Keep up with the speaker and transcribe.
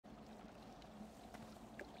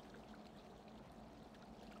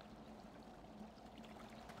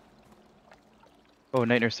Oh,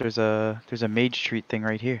 Night Nurse, there's a mage treat thing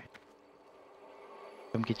right here.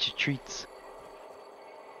 Come get your treats.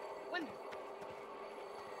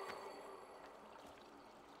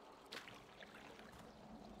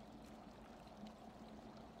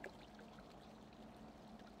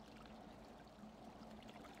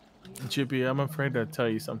 Chippy, I'm afraid to tell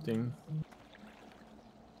you something.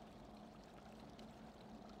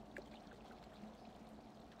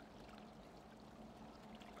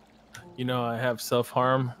 You know, I have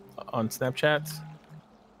self-harm on Snapchats.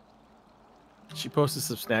 She posted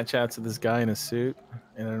some Snapchats of this guy in a suit,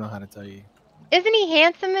 and I don't know how to tell you. Isn't he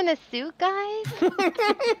handsome in a suit, guys?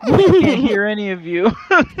 We can't hear any of you.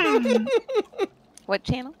 What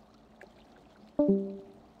channel?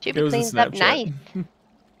 Chippy cleans up nice.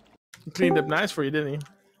 He cleaned up nice for you, didn't he?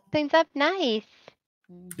 Cleans up nice.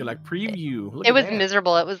 You're like, preview. Look It at was that.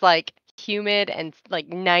 miserable. It was like humid and like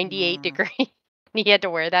 98 degrees. He had to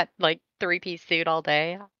wear that like 3-piece suit all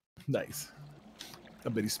day. Nice. I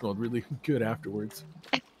bet he smelled really good afterwards.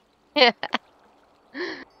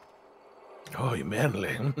 Oh, you're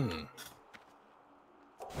manly.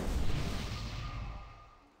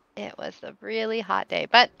 It was a really hot day.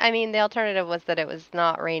 But, I mean, the alternative was that it was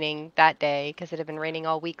not raining that day because it had been raining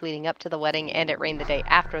all week leading up to the wedding, and it rained the day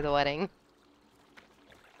after the wedding.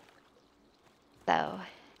 So,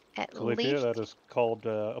 at least... that is called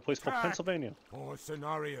a place called Pennsylvania.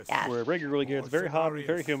 Yes. Where it regularly gets very hot and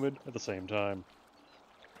very humid at the same time.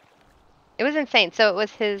 It was insane. So it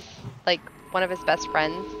was his, like, one of his best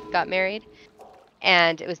friends got married,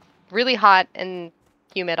 and it was really hot and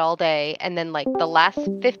humid all day, and then like the last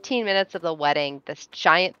 15 minutes of the wedding, this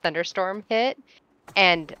giant thunderstorm hit,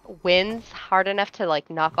 and winds hard enough to like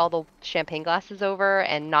knock all the champagne glasses over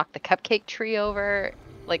and knock the cupcake tree over.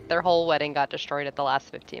 Like their whole wedding got destroyed at the last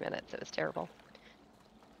 15 minutes. It was terrible.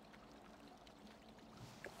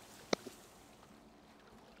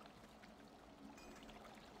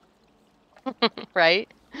 Right?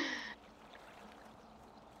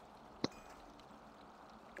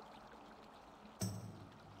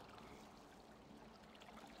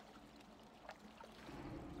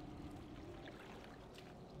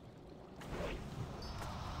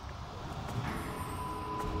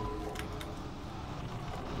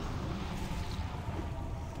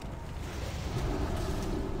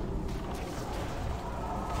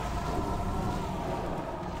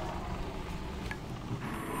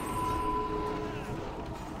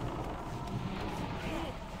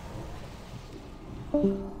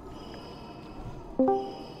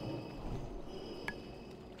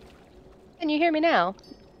 Can you hear me now?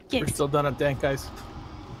 We're still done at Dank, guys.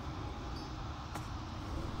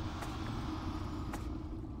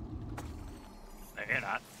 No, you're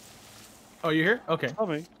not. Oh, you're here? Okay. Tell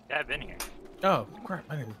me. Yeah, I've been here. Oh, crap.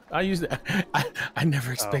 I use that. I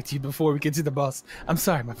never expect you before we get to the boss. I'm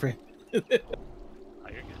sorry, my friend. Oh, you're good.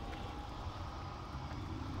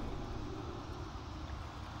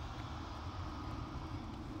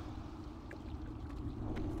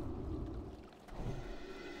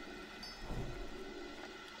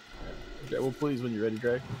 Okay, well, please, when you're ready,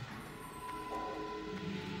 Drag.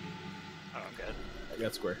 Oh, I'm good. I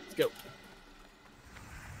got square. Let's go.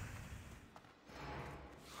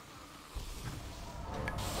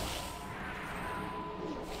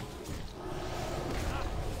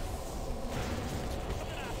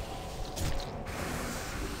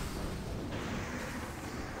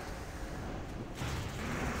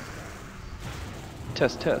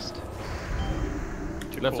 Test.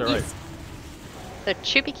 Left or right? So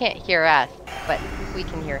Choopy can't hear us, but we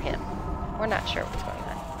can hear him. We're not sure what's going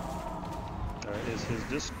on. Alright, is his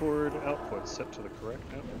Discord output set to the correct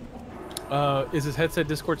output? Is his headset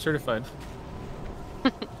Discord certified?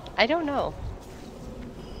 I don't know.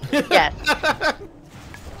 Yes.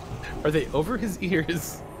 Are they over his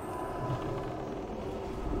ears?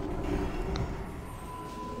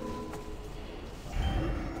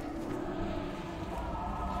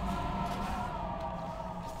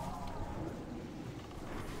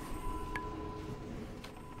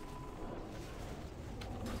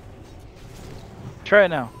 Try it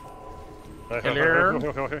now. Hello?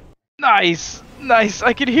 Okay. Nice!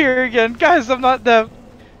 I can hear again. Guys, I'm not deaf.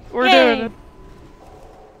 We're doing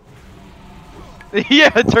it. Yeah,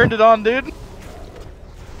 I turned it on, dude.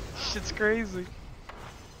 Shit's crazy.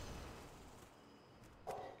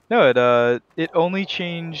 No, it only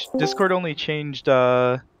changed, Discord only changed,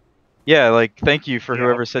 yeah, like, thank you for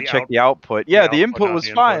whoever said check the output. Yeah, the input was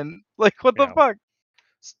fine. Like, what the fuck?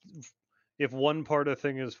 If one part of the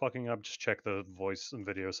thing is fucking up, just check the voice and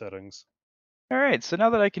video settings. Alright, so now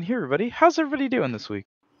that I can hear everybody, how's everybody doing this week?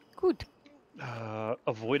 Good.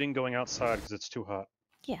 Avoiding going outside because it's too hot.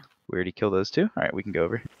 Yeah. We already killed those two. All right, we can go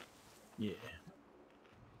over. Yeah.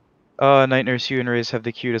 Night Nurse, you and Reyes have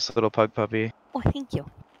the cutest little pug puppy. Oh, thank you.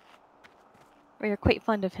 We are quite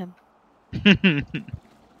fond of him. I'm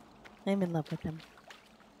in love with him.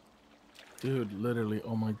 Dude, literally,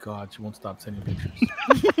 oh my god, she won't stop sending pictures.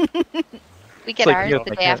 We get like, ours you know, the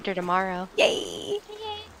like day that. after tomorrow. Yay!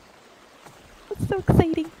 That's so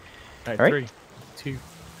exciting. All right, All right. 3, 2,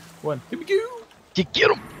 1. Here we go. You get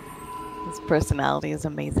him. His personality is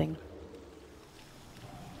amazing.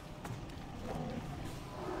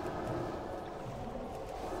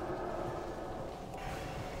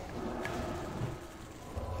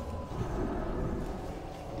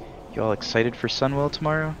 You all excited for Sunwell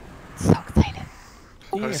tomorrow? So excited.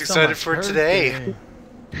 Yeah, I was it's on my excited for today.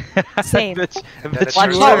 birthday. Same. I bet And then it Watch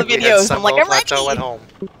turns all out the we had videos. I'm like, Sunwell I'm Plateau ready. at home.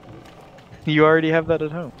 you already have that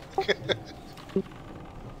at home.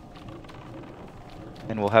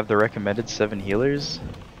 And we'll have the recommended 7 healers.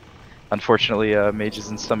 Unfortunately, mages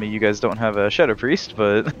and some of you guys don't have a Shadow Priest,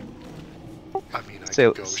 but I mean, I say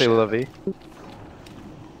could go Shadow. lovey.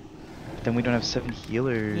 Then we don't have 7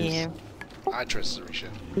 healers. Yeah. I trust Zarisha.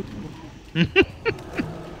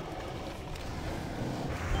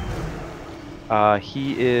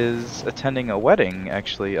 He is attending a wedding,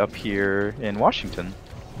 actually, up here in Washington.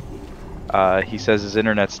 He says his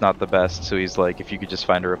internet's not the best, so he's like, if you could just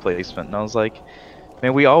find a replacement. And I was like,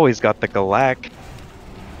 man, we always got the Galak.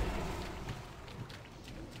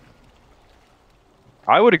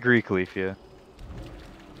 I would agree, Califia.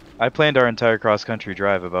 I planned our entire cross-country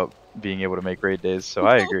drive about being able to make raid days, so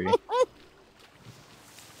I agree.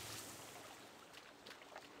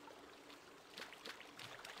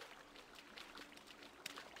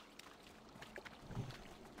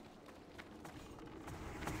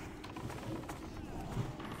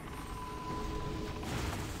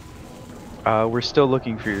 We're still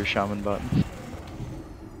looking for your shaman button.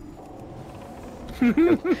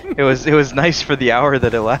 it was nice for the hour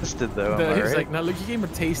that it lasted, though. Am I He's right? like, now look, you gave him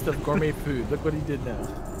a taste of gourmet food. Look what he did now.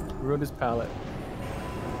 Ruined his palate.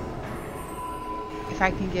 If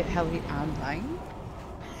I can get Helly online,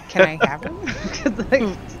 can I have him? 'Cause, like,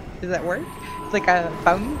 does that work? It's like a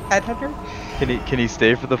phone headhunter. Can he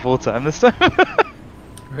stay for the full time this time?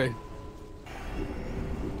 Right.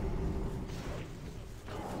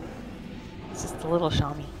 It's just a little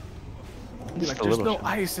Shami. Be like, there's no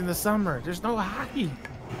ice in the summer. There's no hockey.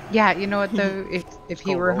 Yeah, you know what though? If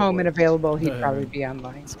he Go were home and rollerblades. available, he'd probably be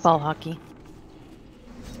online. It's ball hockey.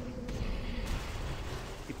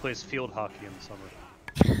 He plays field hockey in the summer.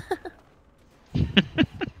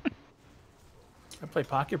 I play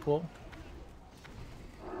pocket pool.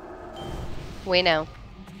 We know.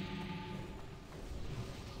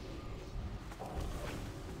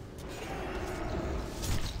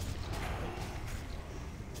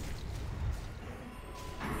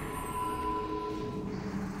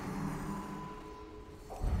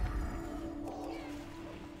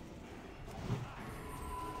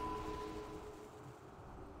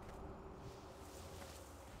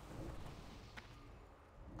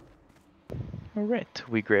 Alright,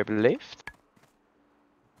 we grab left.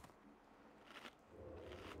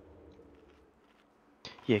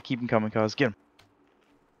 Yeah, keep him coming, cuz. Get him.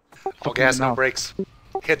 All gas, no brakes.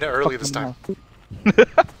 Hitting it early this time.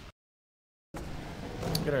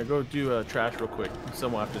 Gotta go do trash real quick.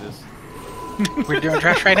 Someone after this. We're doing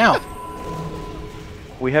trash right now.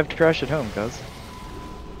 We have trash at home, cuz.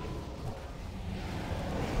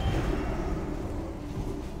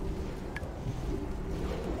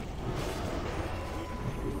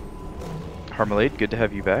 Harmalade, good to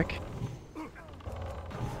have you back.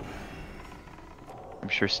 I'm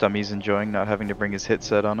sure Stummy's enjoying not having to bring his hit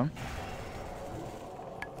set on him.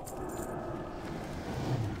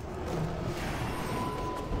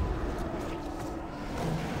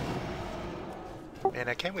 Man,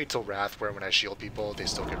 I can't wait till Wrath, where when I shield people, they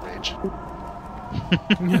still get rage.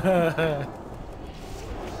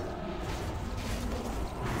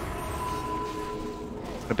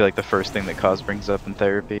 It'll be like the first thing that Kaz brings up in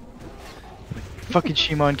therapy. Fucking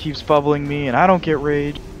Shimon keeps bubbling me and I don't get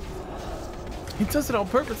rage. He does it on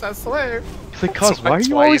purpose, I swear. He's like, Kaz, why are That's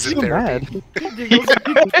you why always he's in so therapy.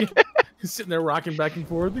 mad? He's sitting there rocking back and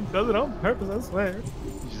forth. He does it on purpose, I swear.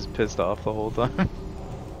 He's just pissed off the whole time.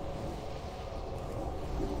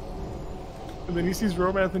 And then he sees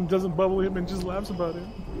Romath and doesn't bubble him and just laughs about it.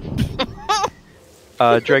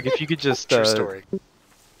 Dreg, if you could just True story.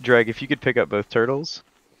 Dreg, if you could pick up both turtles.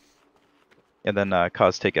 And then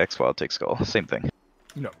Kaz take X while take Skull. Same thing.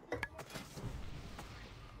 No.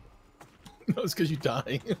 No, it's because you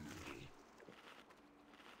die.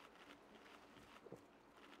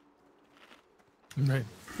 Right.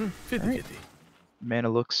 50-50. Mana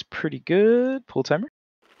looks pretty good. Pull timer.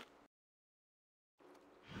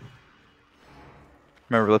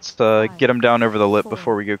 Remember, let's get him down over the lip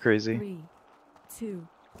before we go crazy. 3, 2,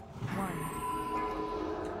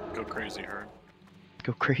 1. Go crazy, Herd.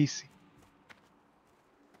 Go crazy.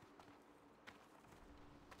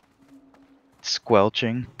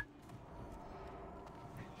 Squelching.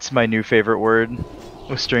 It's my new favorite word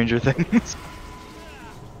with Stranger Things.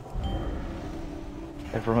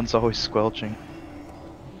 Everyone's always squelching.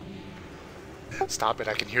 Stop it!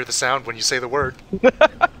 I can hear the sound when you say the word.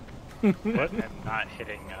 What? I'm not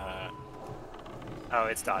hitting. Oh,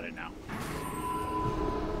 it's dotted now.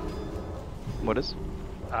 What is?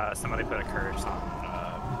 Somebody put a courage on.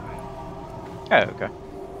 Oh, okay.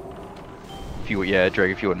 If you, yeah,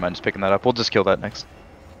 Drake, if you wouldn't mind just picking that up, we'll just kill that next.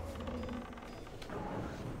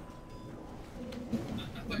 I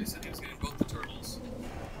thought you said he was getting both the turtles.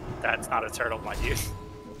 That's not a turtle, my dude.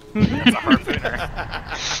 That's a harpooner.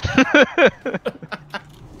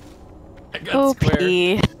 I got Oh, square.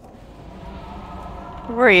 P.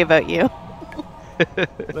 Worry about you.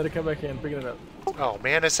 Let it come back in. Bring it up. Oh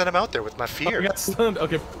man, I sent him out there with my Oh, fear. you got stunned.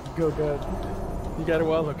 Okay, go, good. You got it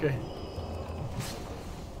well? Okay.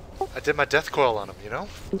 I did my death coil on him, you know?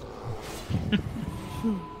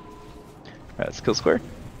 Alright, let's kill square.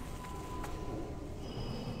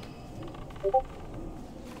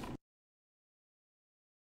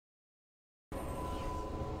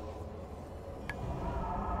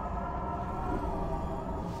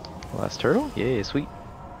 Last turtle? Yeah, sweet.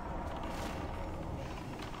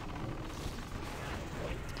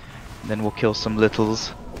 And then we'll kill some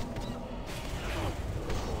littles.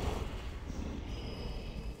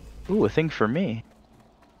 Ooh, a thing for me.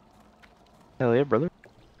 Hell yeah, brother.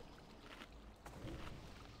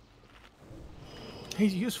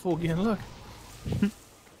 He's useful again, look.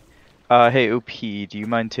 Hey, OP, do you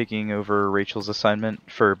mind taking over Rachel's assignment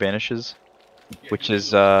for banishes? Which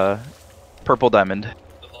is, purple diamond.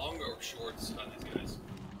 The long or shorts on these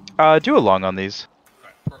guys? Do a long on these.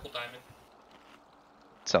 Alright, purple diamond.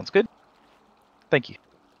 Sounds good. Thank you.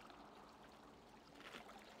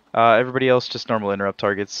 Everybody else just normal interrupt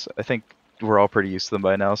targets. I think we're all pretty used to them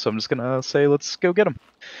by now, so I'm just gonna say let's go get them.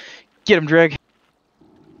 Get him, Drag.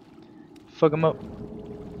 Fuck him up.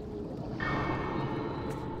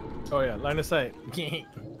 Oh yeah, line of sight.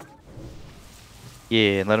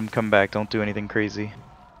 Yeah, and let him come back. Don't do anything crazy.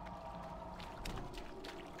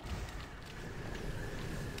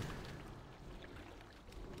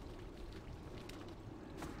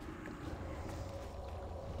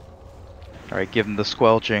 Alright, give him the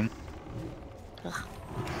squelching.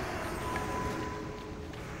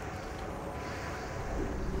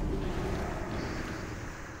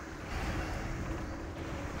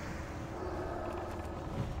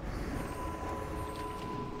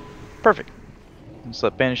 Perfect. Just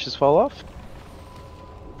let banishes fall off.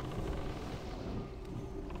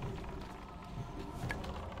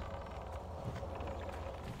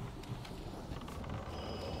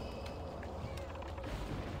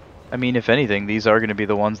 I mean, if anything, these are going to be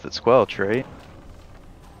the ones that squelch, right?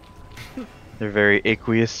 They're very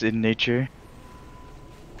aqueous in nature.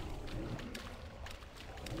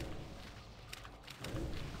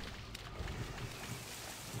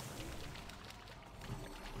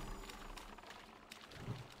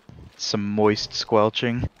 Some moist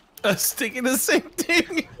squelching. I was thinking the same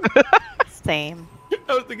thing. Same.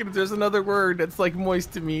 I was thinking if there's another word that's like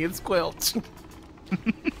moist to me, it's squelch.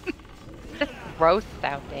 Just gross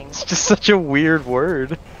sounding. It's just such a weird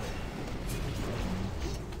word.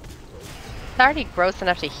 It's already gross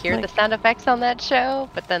enough to hear the sound effects on that show,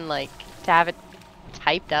 but then like to have it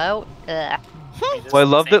typed out, ugh. Well, I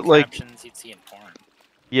love that, like, Captions you'd see in porn.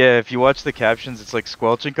 yeah, if you watch the captions, it's like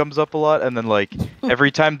squelching comes up a lot, and then like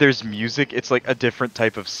every time there's music, it's like a different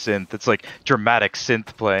type of synth. It's like dramatic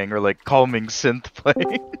synth playing or like calming synth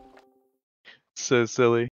playing. So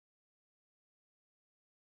silly.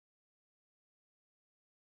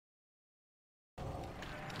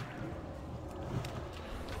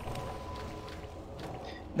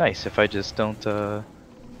 Nice, if I just don't, I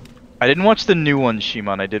didn't watch the new one,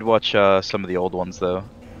 Shimon. I did watch, some of the old ones, though.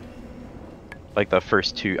 Like the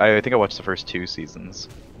first two. I think I watched the first 2 seasons.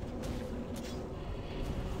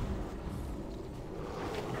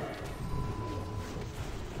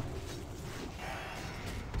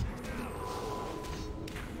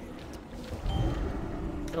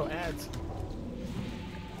 Oh, ads.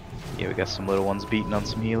 Yeah, we got some little ones beating on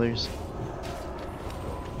some healers.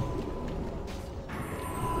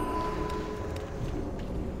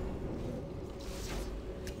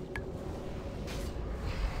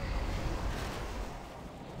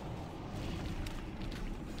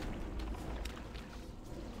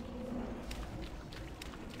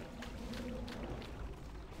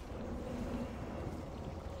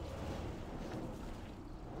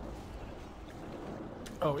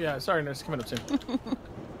 Oh yeah, sorry, Nurse, coming up soon.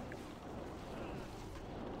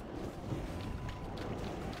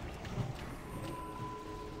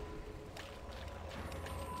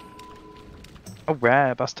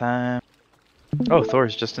 Alright, boss time. Oh,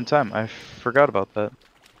 Thor's just in time. I forgot about that.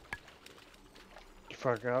 You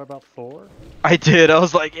forgot about Thor? I did. I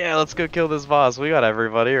was like, yeah, let's go kill this boss. We got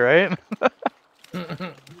everybody, right?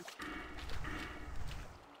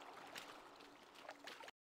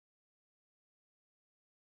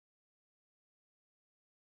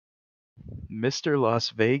 Mr. Las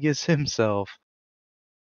Vegas himself.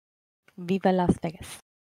 Viva Las Vegas.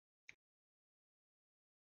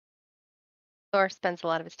 Thor spends a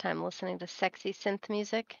lot of his time listening to sexy synth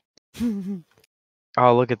music.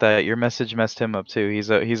 Oh, look at that. Your message messed him up too. He's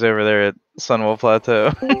over there at Sunwell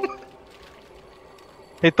Plateau.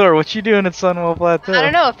 Hey Thor, what you doing at Sunwell Plateau? I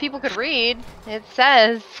don't know if people could read. It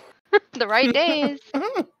says the right days.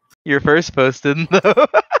 Your first post didn't though.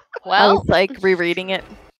 I Well, was like rereading it.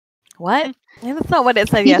 What? That's not what it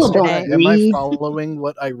said People don't yesterday. Am I read. Following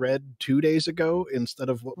what I read 2 days ago instead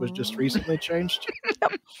of what was just Mm. recently changed?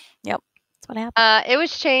 Yep. That's what happened. it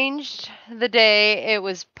was changed the day it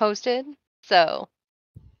was posted. So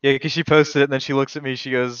Yeah, because she posted it and then she looks at me. She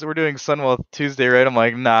goes, "We're doing Sunwell Tuesday, right?" I'm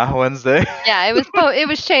like, "Nah, Wednesday." yeah, it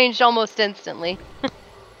was changed almost instantly.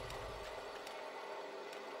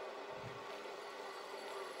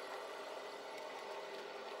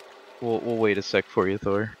 We'll wait a sec for you,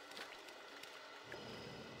 Thor.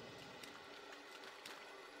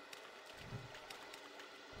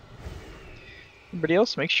 Everybody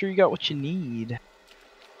else, make sure you got what you need.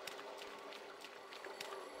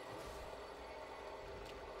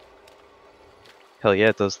 Hell yeah,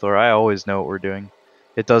 it does, Thor. I always know what we're doing.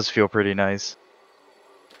 It does feel pretty nice.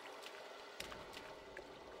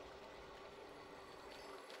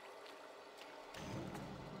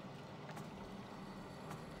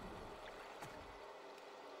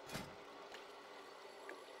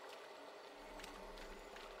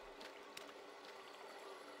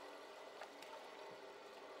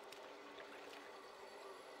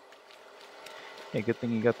 Hey, good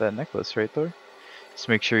thing you got that necklace, right, Thor? Just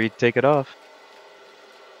make sure you take it off.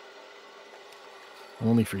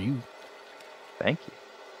 Only for you. Thank you.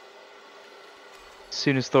 As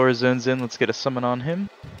soon as Thor zones in, let's get a summon on him.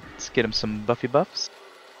 Let's get him some Buffy buffs.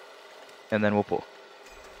 And then we'll pull.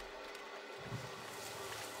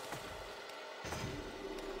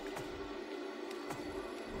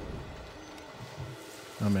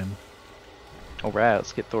 I'm in. Alright,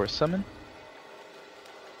 let's get Thor summoned.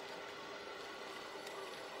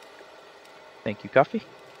 Thank you, Coffee.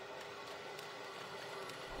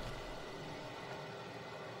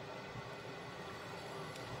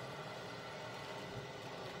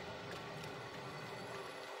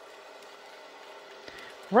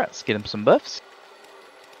 Right, let's get him some buffs.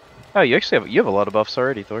 Oh, you actually have a lot of buffs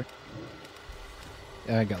already, Thor.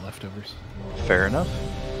 Yeah, I got leftovers. Fair enough.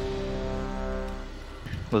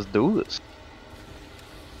 Let's do this.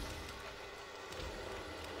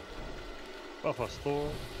 Buff us, Thor.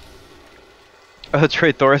 Oh, that's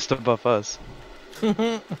right, Thor has to buff us.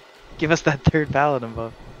 Give us that third paladin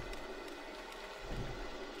buff.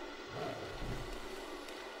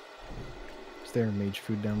 Is there a mage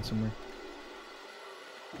food down somewhere?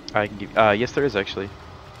 I can give. Yes, there is actually.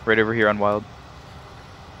 Right over here on Wild.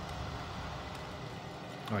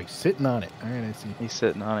 Oh, he's sitting on it. Alright, I see. He's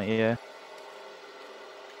sitting on it, yeah.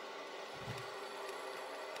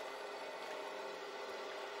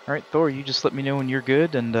 Alright, Thor, you just let me know when you're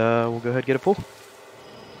good, and we'll go ahead and get a pull.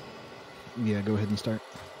 Yeah, go ahead and start.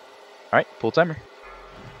 Alright, pull timer.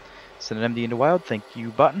 Send an MD into Wild. Thank you,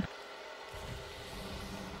 Button.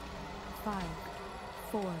 5,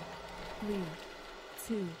 4, 3,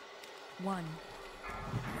 2, 1.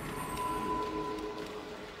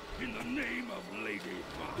 In the name of Lady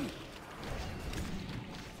Bosch.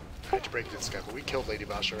 I hate to break this guy, but we killed Lady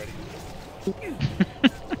Bosch already.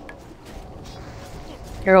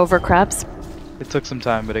 You're over crabs. It took some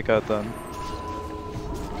time, but it got done.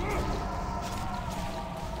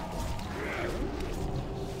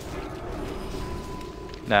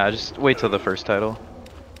 Nah, just wait till the first title.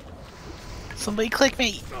 Somebody click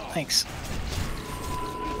me. Thanks.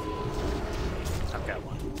 I've got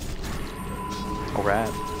one. Alright.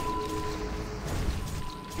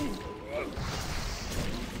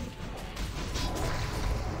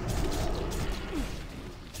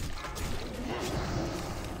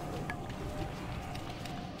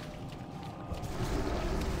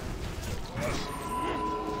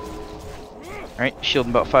 Alright, shield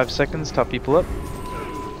in about 5 seconds, top people up.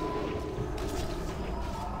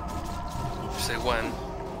 Say when.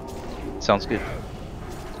 Sounds good.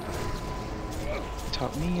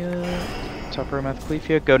 Top Mia. Top Aromath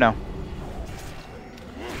Clefia. Go now.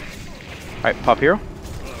 Alright, pop hero.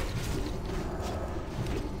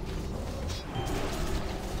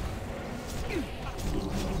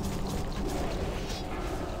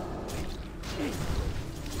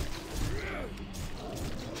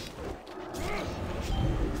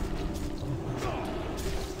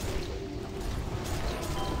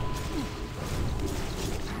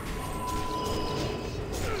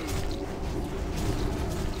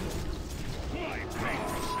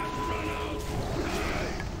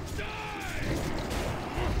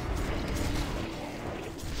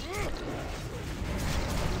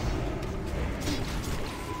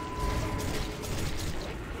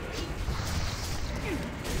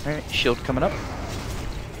 Alright, shield coming up.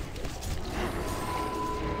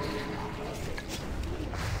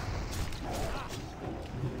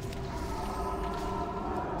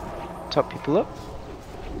 Top people up.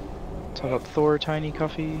 Top up Thor, Tiny,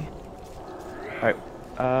 Coffee.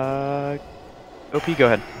 Alright, OP, go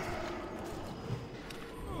ahead.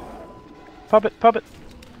 Pop it, pop it.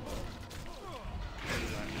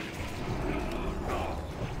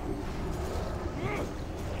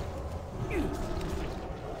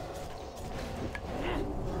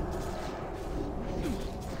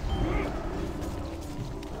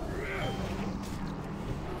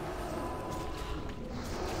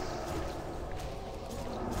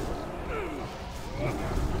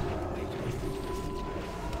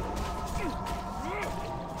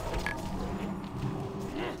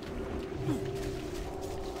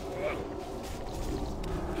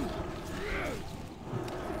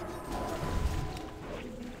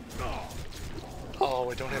 Oh,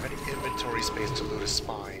 I don't have any inventory space to loot a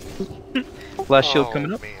spine. Last shield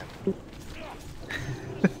coming up. Man.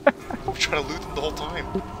 I'm trying to loot them the whole time.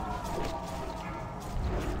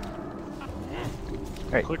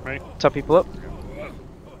 Alright, Click me. top people up.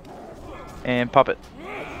 And pop it.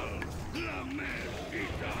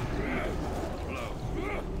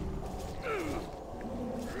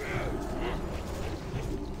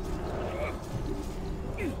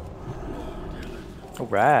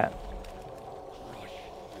 Alright.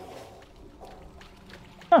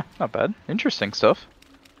 Huh, not bad. Interesting stuff.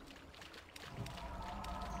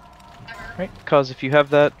 Right, cause if you have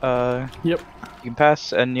that, Yep. you can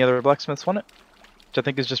pass. Any other blacksmiths want it? Which I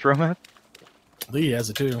think is just Romath. Lee has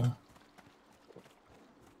it too.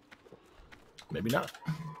 Maybe not.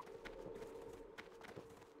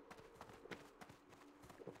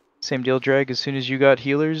 Same deal, Drag. As soon as you got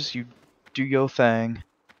healers, you do your thing.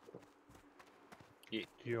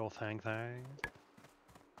 Your thang.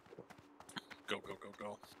 Go, go, go,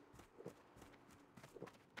 go.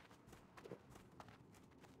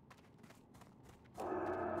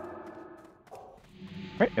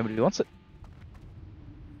 Right, nobody wants it.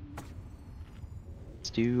 Let's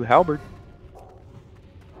do Halberd.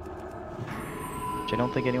 Which I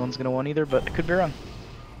don't think anyone's gonna want either, but I could be wrong.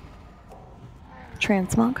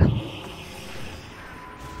 Transmog.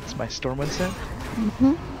 It's my Stormwind set.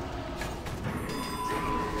 Mm-hmm.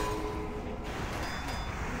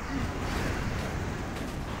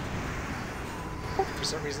 For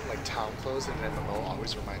some reason, like town clothes in an MMO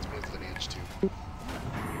always reminds me of Lineage 2.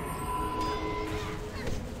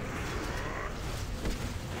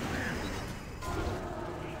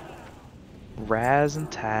 Raz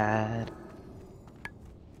and Tad.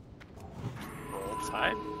 Roll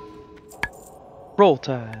Tide? Roll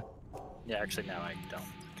Tide. Yeah, actually, no, I don't.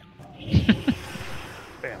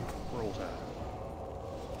 Bam. Roll tide.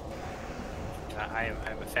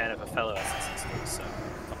 I'm a fan of a fellow SSS, so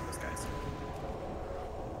fuck those guys.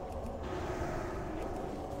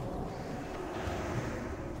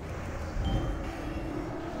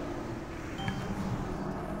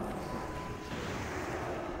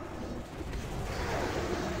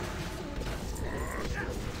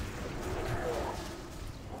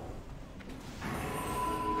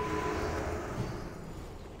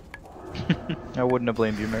 I wouldn't have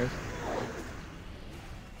blamed you, Mary.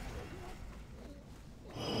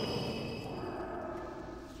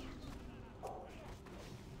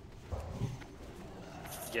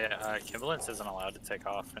 Yeah, Kimbalance isn't allowed to take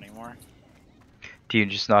off anymore. Do you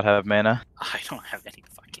just not have mana? I don't have any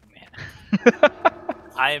fucking mana.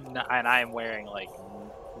 I am not, and I am wearing like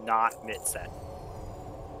not mid set.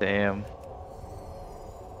 Damn.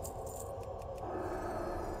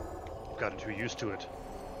 Gotten too used to it.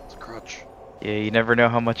 It's a crutch. Yeah, you never know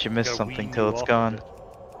how much you miss Gotta something wean till you it's off of gone. it.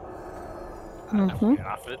 I'm not Mm-hmm. weaning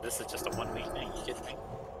off of it. This is just a 1 week thing. You kidding me?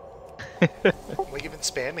 Like even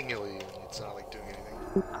spamming you, it's not like doing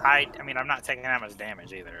anything. I mean, I'm not taking that much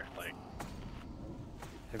damage either. Like,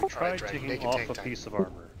 Have you tried Dragon, taking make it off tank a time. piece of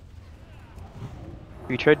armor?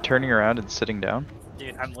 you tried turning around and sitting down?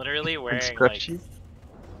 Dude, I'm literally And wearing like scrunchie?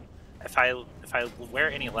 if I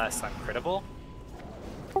wear any less, I'm crittable.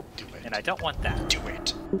 Do it. And I don't want that. Do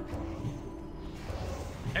it.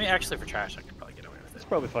 I mean, actually, for trash, I could probably get away with It's it.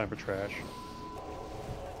 probably fine for trash.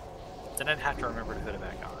 Then I'd have to remember to put it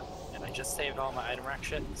back on. And I just saved all my item rack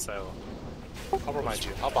shit, so... I'll remind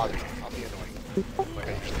you. I'll bother you. I'll be annoying. Like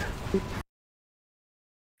I usually am.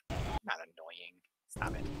 Not annoying.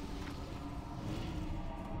 Stop it.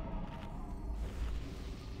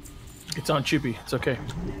 It's on Choopy. It's okay.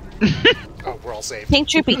 Oh, we're all safe. Pink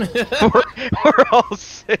Choopy. We're all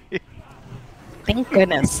safe. Thank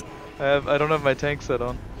goodness. I don't have my tank set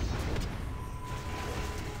on.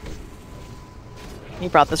 You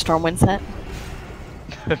brought the Stormwind set?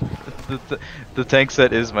 the tank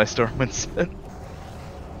set is my Stormwind set.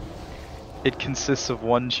 It consists of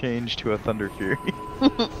one change to a Thunder Fury.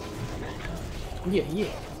 Yeah.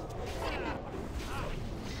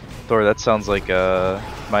 Thor, that sounds like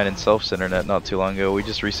mine and Self's internet not too long ago. We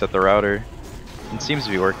just reset the router. It seems to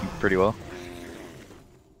be working pretty well.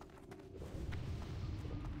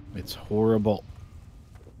 It's horrible.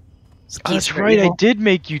 Oh, that's right, I did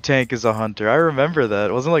make you tank as a hunter. I remember that.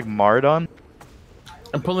 It wasn't like Mardon?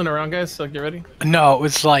 I'm pulling around, guys, so get ready. No, it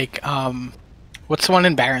was like, what's the one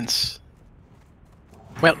in Barrens?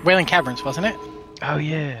 Wailing Caverns, wasn't it? Oh,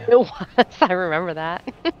 yeah. It was. I remember that.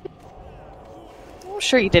 I'm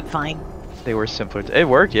sure you did fine. They were simpler. It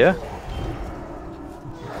worked, yeah.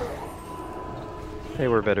 They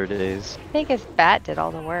were better days. I think his bat did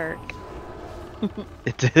all the work.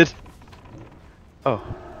 It did? Oh.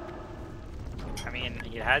 I mean,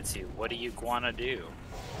 you had to. What do you wanna do?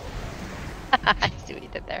 I see what you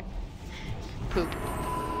did there. Poop.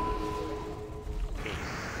 I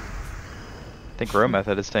think Rometh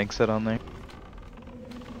had his tank set on there.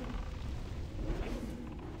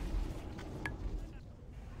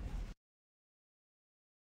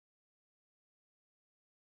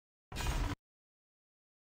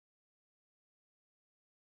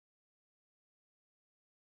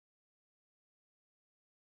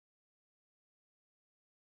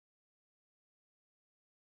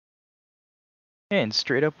 And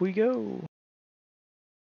straight up we go.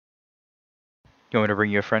 You want me to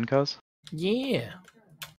bring you a friend, Cuz? Yeah.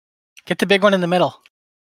 Get the big one in the middle.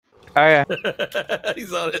 Oh, yeah.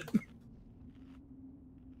 He's on it.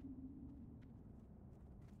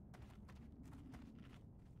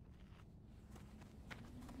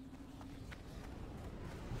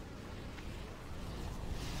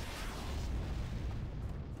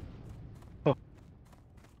 Oh.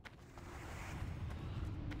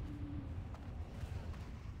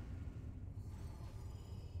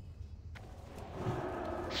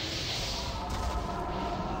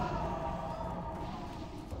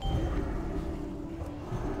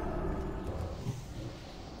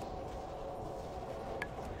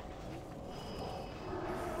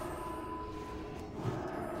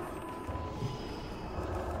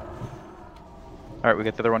 Alright, we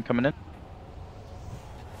got the other one coming in.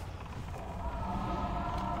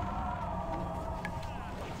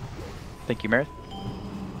 Thank you, Meredith.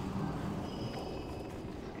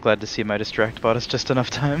 Glad to see my distract bought us just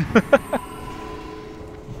enough time.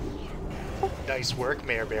 Nice work,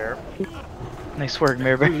 Mayor Bear. Nice work,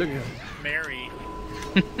 Mayor Bear. Ooh, look at him. Mary.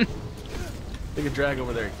 Look at Drag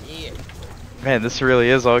over there. Yeah. Man, this really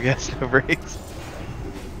is all gas, no brakes.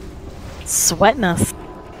 Sweating us.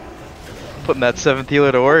 Putting that 7th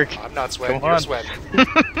healer to work. I'm not sweating, Come you're on. sweating.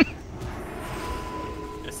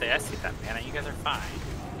 Just say, I see that, man. You guys are fine.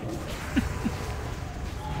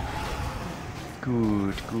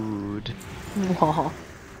 Good, good. Whoa.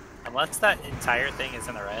 Unless that entire thing is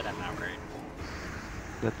in the red, I'm not worried.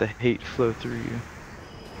 Let the hate flow through you.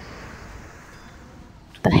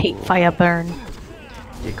 The hate fire burn.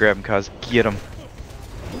 Yeah, grab him, Kaz. Get him.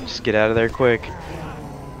 Just get out of there quick.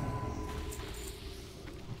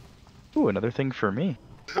 Ooh, another thing for me.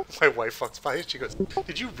 My wife walks by and she goes,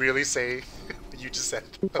 "Did you really say what you just said?"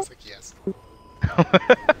 I was like, "Yes."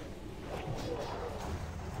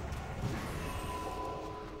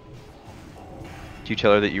 Did you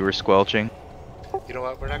tell her that you were squelching? You know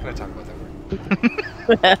what? We're not going to talk about that word.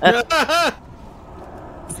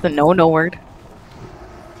 It's the no word.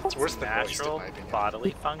 It's worse than moist, in Natural my opinion.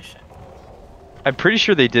 bodily function. I'm pretty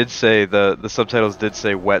sure they did say, the subtitles did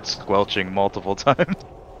say wet squelching multiple times.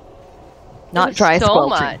 Not It was dry so squelching.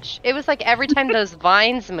 much. It was like every time those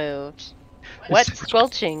vines moved. Wet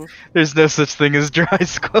squelching. There's no such thing as dry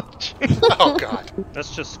squelching. Oh god.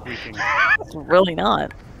 That's just squeaking. It's really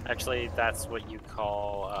not. Actually, that's what you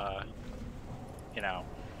call, you know,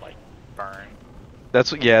 like burn.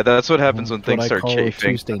 That's what happens when That's what things I start call a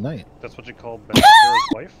chafing. Tuesday night. That's what you call Ben Shapiro's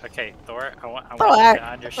wife? Okay, Thor, I want you Thor. to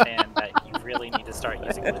understand that you really need to start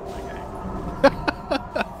using Blue Guy.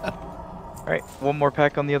 Alright, one more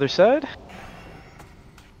pack on the other side.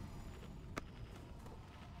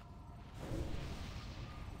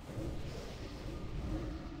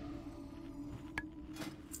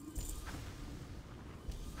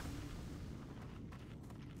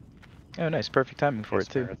 Oh, nice. Perfect timing for Yes,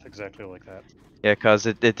 it, too. Meredith, exactly like that. Yeah, cause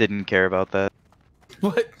it didn't care about that.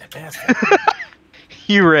 What?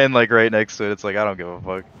 You ran like right next to it. It's like, I don't give a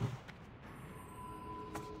fuck.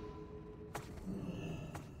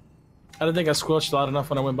 I don't think I squelched loud enough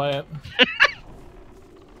when I went by it.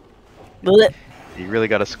 You really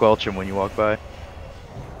gotta squelch him when you walk by.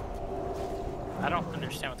 I don't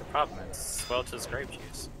understand what the problem is. Squelch is grape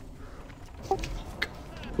juice.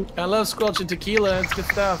 I love squelching tequila. It's good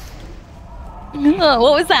stuff. What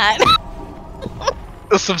was that?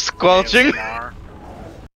 Some squelching. ASMR.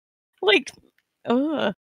 Like,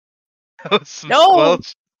 ugh. Some No!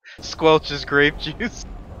 squelch is grape juice.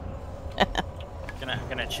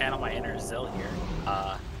 Gonna channel my inner Zill here.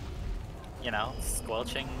 You know,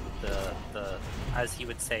 squelching the as he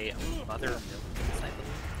would say, mother milkies, I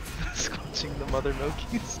believe. Squelching the mother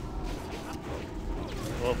milkies.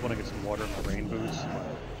 I love when I get some water in my rain boots. My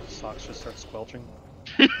socks just start squelching.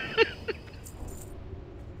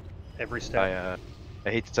 Every step. I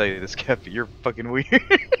hate to tell you this, Kev, but you're fucking weird.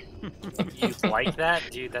 You like that?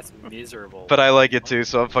 Dude, that's miserable. But I like it too,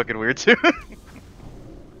 so I'm fucking weird too.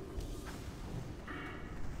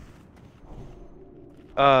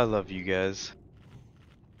 I love you guys.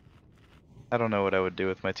 I don't know what I would do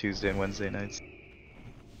with my Tuesday and Wednesday nights.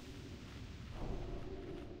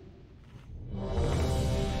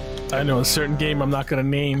 I know a certain game I'm not gonna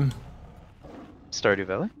name. Stardew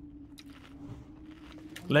Valley?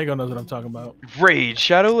 Lego knows what I'm talking about. Raid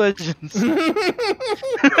Shadow Legends!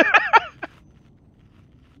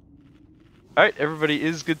 Alright, everybody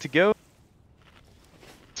is good to go.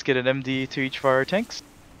 Let's get an MD to each of our tanks.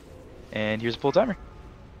 And here's a full timer.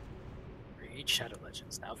 Raid Shadow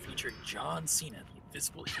Legends now featuring John Cena, the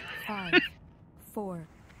Invisible Hero. 5, 4,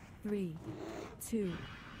 3, 2,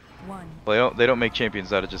 1. Well, they don't make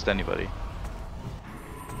champions out of just anybody.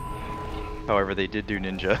 However, they did do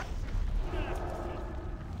Ninja.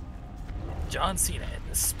 John Cena in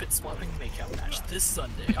the spit swapping makeout match this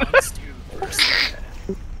Sunday on Stu vs.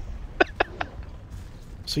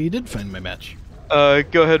 So you did find my match.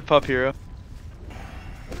 Go ahead, Pop Hero.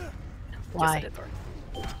 Why?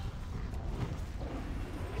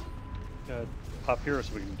 Pop Hero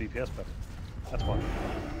so we can DPS better. That's why.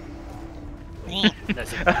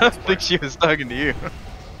 I don't think she was talking to you.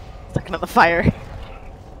 Stuck on the fire.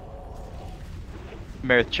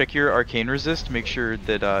 Meredith, check your arcane resist. Make sure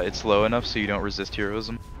that it's low enough so you don't resist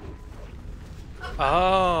heroism.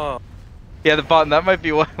 Oh. Yeah, the bot. That might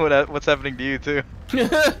be what's happening to you too. You're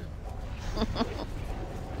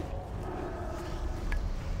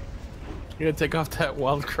gonna take off that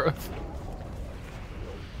wild growth.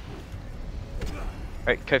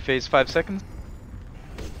 Alright, kite phase 5 seconds.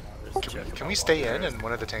 Can we stay in and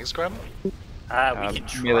one of the tanks grab him? We can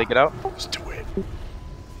try. Melee, get out. Let's do it.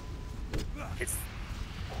 It's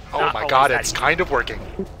Oh not my always god, that it's easy. kind of working.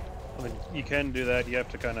 I mean, you can do that. You have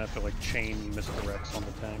to kind of like chain misdirects on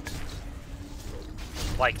the tanks.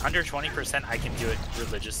 Like under 20%, I can do it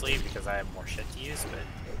religiously because I have more shit to use.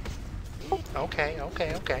 But Okay. No,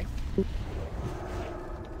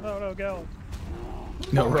 go.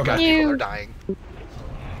 No, Oh my robot. god, people are dying.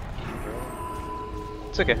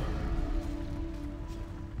 It's okay.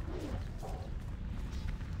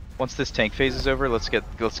 Once this tank phase is over, let's get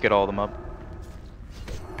all of them up.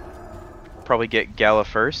 Probably get Gala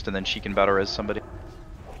first, and then she can battle res somebody.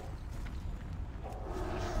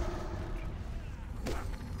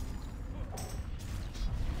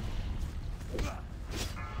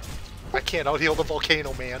 I can't out heal the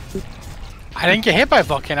volcano, man. I didn't get hit by a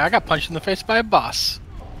volcano. I got punched in the face by a boss.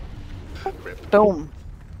 Boom.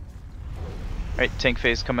 Alright, tank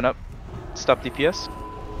phase coming up. Stop DPS.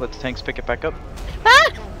 Let the tanks pick it back up.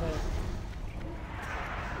 Ah!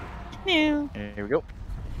 Yeah. Here we go.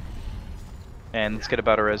 And let's get a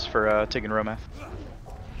battle res for Tig and Romath.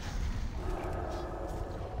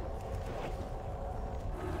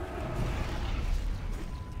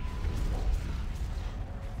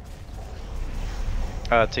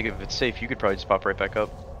 Tig, if it's safe, you could probably just pop right back up.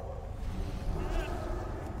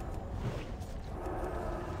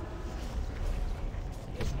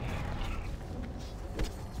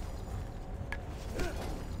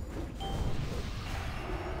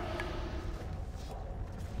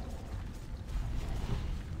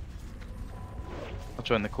 I'll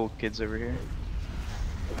join the cool kids over here.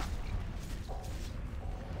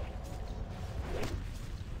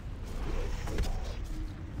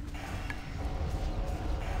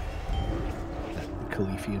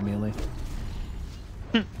 Califia melee.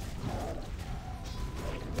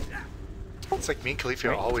 It's like me and Khalifa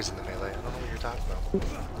are always in the melee. I don't know what you're talking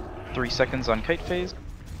about. 3 seconds on kite phase.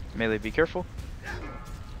 Melee, be careful.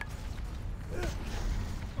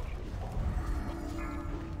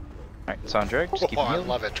 Alright, it's on drag. Just keep Oh, I healing.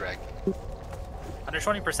 love it, Drag. Under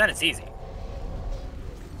 20%, it's easy.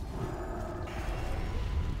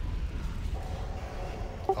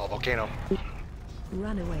 Oh, volcano.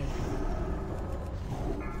 Run away.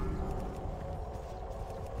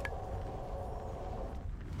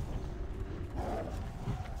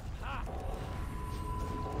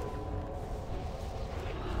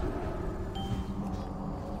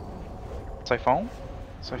 Siphon?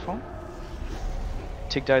 Siphon?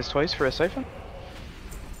 Tig dies twice for a siphon?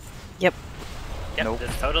 Yep. Yep, Nope.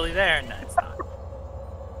 it's totally there. No, it's not.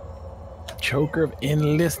 Choker of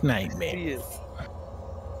endless nightmares.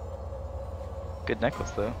 Good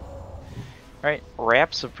necklace though. Alright,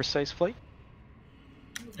 wraps of precise flight.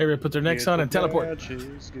 Everybody put their necks on and teleport.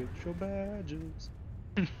 Badges, get your badges.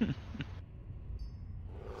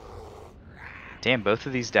 Damn, both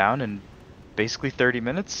of these down in basically 30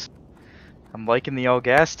 minutes? I'm liking the all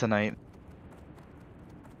gas tonight.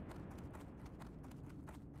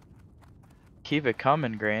 Keep it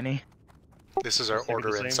coming, Granny. This is our Thinking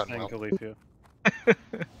order the in same thing, Sunwell. Califia.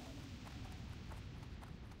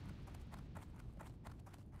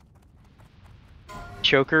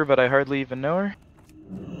 Choker, but I hardly even know her.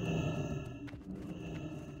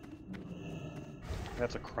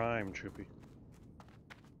 That's a crime, Choopy.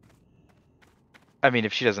 I mean,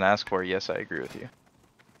 if she doesn't ask for it, yes, I agree with you.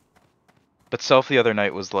 But Self the other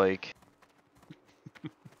night was like,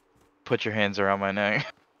 put your hands around my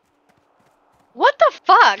neck. What the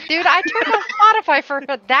fuck, dude? I turned on Spotify for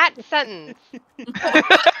that sentence.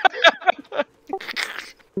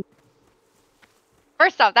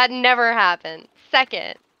 First off, that never happened.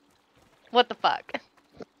 Second, what the fuck?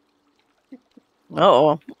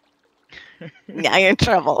 Uh-oh. Yeah, you're in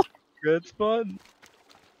trouble. Good spot.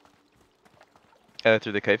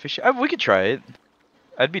 Through the kite fish. We could try it.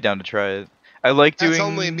 I'd be down to try it. I like doing. That's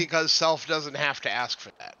only because Self doesn't have to ask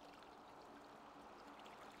for that.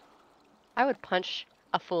 I would punch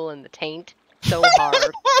a fool in the taint so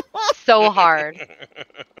hard. So hard.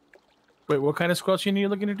 Wait, what kind of squelching are you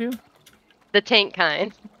looking to do? The taint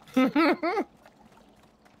kind. The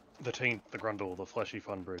taint, the grundle, the fleshy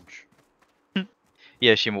fun bridge.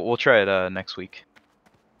 Yeah, Shima, we'll try it next week.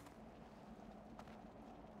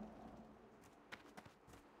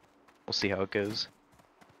 We'll see how it goes.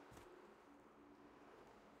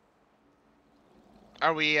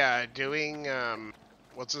 Are we doing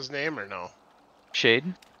what's his name or no? Shade?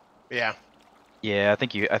 Yeah. Yeah, I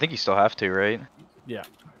think you still have to, right? Yeah.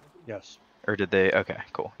 Yes. Or did they? Okay,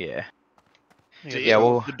 cool. Yeah. Yeah,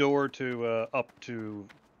 well, the door to up to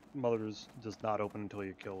Mothers does not open until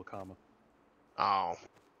you kill Kama. Oh,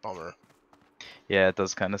 bummer. Yeah, it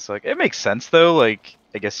does kind of suck. It makes sense though. Like,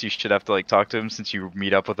 I guess you should have to like talk to him since you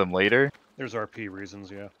meet up with him later. There's RP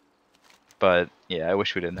reasons, yeah. But yeah, I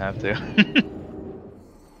wish we didn't have to.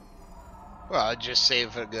 Well, I'd just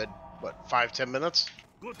save a good, what, 5-10 minutes?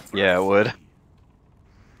 Yeah, it would.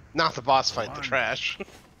 Not the boss fight, the trash.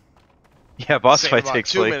 Yeah, boss Save fight about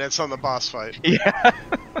takes 2 like. minutes on the boss fight. Yeah.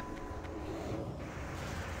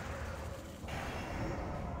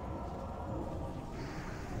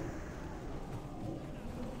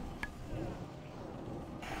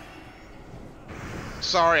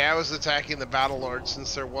 Sorry, I was attacking the Battle Lord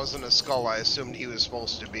since there wasn't a skull I assumed he was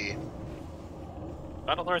supposed to be.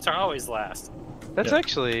 Battle Lords are always last. That's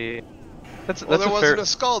actually. That's Well, there a wasn't fair. a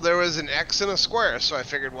skull, there was an X and a square, so I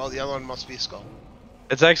figured, well, the other one must be a skull.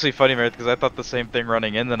 It's actually funny, Meredith, because I thought the same thing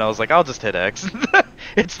running in. Then I was like, I'll just hit X.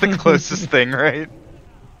 It's the closest thing, right?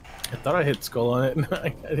 I thought I hit skull on it, and I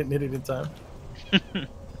didn't hit it in time.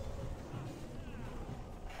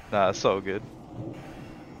 Nah, it's so good.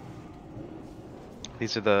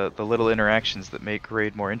 These are the little interactions that make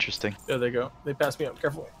raid more interesting. There they go. They passed me up.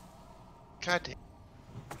 Careful. God damn.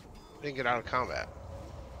 Didn't get out of combat.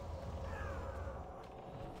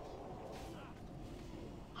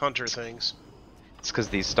 Hunter things. It's because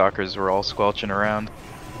these stalkers were all squelching around.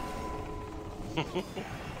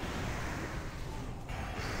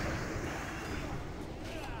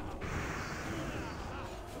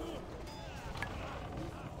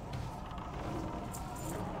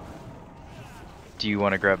 Do you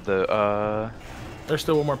want to grab the, There's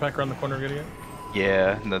still one more pack around the corner, getting it.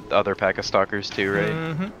 yeah, and the other pack of stalkers too, right?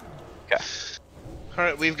 Mm-hmm. Okay.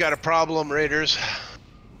 Alright, we've got a problem, Raiders.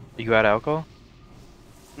 You got alcohol?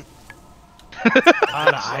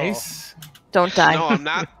 On ice. Don't die. No, I'm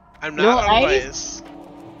not. I'm No not on ice? ice.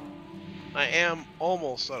 I am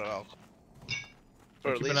almost out of alcohol.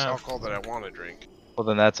 Or at Keep an least eye out. alcohol that I want to drink. Well,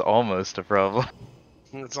 then that's almost a problem.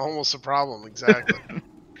 It's almost a problem, exactly.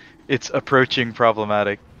 It's approaching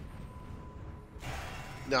problematic.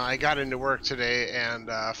 No, I got into work today and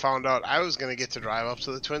found out I was going to get to drive up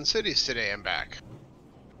to the Twin Cities today and back.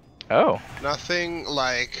 Oh. Nothing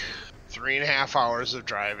like 3.5 hours of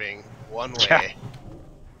driving one way Yeah.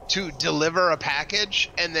 to deliver a package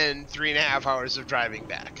and then 3.5 hours of driving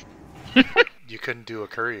back. You couldn't do a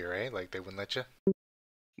courier, right? Like they wouldn't let you.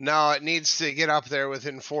 No, it needs to get up there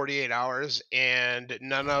within 48 hours, and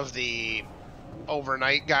none of the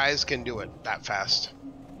overnight guys can do it that fast.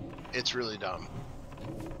 It's really dumb.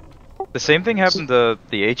 The same thing happened to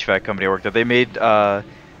the HVAC company I worked at. They made,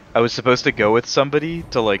 I was supposed to go with somebody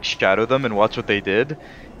to, like, shadow them and watch what they did.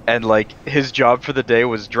 And, like, his job for the day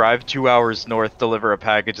was drive 2 hours north, deliver a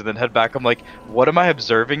package, and then head back. I'm like, what am I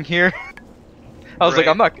observing here? I was like,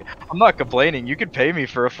 I'm not complaining. You could pay me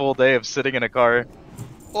for a full day of sitting in a car.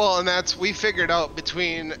 Well, and that's, we figured out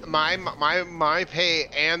between my pay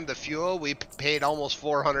and the fuel, we paid almost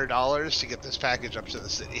 $400 to get this package up to the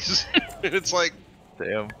cities. It's like,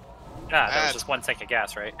 damn. Yeah, that was just 1 tank of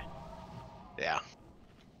gas, right? Yeah.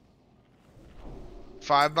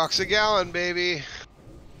 $5 a gallon, baby.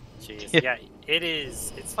 Jeez, yeah, it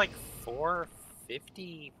is. It's like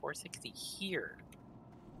 450, 460 here.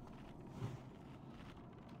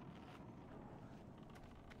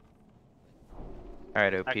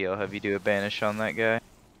 Alright, OP, I'll have you do a banish on that guy.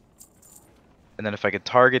 And then if I could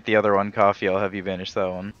target the other one, Coffee, I'll have you banish that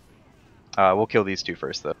one. We'll kill these two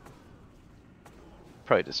first, though.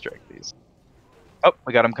 Probably distract these. Oh,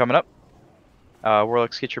 we got him coming up.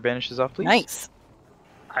 Warlocks, get your banishes off, please. Nice.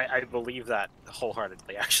 I believe that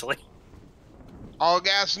wholeheartedly, actually. All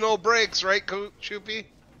gas, no brakes, right, Choopy?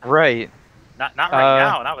 Right. Not right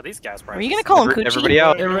now, not with these guys' prices. Are you gonna call him Coochie? Everybody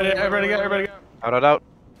out. Everybody go. Out.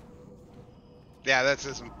 Yeah,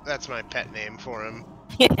 that's my pet name for him.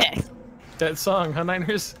 Yeah. That song, huh,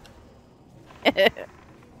 Niners?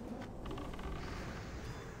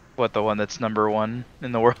 What, the one that's #1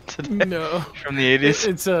 in the world today? No. From the 80s?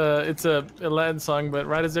 It's a Aladdin song, but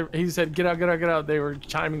right as he said, get out, they were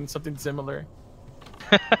chiming something similar.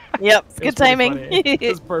 Yep, It was good pretty timing. funny. It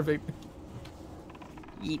was perfect.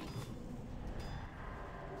 Yeet.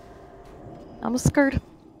 I'm scared.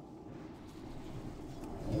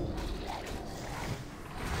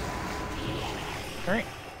 Alright.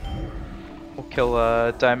 We'll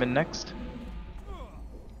kill Diamond next.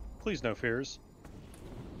 Please, no fears.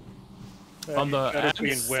 On the That app?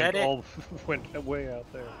 being Said it. went way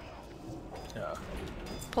out there. Yeah.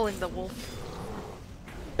 Pulling the wolf.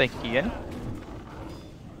 Thank you, Yen.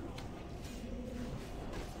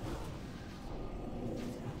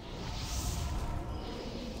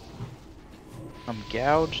 I'm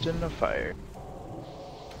gouged in the fire.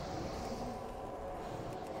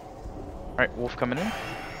 Alright, wolf coming in.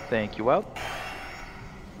 Thank you, Wild.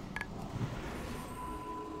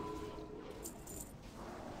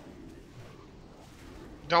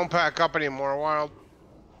 Don't pack up anymore, Wild.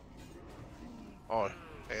 Oh,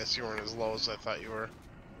 I guess you weren't as low as I thought you were.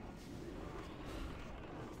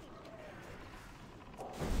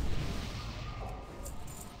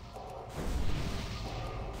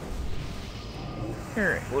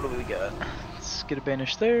 Alright, what do we got? Let's get a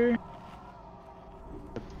banish there.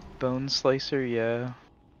 Bone slicer, yeah.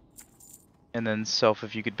 And then self,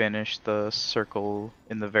 if you could banish the circle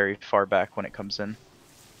in the very far back when it comes in.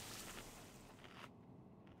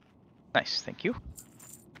 Nice, thank you.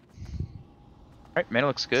 Alright, mana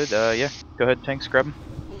looks good. Yeah, go ahead, tanks, grab him.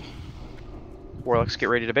 Warlocks, get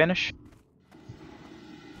ready to banish.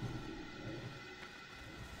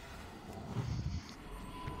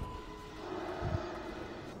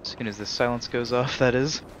 As soon as this silence goes off, that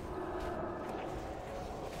is.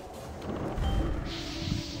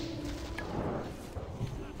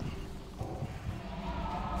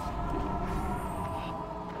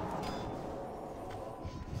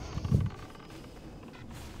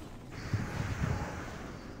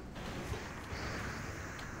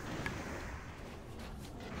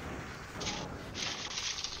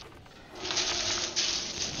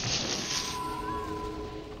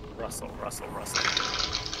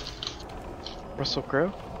 Russell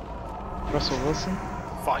Crowe? Russell Wilson?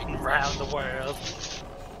 Fighting round the world.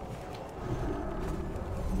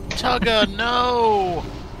 Tugga, no!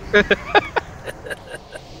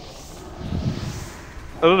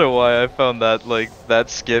 I don't know why I found that, like, that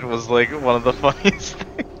skit was, like, one of the funniest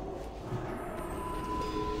things.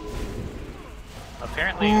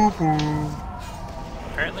 Apparently,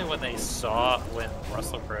 when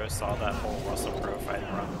Russell Crowe saw that whole Russell Crowe fighting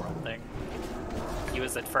around the world thing, he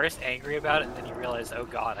was at first angry about it, and then he realized, oh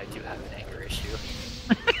god, I do have an anger issue.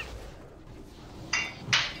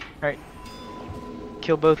 Alright.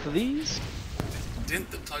 Kill both of these.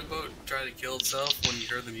 Didn't the tugboat try to kill itself when you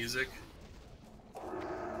heard the music?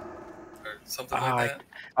 Or something like that?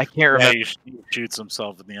 I can't remember. Yeah, he shoots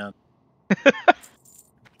himself in the end.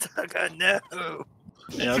 Tugga, no!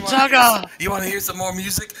 Yeah, Tugga! You want to hear some more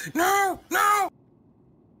music? No! No!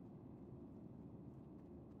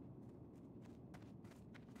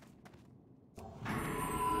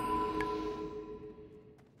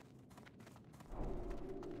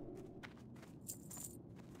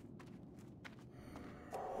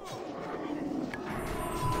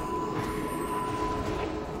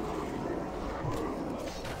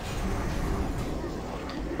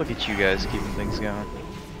 Look at you guys keeping things going.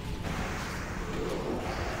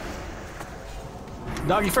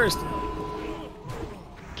 Doggy first.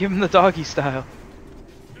 Give him the doggy style.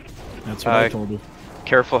 That's what I told you.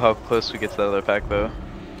 Careful how close we get to the other pack, though.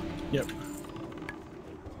 Yep.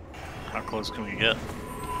 How close can we get?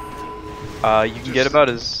 You can get about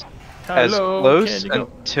as close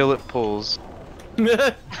until it pulls.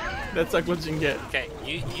 That's like what you can get. Okay,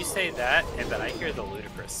 you say that, and then I hear the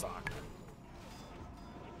ludicrous song.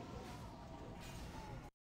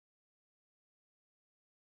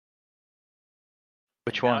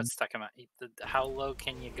 Which Now one? it's stuck in my. How low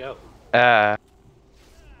can you go? The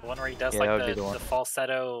one where he does yeah, that would like be the one. the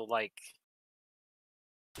falsetto, like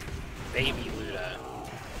baby Luda.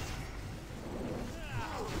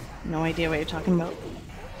 No idea what you're talking about.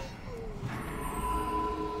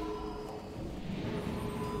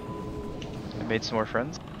 I made some more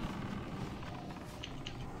friends.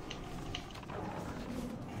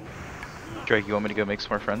 Drake, you want me to go make some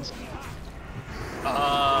more friends?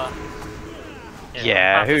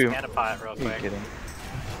 Yeah, who? Mana pot real Who are you quick. kidding?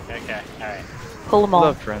 Okay, alright. Pull them all.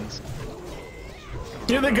 Love friends.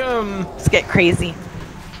 Here they come. Let's get crazy.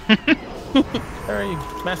 Alright,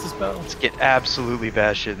 master spell. Let's get absolutely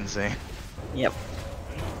batshit insane. Yep.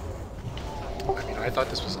 I mean, I thought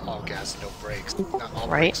this was all gas, no brakes. Not all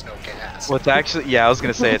Right? brakes, no gas. Well, it's actually, yeah, I was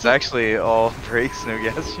gonna say, it's actually all brakes, no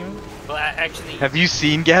gas, human. Well, actually, Have you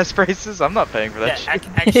seen gas prices? I'm not paying for that yeah, shit.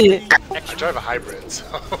 actually, I drive a hybrid, so.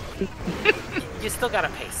 you still gotta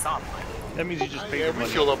pay some. That means you just pay Yeah, your we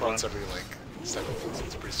money fuel up up front. once every like 7 months.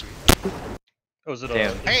 It's pretty sweet. Oh, is it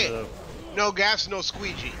Damn. Hey, no gas, no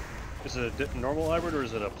squeegee. Is it a normal hybrid or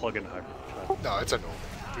is it a plug-in hybrid? No, it's a normal.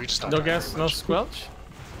 We just don't No drive gas, very no much. squelch.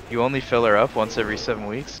 You only fill her up once every 7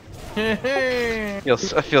 weeks. Hey. I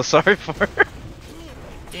feel sorry for her.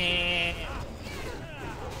 Damn.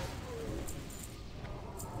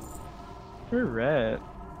 We're rat.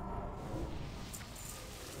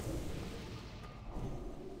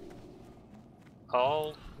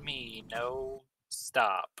 Call me, no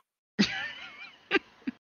stop.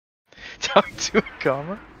 Talk to a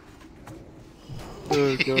comma.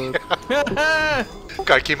 Oh god.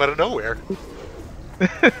 Guy came out of nowhere.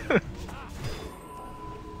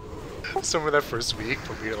 Remember that first week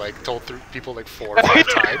when we like told people like 4 or 5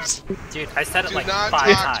 times? Dude, I said it Do like not 5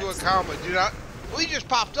 talk times. to a comma. Do not. Well, he just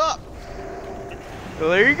popped up. Well,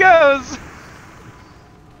 there he goes.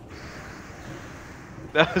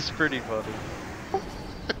 That was pretty funny.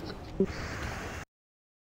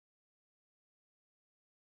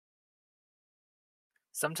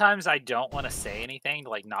 Sometimes I don't want to say anything,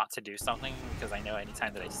 like not to do something, because I know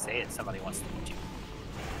anytime that I say it, somebody wants to do.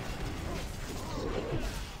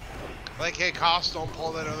 Like, hey, Koss, don't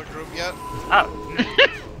pull that other group yet. Oh,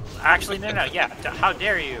 actually, no, yeah. How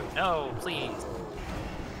dare you? No, please.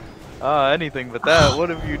 Anything but that. What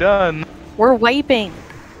have you done? We're wiping.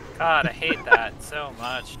 God, I hate that so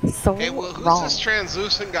much. So Hey, well, who's wrong. this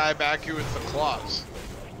translucent guy back here with the claws?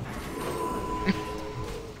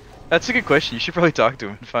 That's a good question. You should probably talk to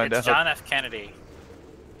him and find It's out. John F. Kennedy.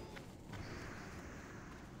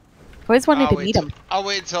 I've always wanted I'll to wait meet till- him. I'll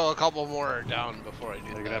wait till a couple more are down before I do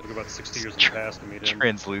You're that. gonna have to go about 60 years in the past to meet him.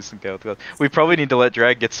 Translucent guy with gloves. We probably need to let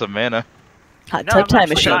Drag get some mana. Hot No, tub I'm time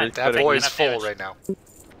actually machine. not. That Taking boy is enough full damage. right now.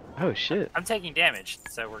 Oh shit. I'm taking damage,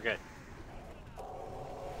 so we're good.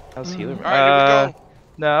 How's healer? Alright, here we go.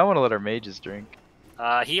 No, I want to let our mages drink.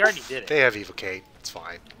 He already did it. They have Evocate. It's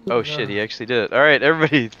fine. Oh shit, he actually did it. Alright,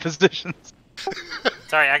 everybody, positions.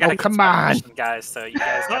 Sorry, I gotta Oh, get come to my on. position, guys, so you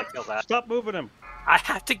guys gotta kill that. Stop moving him. I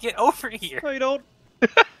have to get over here. No, you don't.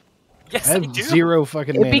 Yes, I I have do. 0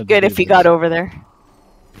 fucking It'd be mana to good do if he this. got over there.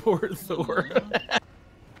 Poor Thor.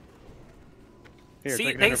 Here, See,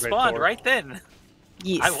 take an they integrate spawned Thor. right then.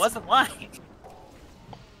 Yes. I wasn't lying.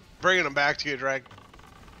 Bringing him back to you, Drag.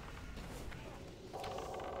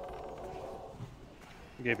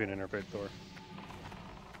 Gave you an interface door.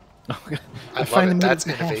 I love it. That's minutes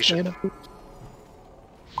and a half innovation. later.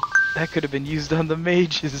 That could have been used on the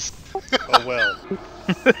mages. Oh well.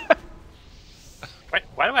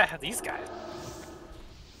 Why do I have these guys?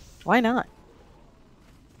 Why not?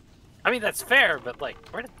 I mean, that's fair, but like,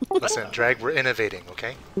 where did... Listen, Drag, we're innovating,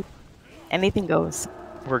 okay? Anything goes.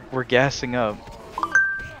 We're gassing up.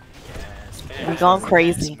 Yes, fair. We're going It's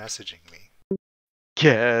crazy. messaging me.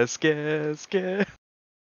 Gas. Do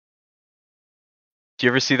you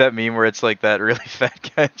ever see that meme where it's like that really fat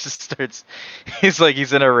guy just starts,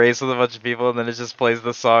 he's in a race with a bunch of people and then it just plays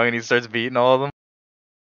the song and he starts beating all of them?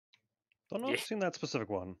 Don't know if I've seen that specific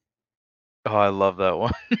one. Oh, I love that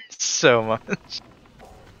one so much.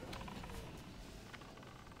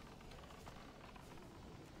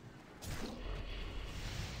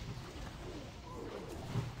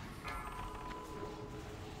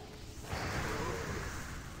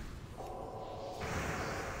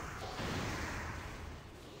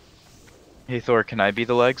 Hey Thor, can I be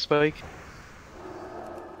the leg spike?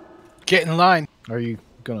 Get in line. Are you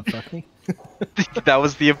gonna fuck me? That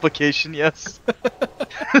was the implication, yes.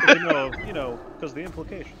 You know, because the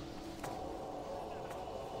implication.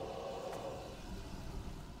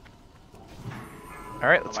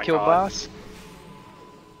 Alright, let's my kill God. boss.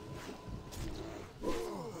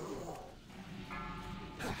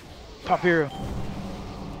 Pop hero.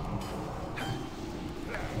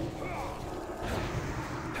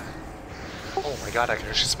 Oh my god, I can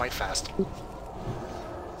actually smite fast.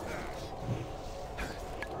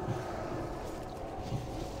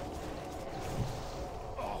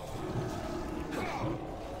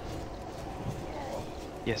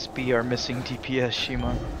 Yes, be our missing DPS,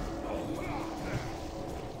 Shima.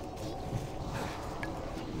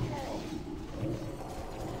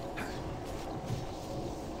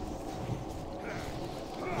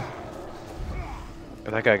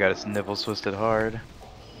 That guy got his nipples twisted hard.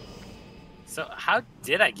 So how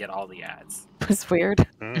did I get all the ads? It's weird.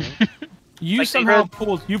 You Like, they somehow read-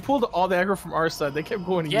 pulled all the aggro from our side. They kept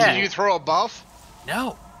going to Yeah. Did you throw a buff?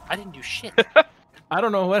 No, I didn't do shit. I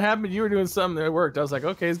don't know what happened. You were doing something that worked. I was like,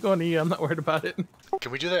 okay, it's going to you. I'm not worried about it.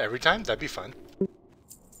 Can we do that every time? That'd be fun.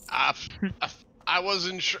 I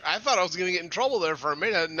wasn't sure. I thought I was gonna get in trouble there for a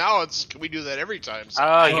minute. Now it's, can we do that every time? So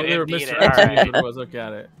Oh, Oh, you they were didn't need Mr. it. All X, right. what it was. Look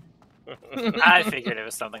at it. I figured it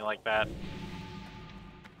was something like that.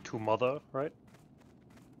 To mother, right?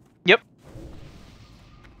 Yep.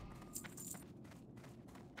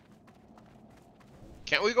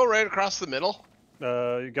 can't we go right across the middle?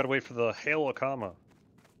 You gotta wait for the Hail Akama.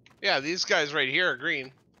 Yeah, these guys right here are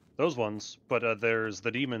green. Those ones, but there's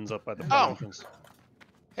the demons up by the front Oh. entrance.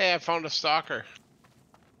 Hey, I found a stalker.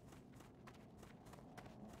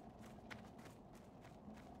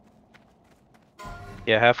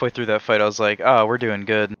 Yeah, halfway through that fight, I was like, oh, we're doing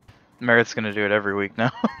good. Merit's gonna do it every week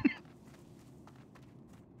now.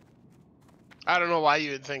 I don't know why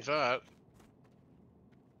you would think that.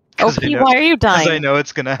 OP, why are you Because I dying? know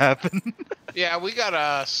it's gonna happen. Yeah, we got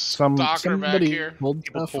a stalker back Somebody here. pulled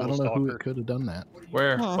People stuff. I pull don't a know who stalker. could have done that.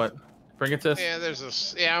 Where? Huh. What? Bring it to us. Yeah, there's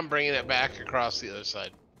a. Yeah, I'm bringing it back across the other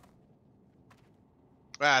side.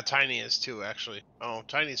 Ah, Tiny is too, actually. Oh,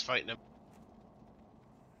 Tiny's fighting him.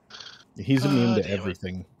 He's immune to damn it.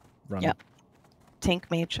 everything. Run. Yep.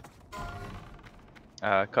 Tank mage.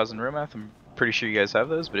 Cousin Romath, I'm pretty sure you guys have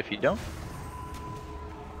those, but if you don't,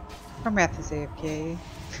 Our math is AFK.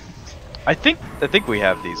 I think we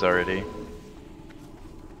have these already.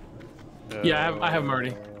 Yeah, I have 'em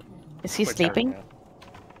already. Is he Quick sleeping? check,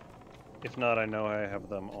 yeah. If not, I know I have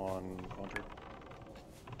them on Conjure.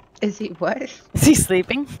 Is he what? Is he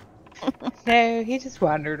sleeping? No, he just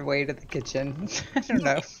wandered away to the kitchen. I don't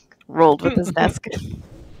know. Rolled with his desk.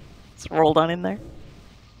 It's rolled on in there.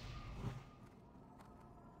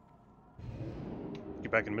 You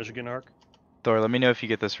back in Michigan, Ark? Thor, let me know if you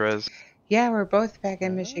get this res. Yeah, we're both back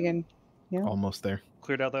in Michigan. Yeah. Almost there.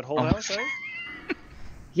 Cleared out that whole Almost. house, eh?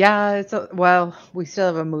 Yeah, well, we still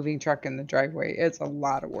have a moving truck in the driveway. It's a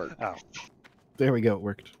lot of work. Oh. There we go. It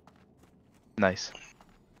worked. Nice.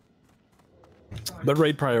 But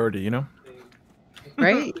raid priority, you know?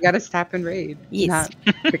 Right? You gotta stop and raid. Yes.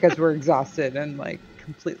 Not because we're exhausted and like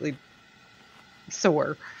completely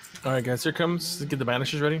sore. All right, guys, here comes. Get the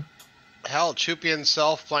banishers ready. Hell, Chupi and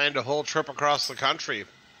Self planned a whole trip across the country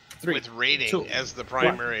 3, with raiding 2, as the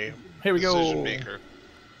primary Here we decision go. maker.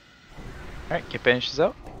 Alright, get banishes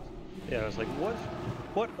out. Yeah, I was like,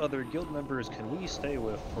 what other guild members can we stay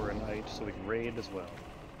with for a night so we can raid as well?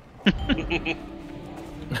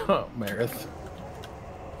 Oh, Marith.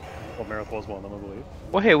 Well, Marith was one of them, I believe.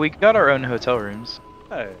 Well, hey, we got our own hotel rooms.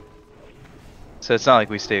 Hey. So it's not like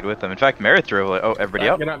we stayed with them. In fact, Merritt drove like, oh, everybody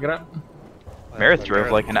up. Get up, get up. Merritt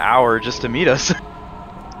drove like an hour just to meet us. An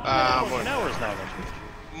hour's not much.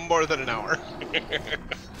 More than an hour. 2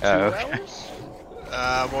 okay.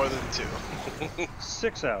 hours? More than 2.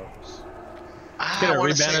 6 hours. I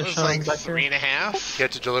want to say it was like 3.5. You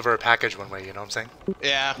had to deliver a package one way, you know what I'm saying?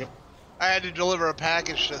 Yeah. Yep. I had to deliver a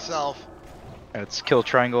package to self. Let's kill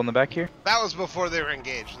triangle in the back here. That was before they were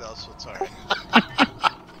engaged, though, so it's alright.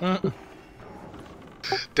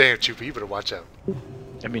 Damn, Choopy, you better watch out.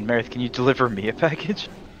 I mean, Merritt, can you deliver me a package?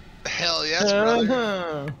 Hell yes,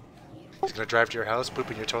 brother. He's gonna drive to your house, poop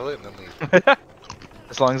in your toilet, and then leave.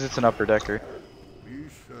 As long as it's an upper decker. We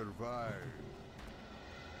survive.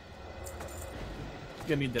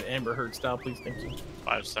 Gonna need that Amber Heard style, please. Thank you.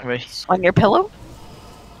 5 seconds. On your pillow?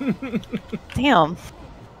 Damn.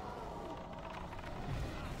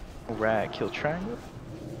 Alright, kill triangle.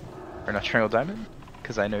 Or not triangle diamond,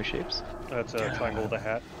 because I know shapes. That's a triangle with a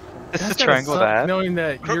hat. This is triangle with a hat. Knowing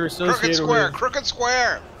that you're associated Crooked square, with crooked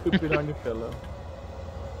square. Poop it on your pillow.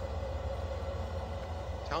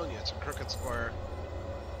 I'm telling you, it's a crooked square.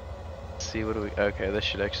 Let's see, what do we... Okay, this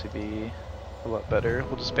should actually be a lot better.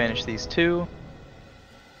 We'll just banish these 2.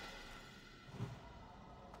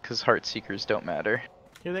 Because heart seekers don't matter.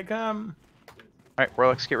 Here they come. Alright,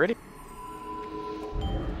 Warlocks, get ready.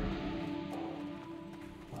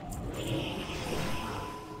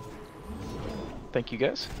 Thank you,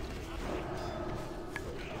 guys.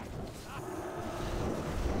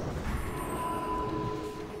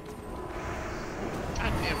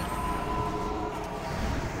 God damn it.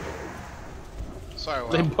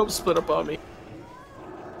 Sorry, They Will. both split up on me.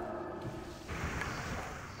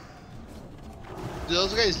 Do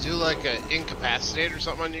those guys do like an incapacitate or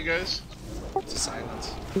something on you guys? It's a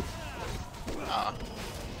silence.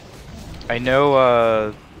 I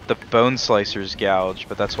know the bone slicers gouge,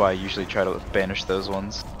 but that's why I usually try to banish those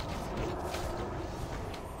ones.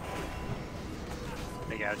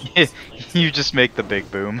 They gouge. You just make the big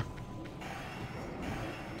boom.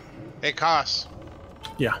 Hey, Koss.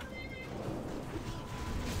 Yeah.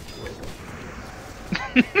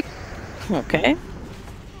 Okay.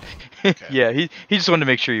 Yeah, he just wanted to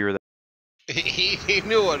make sure you were there. He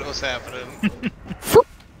knew what was happening.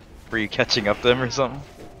 Were you catching up to them or something?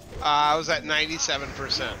 I was at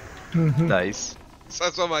 97%. Nice. So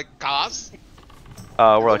that's what I'm like, Koss?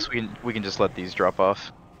 Warlocks, we can just let these drop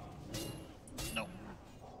off. No.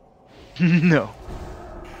 No.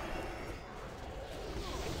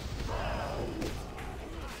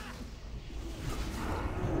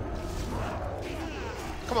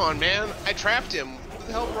 Come on, man. I trapped him. Who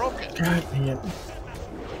the hell broke it? God dang it.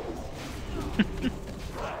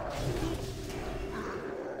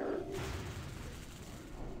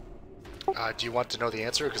 Do you want to know the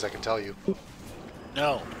answer? Because I can tell you.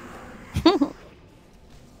 No. Don't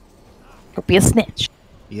be a snitch.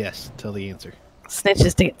 Yes, tell the answer.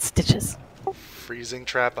 Snitches to get stitches. Freezing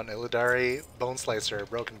trap on Illidari, bone slicer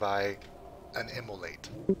broken by an immolate.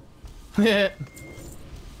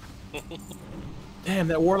 Damn,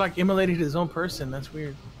 that warlock immolated his own person. That's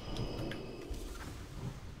weird.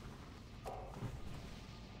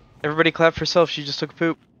 Everybody clap for self, she just took a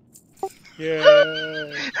poop. Yeah.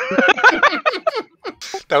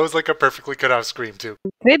 That was like a perfectly cut off scream too.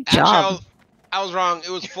 Good Actually, job. I was wrong. It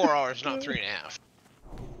was 4 hours, not 3.5.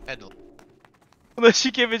 Had to... And then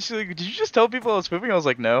she came in, she's like, did you just tell people I was pooping? I was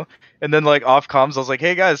like, no. And then like off comms, I was like,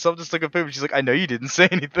 hey guys, self just took a poop. She's like, I know you didn't say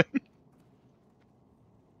anything.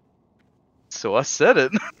 So I said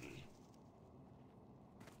it.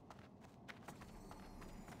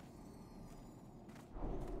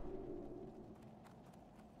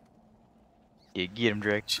 Yeah, get him,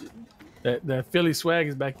 Drake. That Philly swag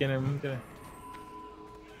is back in him. Okay.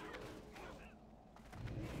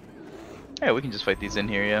 Yeah, we can just fight these in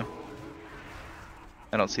here, yeah.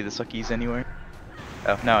 I don't see the suckies anywhere.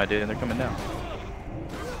 Oh, now I do, and they're coming down.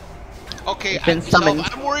 Okay, Been summoned.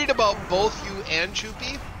 I'm worried about both you and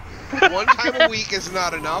Choopy. 1 time a week is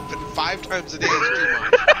not enough, and 5 times a day is too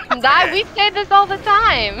much. We say this all the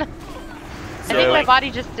time. I think my like,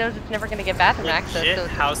 body just knows it's never gonna get bathroom access, legit so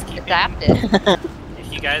it's housekeeping. adapted.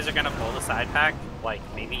 If you guys are gonna pull the side pack, like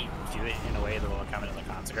maybe do it in a way that will come into the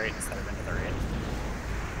consecrate instead of into the raid.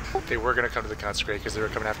 They were gonna come to the consecrate because they were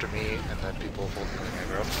coming after me, and then people pulled healing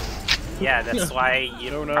aggro. Yeah, that's why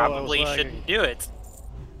you No, I was probably lagging. shouldn't do it.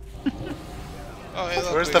 Oh, hey,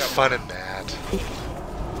 look, Where's we the got fun in that?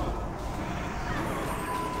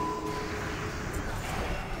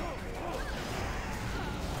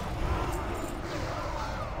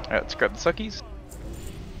 Alright, let's grab the suckies.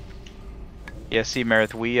 Yeah, see,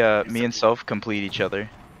 Meredith, me and Self complete each other.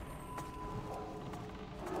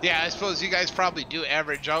 Yeah, I suppose you guys probably do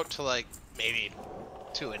average out to like maybe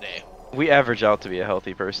 2 a day. We average out to be a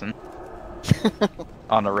healthy person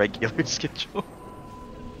on a regular schedule.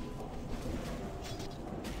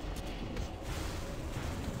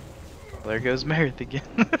 There goes Meredith again.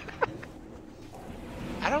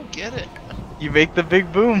 I don't get it. You make the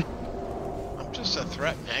big boom. I'm just a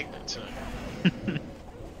threat magnet to it.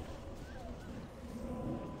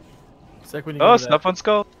 It's like when you Oh, go to snuff on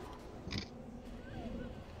skull.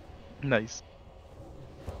 Nice.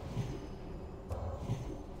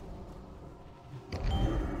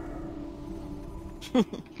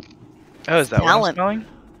 Oh, is that what I'm Talent. smelling?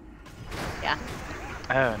 Yeah,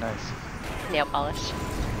 Oh, nice. nail polish.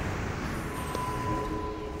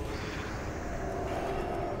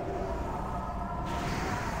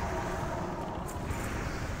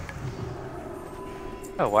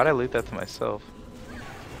 Oh, why'd I loot that to myself?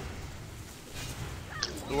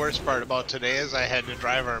 The worst part about today is I had to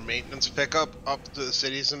drive our maintenance pickup up to the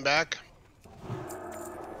cities and back.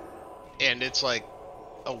 And it's like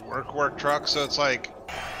a work truck, so it's like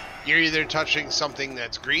you're either touching something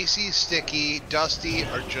that's greasy, sticky, dusty,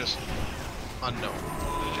 or just unknown.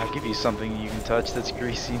 I'll give you something you can touch that's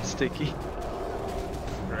greasy and sticky.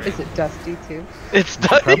 Right? Is it dusty too? It's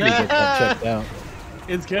Probably dusty. get that checked out.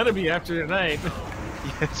 It's gotta be after tonight.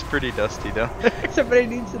 It's pretty dusty down there. Somebody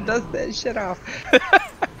needs to dust that shit off.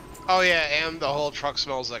 Oh yeah, and the whole truck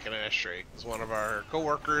smells like an ashtray. Because one of our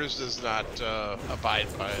coworkers does not abide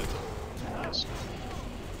by the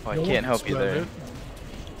Oh, I can't help you there.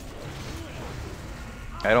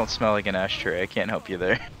 I don't smell like an ashtray. I can't help you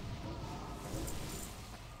there.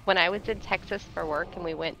 When I was in Texas for work and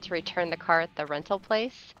we went to return the car at the rental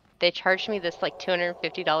place, they charged me this like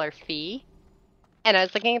 $250 fee. And I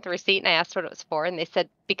was looking at the receipt and I asked what it was for, and they said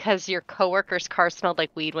because your coworker's car smelled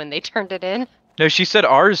like weed when they turned it in. No, she said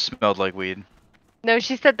ours smelled like weed. No,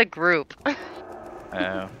 she said the group.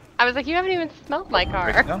 Oh. I was like, you haven't even smelled my car.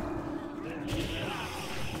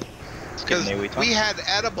 It's Because we had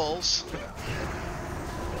edibles.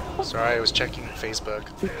 Sorry, I was checking Facebook.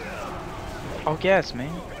 Oh, gas,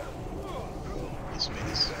 man.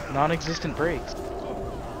 Non-existent brakes.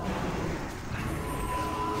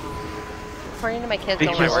 According to my kids, Big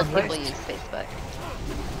only work user. people use Facebook.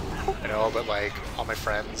 I know, but like all my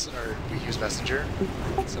friends we use Messenger.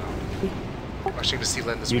 So I'm actually gonna see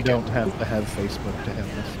Lynn this You weekend. don't have to have Facebook to have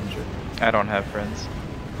Messenger. I don't have friends.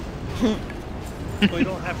 Well, you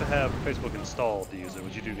don't have to have Facebook installed to use it,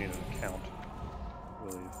 but you do need an account. I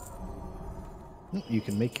believe. You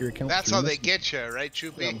can make your account. That's through how they Messenger. get you, right,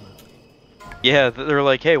 Choopy? Yeah, they're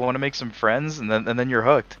like, hey, want to make some friends? And then you're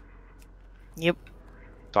hooked. Yep.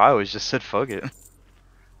 So I always just said, fuck it.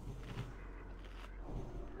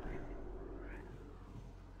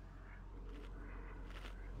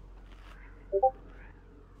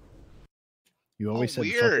 You always said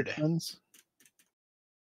fuck weird. it, friends.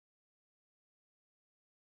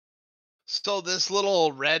 So this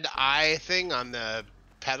little red eye thing on the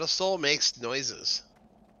pedestal makes noises.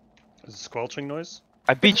 Is it squelching noise?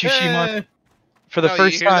 I beat you, Shimon, for the No,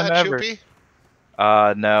 first you hear time that, ever. Choopy?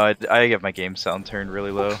 No, I get my game sound turned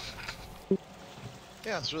really low.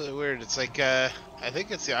 Yeah, it's really weird. It's like, I think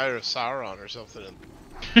it's the Eye of Sauron or something.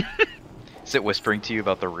 Is it whispering to you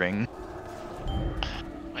about the ring?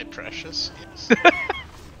 My precious? Yes.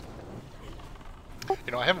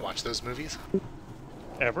 You know, I haven't watched those movies.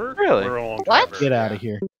 Ever? Really? Or a long time What? ever? Get out of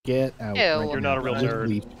here. Get out. Ew. right You're now. not a real Just nerd.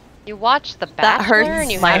 leave. You watch The That Bachelor and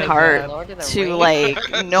hurts you my haven't heart seen Lord of the to Rings?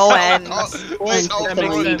 like no end. This whole That makes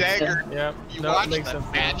throwing sense. dagger. Yep. You No, it watched makes The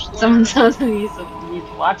sense. Bachelor? Someone tells me you need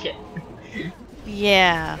to watch it.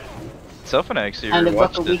 Yeah. Self and I actually And a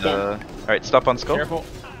book a rewatched it. weekend. Alright, stop on skull. Careful.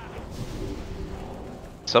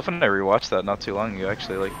 Self and I rewatched that not too long ago,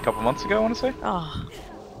 actually, like a couple months ago, I want to say. Oh,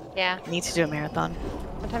 Yeah. need to do a marathon.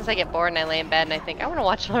 Sometimes I get bored and I lay in bed and I think, I want to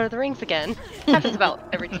watch Lord of the Rings again. Happens about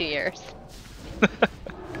every 2 years.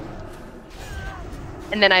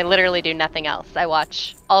 And then I literally do nothing else. I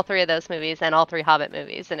watch all 3 of those movies and all 3 Hobbit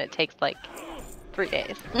movies, and it takes like 3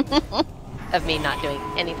 days of me not doing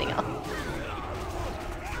anything else.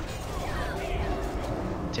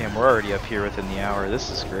 Damn, we're already up here within the hour. This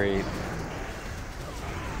is great.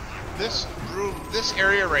 This room, this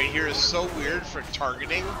area right here is so weird for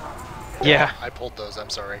targeting. Yeah, I pulled those. I'm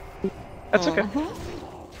sorry. that's okay.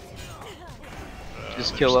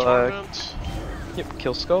 Just kill, Torment. yep,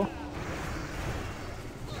 kill skull.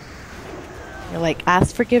 You're like,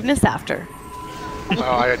 ask forgiveness after. Oh,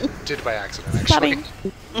 I did it by accident, actually. Stabbing.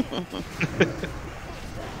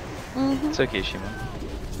 It's okay, Shimon.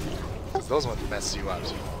 Those ones mess you up.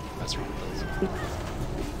 So mess with those.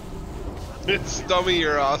 It's dummy,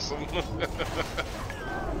 you're awesome.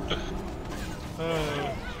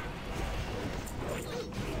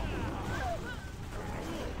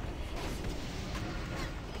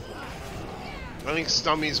 I think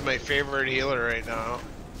Stummy's my favorite healer right now.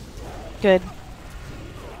 Good.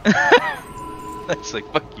 That's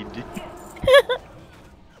like, fuck you, dude.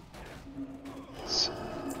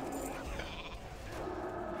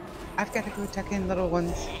 I've got to go tuck in little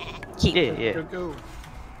ones. Yeah. Go.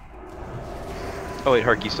 Oh wait,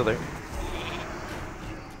 Harky's still there.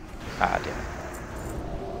 Ah, damn it.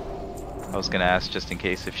 I was gonna ask just in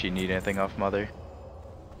case if she need anything off Mother.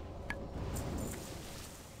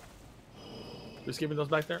 Just giving those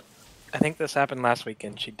back there? I think this happened last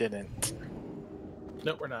weekend. She didn't.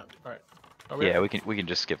 Nope, we're not. All right. Yeah, we can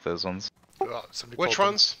just skip those ones. Well, somebody Which pulled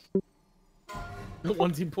them. ones? The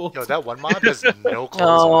ones he pulled. Yo, that one mob has no clothes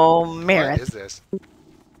Oh, on. Merith. What is this?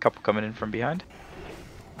 Couple coming in from behind.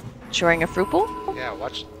 Showing a fruit bowl? Yeah,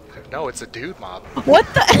 watch. No, it's a dude mob. What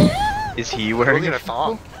the? Is he wearing Holding a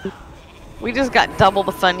thong. We just got double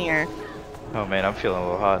the fun here. Oh man, I'm feeling a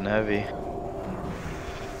little hot and heavy.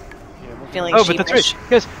 Feeling Oh, but that's sheepish. right.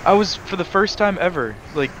 Guys, I was, for the first time ever,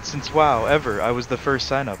 like, since WoW, ever, I was the first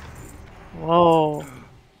sign-up. Whoa.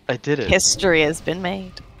 I did it. History has been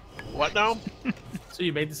made. What now? So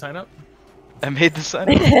you made the sign up? I made the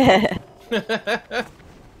sign-up.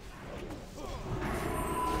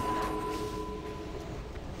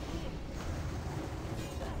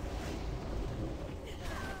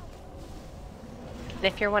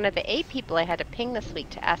 If you're one of the 8 people I had to ping this week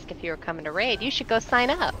to ask if you were coming to raid, you should go sign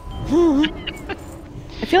up.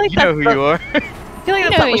 I feel like You know who you are. I feel like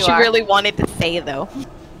that's not what she really wanted to say, though.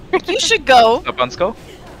 You should go. Up on Skull?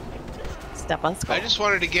 Step on Skull. I just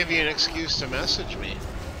wanted to give you an excuse to message me.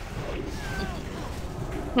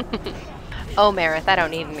 Oh, Marith, I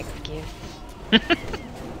don't need an excuse.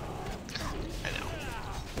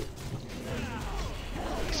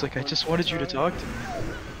 He's like, I just wanted you to talk to me.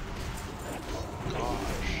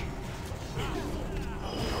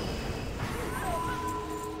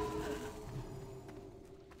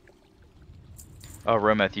 Oh,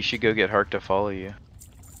 Rometh, you should go get Hark to follow you.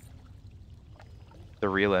 The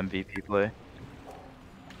real MVP play.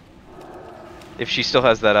 If she still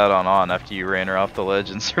has that out on after you ran her off the ledge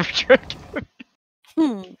and server truck. that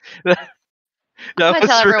I'm gonna was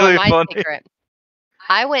tell everyone really my funny. secret.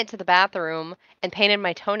 I went to the bathroom and painted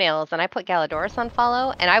my toenails, and I put Galadorus on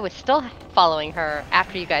follow, and I was still following her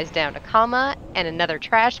after you guys downed a comma and another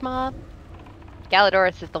trash mob.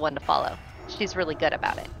 Galadorus is the one to follow. She's really good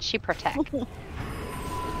about it. She protects.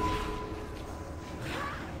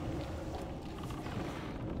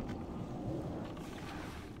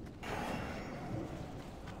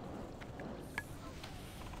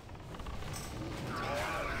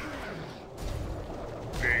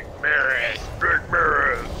 Big Marith.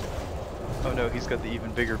 Oh no, he's got the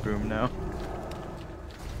even bigger boom now.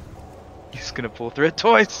 He's gonna pull through it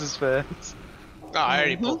twice as fast. Oh, I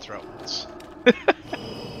already pulled through it once.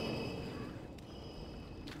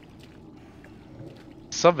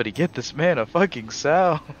 Somebody get this man a fucking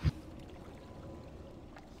salve.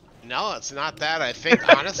 No, it's not that. I think,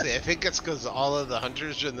 honestly, I think it's because all of the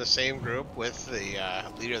hunters are in the same group with the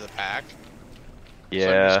leader of the pack.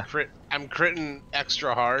 Yeah. So I'm critting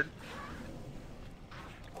extra hard.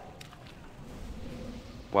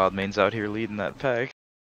 Wildmane's out here leading that pack.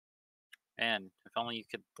 Man, if only you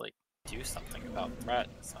could like do something about Brett.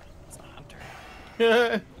 It's a hunter.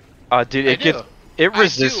 Dude, I it gets do. it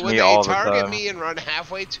resists When me they all the target time. me and run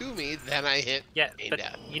halfway to me, then I hit Yeah, main but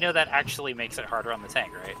death. you know that actually makes it harder on the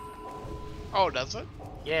tank, right? Oh, does it?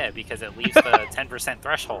 Yeah, because it leaves the 10%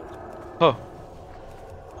 threshold. Oh,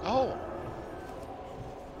 Oh.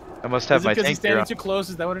 I must have Is it my because he's tank gear standing on. too close?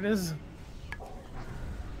 Is that what it is?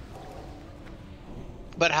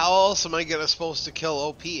 But how else am I supposed to kill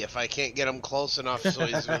OP if I can't get him close enough so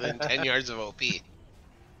he's within 10 yards of OP? He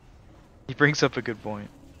brings up a good point.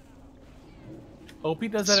 OP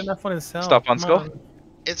does that enough on himself. Stop on Come Skull? on.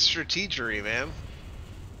 It's strategery, man.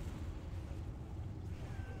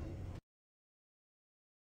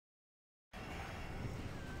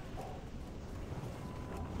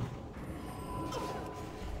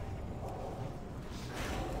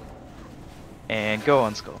 And go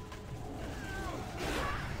on Skull.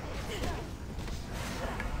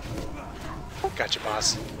 Gotcha,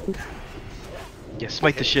 boss. Yeah,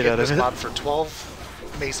 smite the shit Hit out of this it. mob for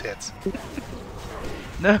 12 mace hits.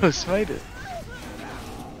 No, smite it.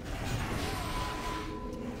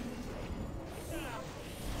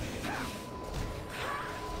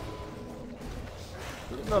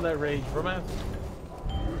 No, that rage, romance.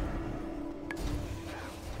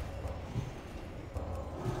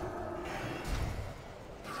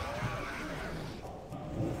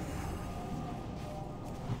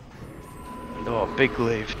 big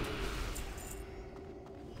glaive.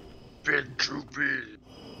 Big troopy.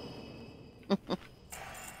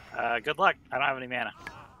 Good luck. I don't have any mana.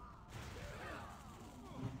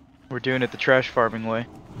 We're doing it the trash farming way.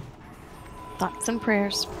 Thoughts and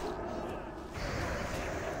prayers.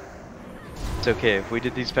 It's okay, if we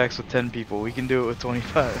did these packs with 10 people, we can do it with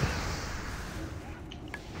 25.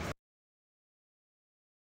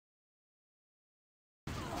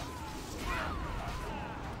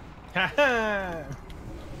 Haha.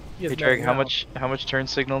 Hey Drake, how much turn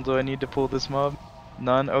signal do I need to pull this mob?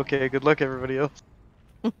 None? Okay, good luck everybody else.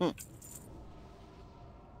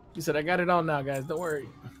 You said I got it all now, guys. Don't worry.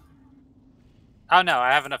 Oh no,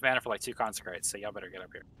 I have enough mana for like 2 consecrates, so y'all better get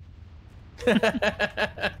up here.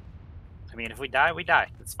 I mean, if we die, we die.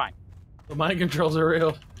 It's fine. The mind controls are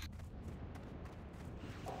real.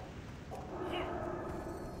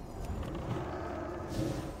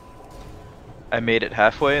 I made it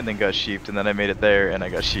halfway and then got sheeped, and then I made it there and I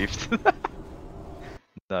got sheeped.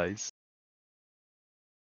 Nice.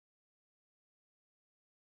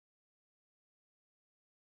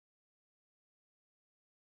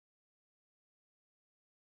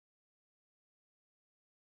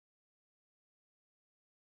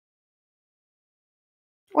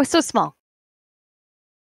 Why so small?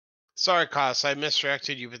 Sorry, Cos, I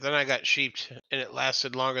misdirected you, but then I got sheeped, and it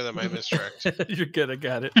lasted longer than my misdirect. You're good, I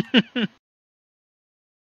got it.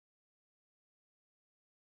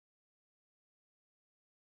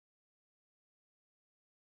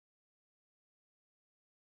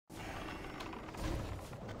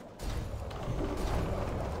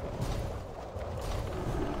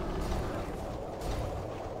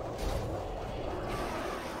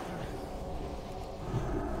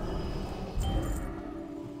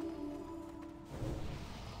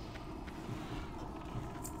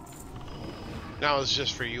 That was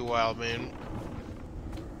just for you, wild man.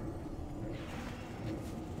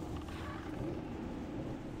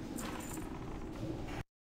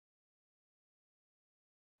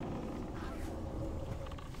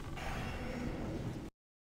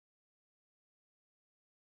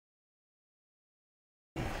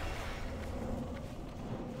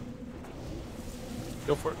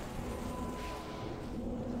 Go for it.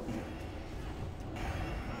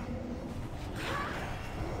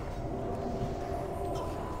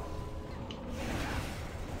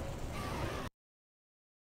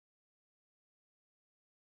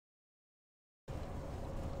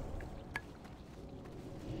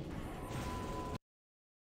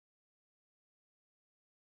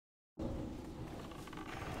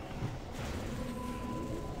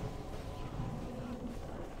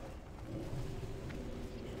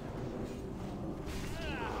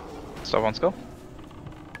 Stop on skull.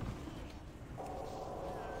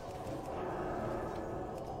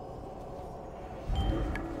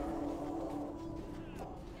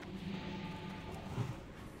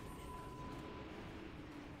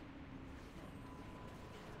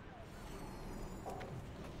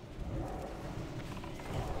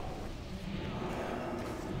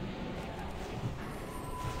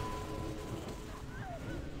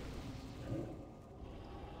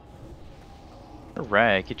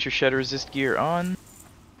 Alright, get your shadow resist gear on.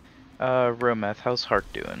 Romath, how's Heart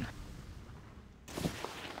doing?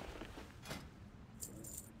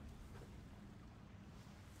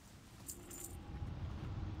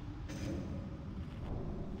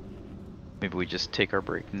 Maybe we just take our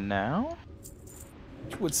break now?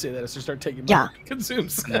 I would say that as I start taking Yeah. my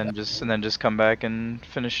consumes. And then just come back and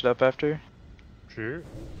finish it up after? Sure.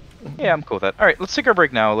 Yeah, I'm cool with that. Alright, let's take our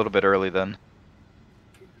break now a little bit early then.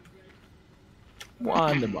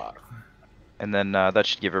 Wonderbar. And then that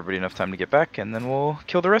should give everybody enough time to get back, and then we'll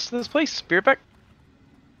kill the rest of this place. Be right back.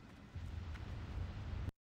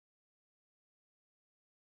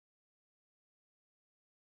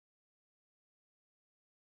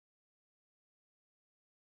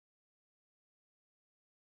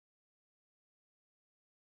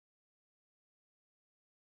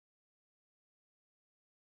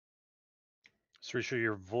 Sarisha,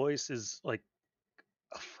 your voice is like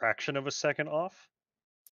a fraction of a second off.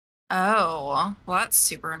 Oh, well, that's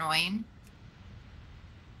super annoying.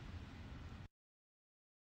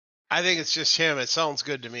 I think it's just him. It sounds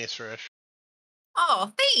good to me, Suresh.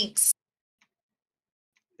 Oh, thanks.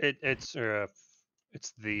 It's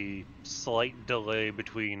the slight delay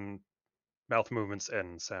between mouth movements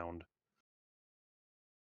and sound.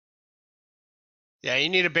 Yeah, you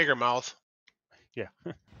need a bigger mouth. Yeah.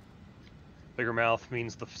 Bigger mouth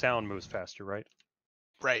means the sound moves faster, right?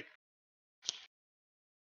 Right.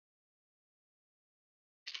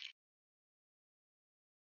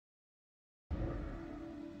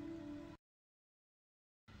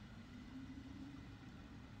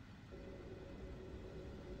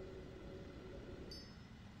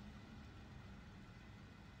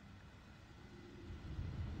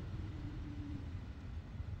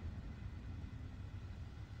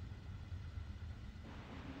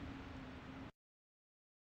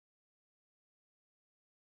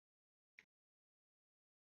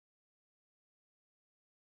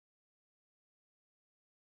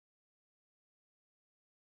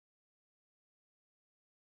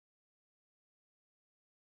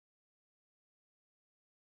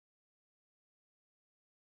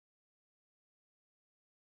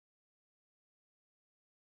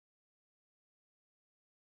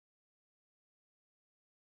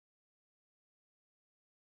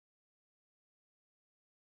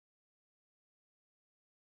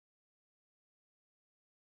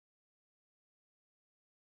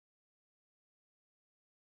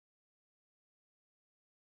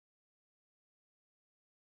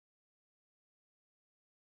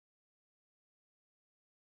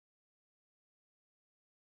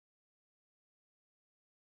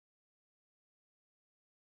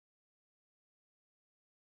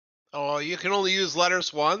 Oh, you can only use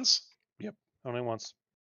letters once? Yep, only once.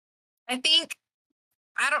 I think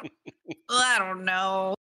I don't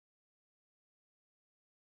know.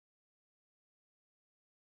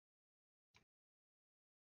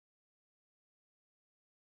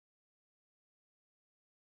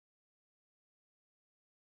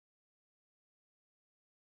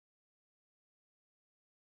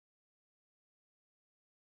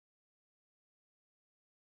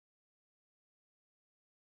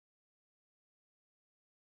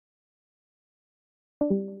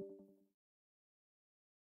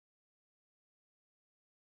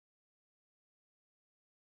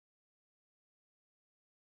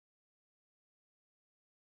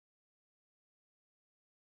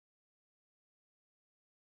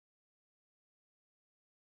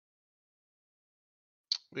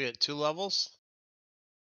 We had 2 levels?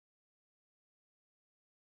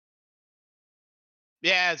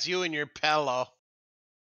 Yeah, it's you and your pillow.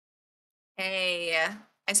 Hey,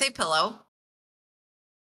 I say pillow.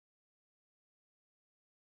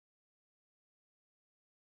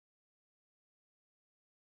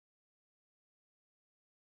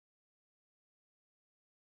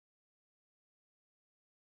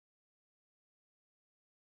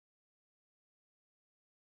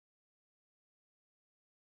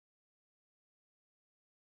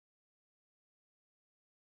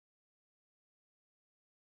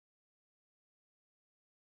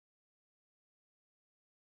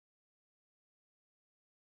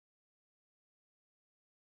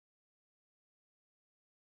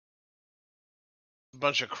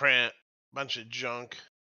 Bunch of junk.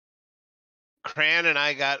 Cran and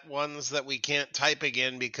I got ones that we can't type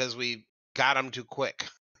again because we got them too quick.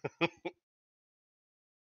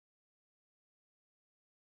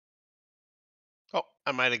 Oh,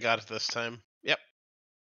 I might have got it this time. Yep.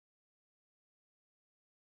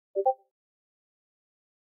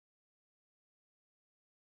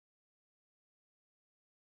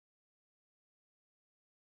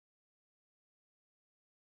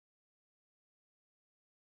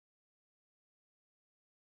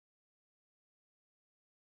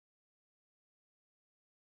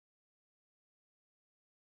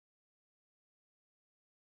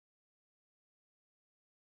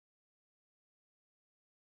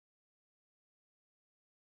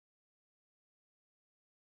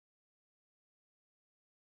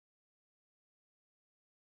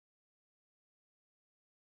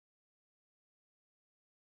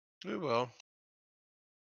 We will.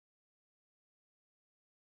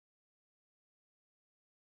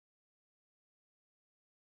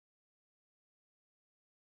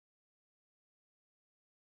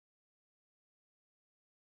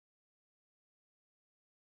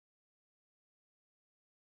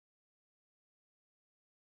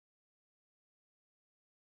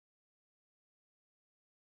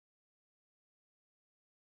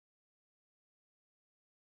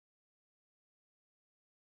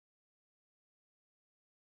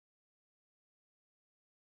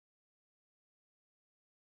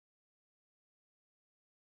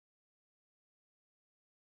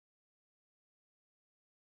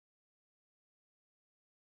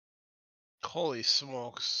 Holy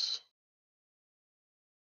smokes.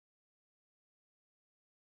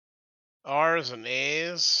 R's and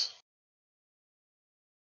A's.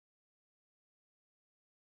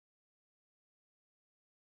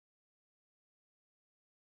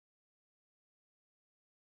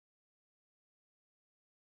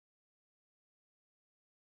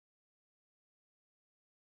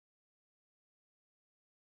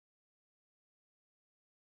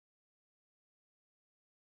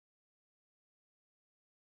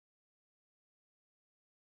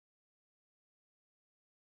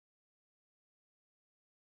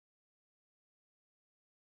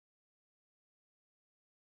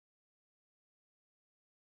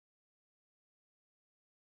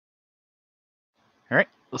 All right,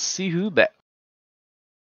 let's see who bet.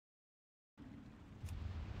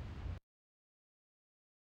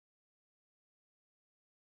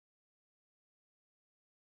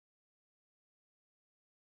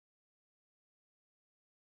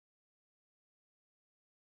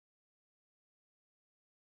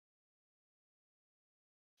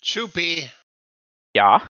 Choopy.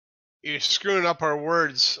 Yeah. You're screwing up our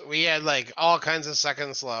words. We had like all kinds of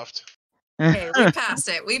seconds left. Hey, we passed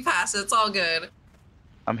it. We passed it. It's all good.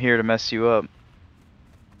 I'm here to mess you up.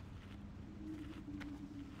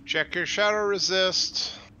 Check your shadow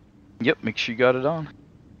resist. Yep, make sure you got it on.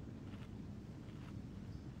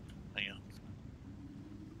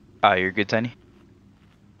 Ah, you're good, Tiny.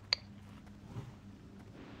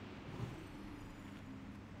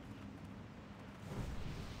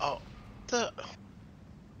 Oh, the...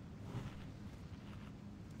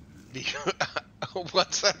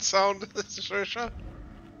 What's that sound, Saoirse?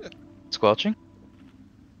 Squelching?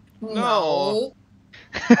 No.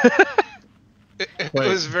 It Wait.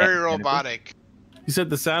 was very robotic. You said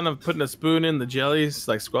the sound of putting a spoon in the jelly is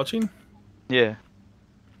like squelching? Yeah.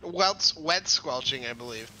 Wet squelching, I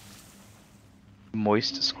believe.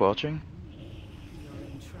 Moist squelching?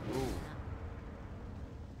 Ooh.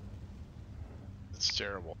 That's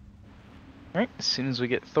terrible. Alright, as soon as we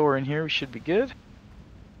get Thor in here, we should be good.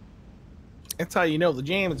 That's how you know the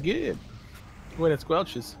jam is good. When it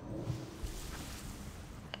squelches.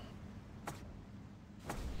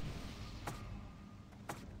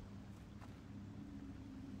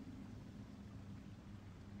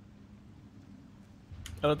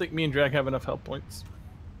 I don't think me and Drag have enough health points.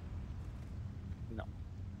 No.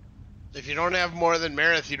 If you don't have more than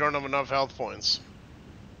Marith, you don't have enough health points.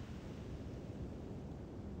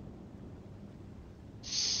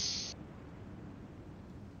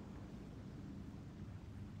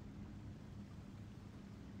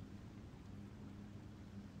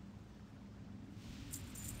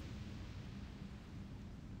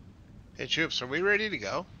 Hey troops, are we ready to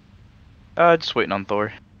go? Just waiting on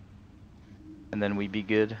Thor. And then we be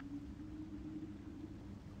good.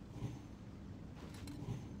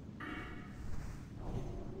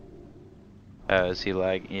 Is he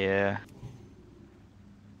like, yeah.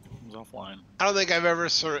 He's offline. I don't think I've ever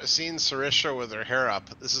seen Saoirse with her hair up.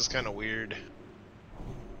 This is kind of weird.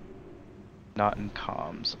 Not in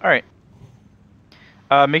comms. Alright.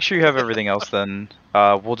 Make sure you have everything else then.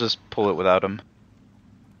 We'll just pull it without him.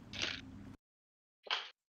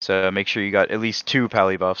 So make sure you got at least 2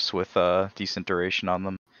 pally buffs with decent duration on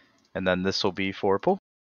them. And then this will be for pull.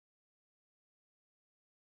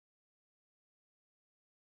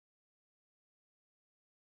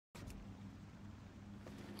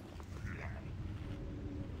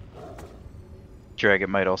 Drag, it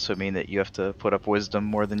might also mean that you have to put up wisdom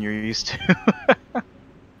more than you're used to.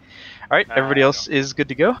 Alright, everybody else is good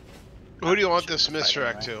to go? Who do you want this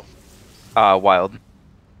misdirect to? Wild.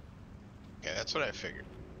 Okay, that's what I figured.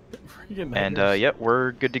 And yep,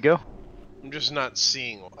 we're good to go. I'm just not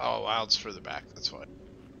seeing. Oh, Wild's further back. That's why.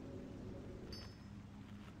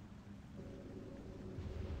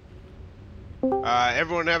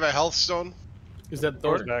 Everyone have a health stone? Is that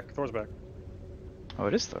Thor? Thor's back. Thor's back. Oh,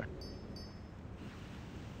 it is Thor.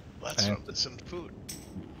 Let's some food.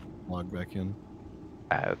 Log back in.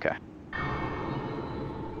 Okay.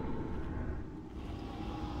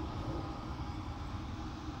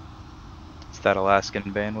 It's that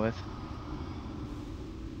Alaskan bandwidth.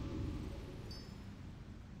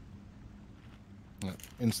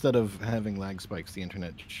 Instead of having lag spikes, the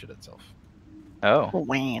internet just shit itself. Oh.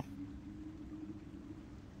 Wow.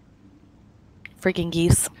 Freaking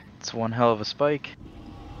geese. It's one hell of a spike.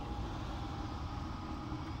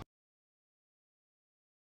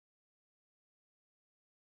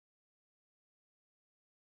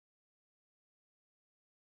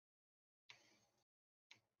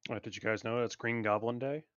 Did you guys know it's Green Goblin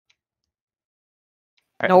Day?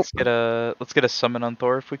 Alright, Nope. let's get a summon on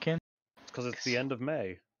Thor if we can. It's because it's the end of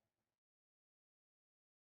May.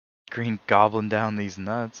 Green Goblin down these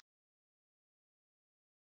nuts.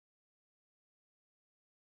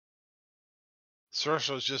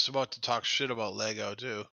 Saoirse was just about to talk shit about Lego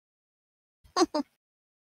too. And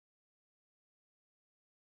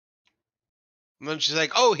then she's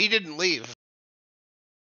like, "Oh, he didn't leave."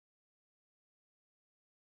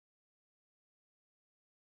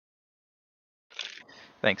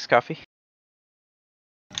 Thanks, coffee.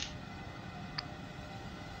 Is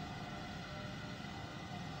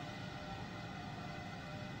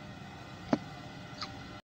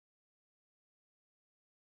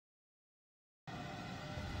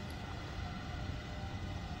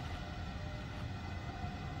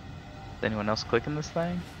anyone else clicking this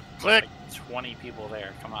thing? Click! Like 20 people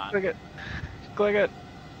there, come on. Click it. Click it.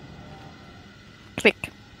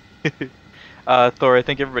 Click. Thor, I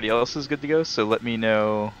think everybody else is good to go, so let me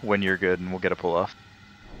know when you're good and we'll get a pull off.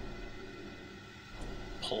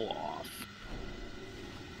 Pull off.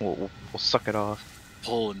 We'll suck it off.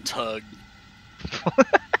 Pull and tug.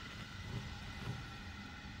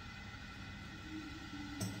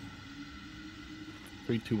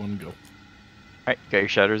 3, 2, 1, go. Alright, got your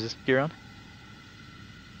shadow resist gear on?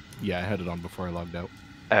 Yeah, I had it on before I logged out.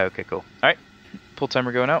 Okay, cool. Alright, pull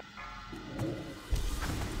timer going out.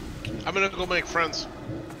 I'm gonna go make friends.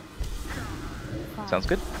 Sounds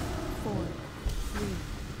good. 4, 3,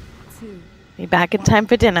 2. Be back in time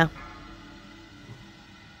for dinner.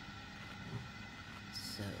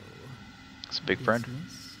 So, It's a big friend.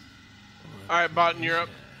 Alright, bot in Europe.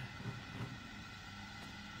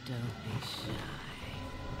 don't be shy.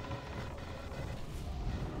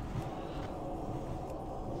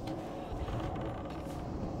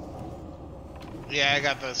 Yeah, I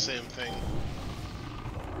got the same thing.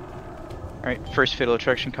 Alright, first Fatal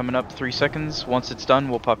Attraction coming up, 3 seconds. Once it's done,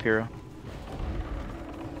 we'll pop Hero.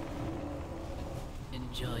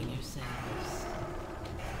 Enjoying yourselves.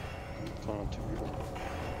 On to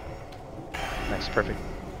Nice, perfect.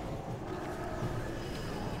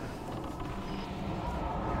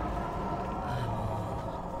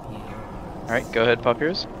 Alright, go ahead, pop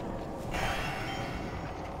Heroes.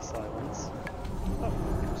 silence.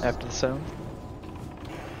 After the sound.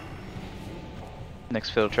 Next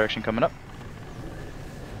Fatal Attraction coming up.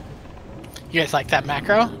 You guys like that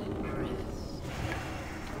macro?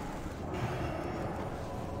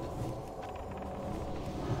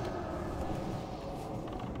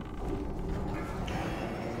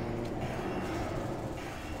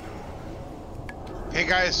 Hey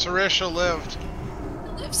guys, Sarisha lived.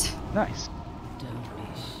 Lives. Nice.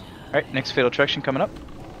 Alright, next Fatal Attraction coming up.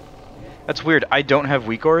 That's weird, I don't have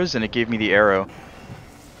weak auras and it gave me the arrow.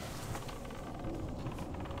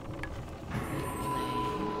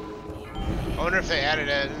 I wonder if they added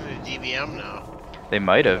it into DBM now. They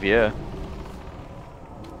might have, yeah.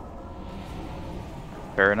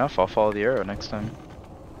 Fair enough, I'll follow the arrow next time.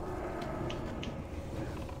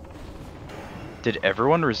 Did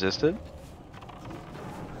everyone resist it?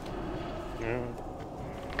 Yeah.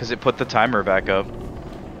 Because it put the timer back up,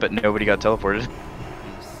 but nobody got teleported.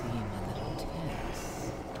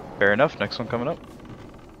 Fair enough, next one coming up.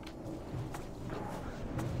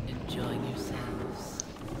 Enjoying yourselves.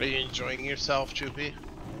 Are you enjoying yourself, Choopy?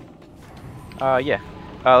 Yeah.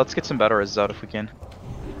 Let's get some battle res out if we can.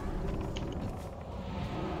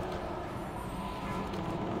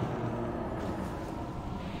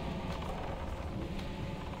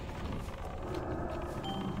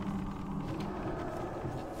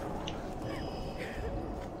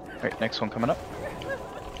 Alright, next one coming up.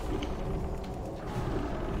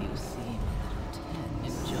 You seem a little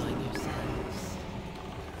tense. Enjoying yourselves.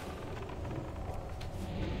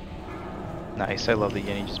 Nice, I love the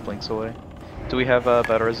Yeni just blinks away. Do we have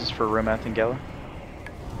battle reses for Romath and Gala?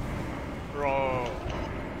 Bro.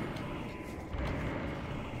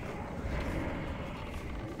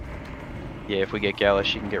 Yeah, if we get Gala,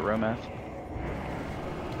 she can get Romath.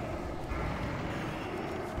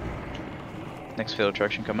 Next Fatal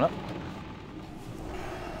Attraction coming up.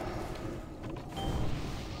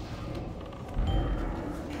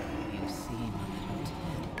 You seem a little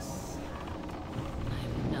tense.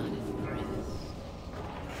 I'm not impressed.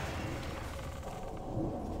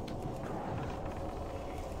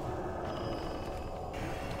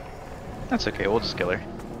 That's okay, we'll just kill her.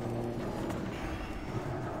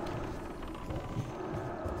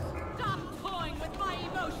 Stop toying with my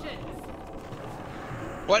emotions.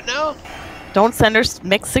 What now? Don't send her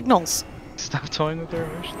mixed signals. Stop toying with her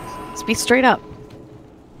emotions. Just be straight up.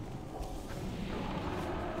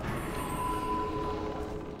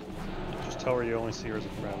 Just tell her you only see her as a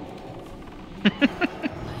friend.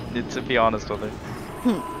 To be honest with her.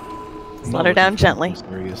 Let her down gently.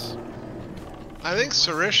 Serious. I think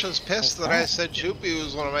Sarisha's pissed that I said Choopy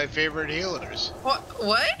was one of my favorite healers. What?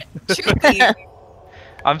 Choopy.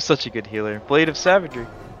 I'm such a good healer. Blade of Savagery.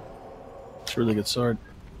 It's a really good sword.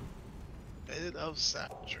 Blade of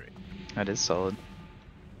Savagery. That is solid.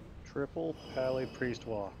 Triple Pally Priest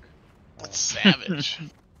Walk. That's savage.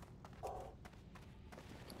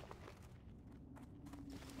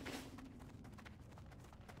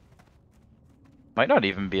 Might not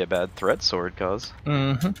even be a bad threat sword, cause.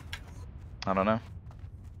 Mm-hmm. I don't know.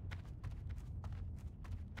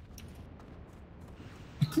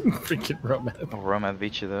 Freaking Romath. Oh, Romath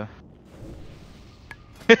beat you though.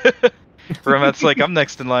 Romath's like, I'm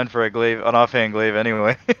next in line for a glaive, an offhand glaive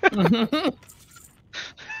anyway.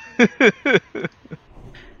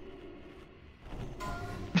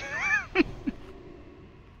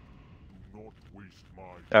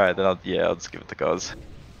 Alright, then I'll just give it to Cause.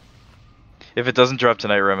 If it doesn't drop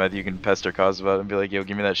tonight, Romath, you can pester Cause about it and be like, yo,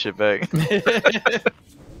 give me that shit back.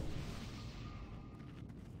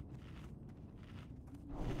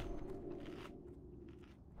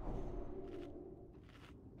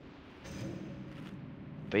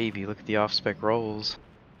 Baby, look at the off-spec rolls.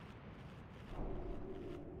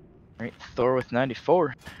 Alright, Thor with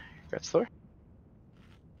 94. Congrats, Thor.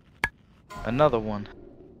 Another one.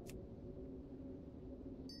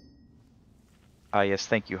 Ah, yes,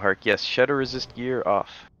 thank you, Hark. Yes, Shadow Resist gear off.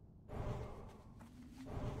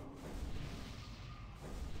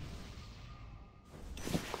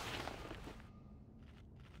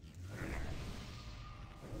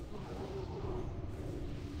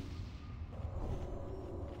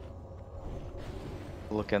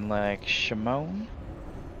 Looking like Shimon.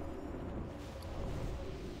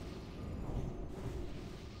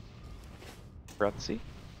 Grazie.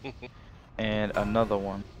 And another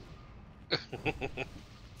one.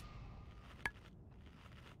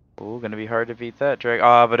 Ooh, gonna be hard to beat that, Drag.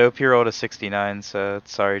 Ah, but OP rolled a 69, so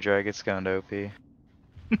sorry, Drag, it's going to OP.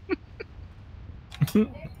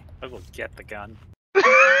 I will get the gun.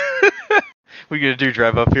 We gonna do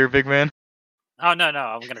drive up here, big man? Oh no,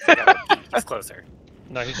 I'm gonna figure out what he's closer.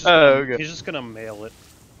 No, he's just okay. he's just gonna mail it.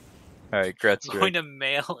 Alright, Gretz, I'm going to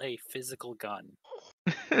mail a physical gun.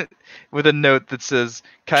 with a note that says,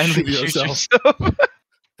 kindly shoot yourself.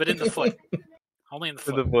 But in the foot. Only in the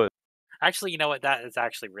foot. In the foot. Actually, you know what? That is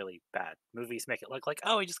actually really bad. Movies make it look like,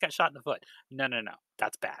 oh, he just got shot in the foot. No.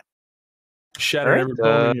 That's bad. Shatter every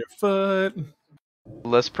bone in your foot.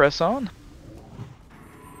 Let's press on.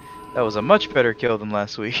 That was a much better kill than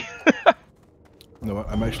last week. No,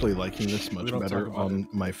 I'm actually liking this much don't better talk about on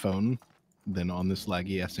my phone than on this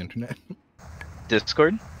laggy ass internet.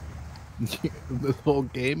 Discord? This whole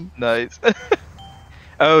game? Nice.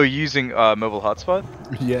 Oh, using mobile hotspot?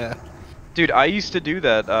 Yeah. Dude, I used to do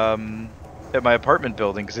that at my apartment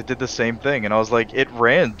building because it did the same thing, and I was like, it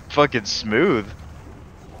ran fucking smooth.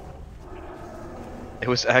 It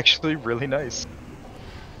was actually really nice.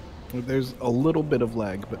 There's a little bit of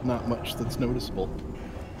lag, but not much that's noticeable.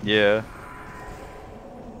 Yeah.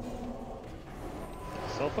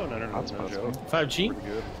 Cell phone internet is no joke. 5G? Pretty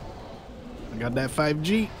good. I got that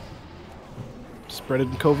 5G. Spreading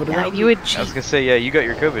COVID Yeah, around. you would I was cheat. gonna say, yeah, you got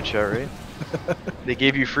your COVID shot, right? They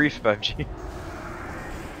gave you free 5G.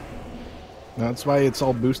 That's why it's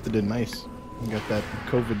all boosted and nice. You got that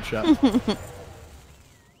COVID shot.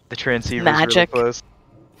 The transceiver's Magic. really close.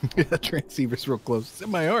 The transceiver's real close. It's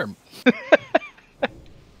in my arm.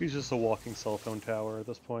 He's just a walking cell phone tower at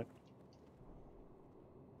this point.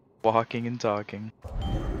 Walking and talking.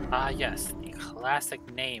 Ah, yes, the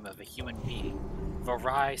classic name of a human being,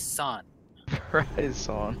 Varai Son. Rise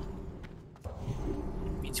on.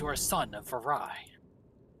 Means you are a son of Varai.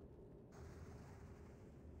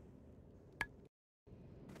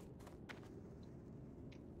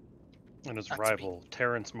 And his That's rival,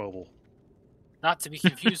 Terrence Mobile. Not to be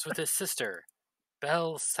confused with his sister,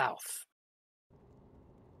 Belle South.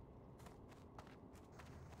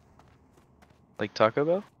 Like Taco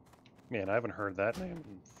Bell? Man, I haven't heard that name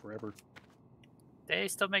in forever. They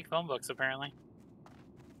still make phone books, apparently.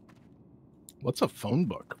 What's a phone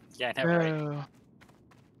book? Yeah, I know, right?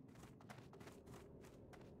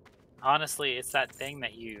 Honestly, it's that thing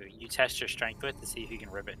that you test your strength with to see if you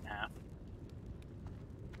can rip it in half.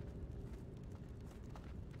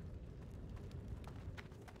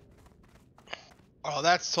 Oh,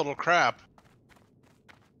 that's total crap.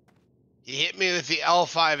 You hit me with the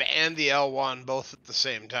L5 and the L1 both at the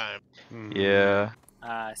same time. Yeah.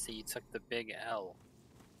 So you took the big L.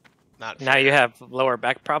 Not Now fair. you have lower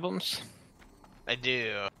back problems? I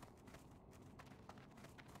do.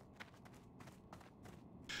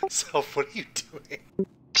 Self, what are you doing?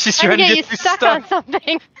 She's Trying trying to get you stuck on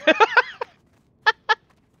something. I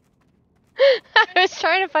was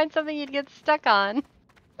trying to find something you'd get stuck on.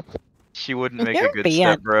 She wouldn't make You're a good bad.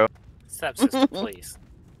 step, bro. Step sister, please.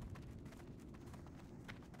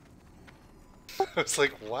 I was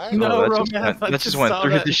like, what? No, that just Romath, went, I that just just went saw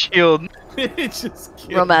through that. the shield. It just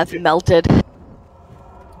killed Romath me. melted.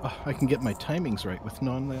 Oh, I can get my timings right with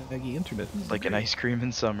non-laggy internet. Like an ice cream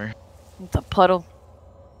in summer. It's a puddle.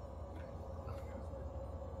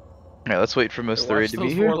 Alright, let's wait for most of the raid Watch to be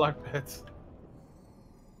those here. warlock pets.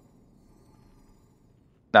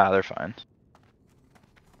 Nah, they're fine.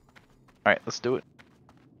 Alright, let's do it.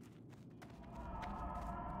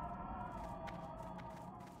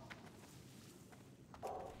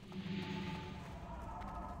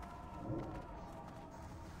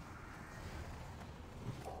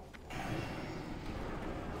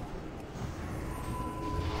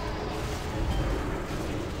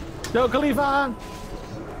 Yo, Khalifa!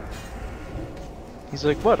 He's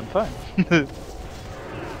like, what? I'm fine.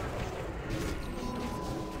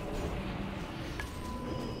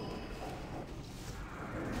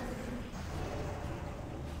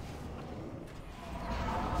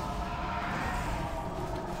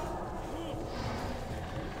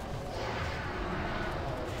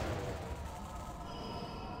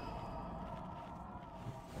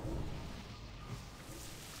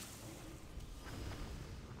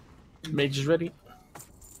 Mage is ready.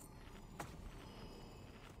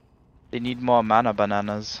 They need more mana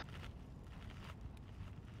bananas.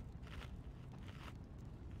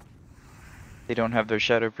 They don't have their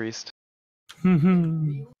Shadow Priest.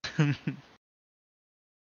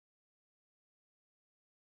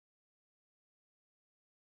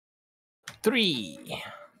 Three,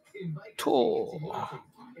 two,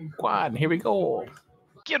 one. Here we go.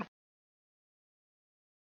 Get him.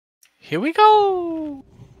 Here we go.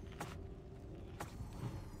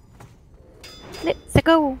 Let's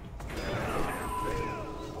go.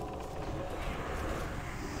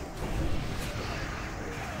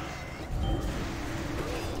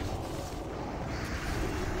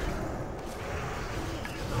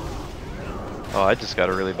 Oh, I just got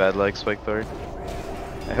a really bad leg spike there.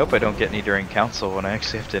 I hope I don't get any during council when I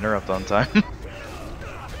actually have to interrupt on time.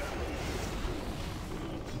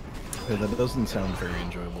 Yeah, that doesn't sound very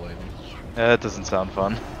enjoyable, I think. That doesn't sound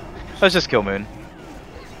fun. Let's just kill Moon.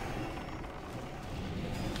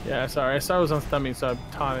 Yeah, sorry. I saw it was on stomach, so I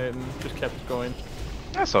taunted and just kept going.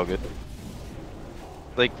 That's all good.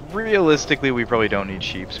 Like, realistically, we probably don't need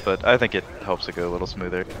sheeps, but I think it helps it go a little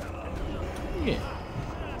smoother. Yeah.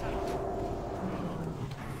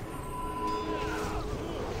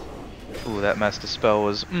 Ooh, that master spell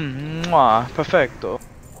was mwah, perfecto.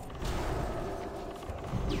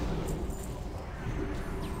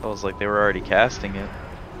 I was like they were already casting it.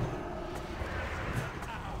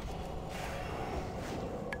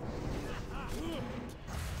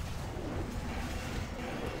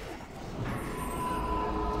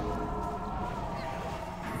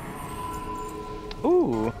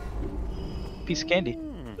 Ooh, piece of candy.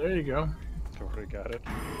 There you go. Already got it.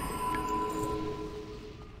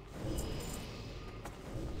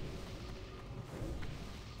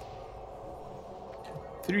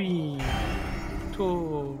 Three,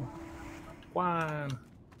 2, 1.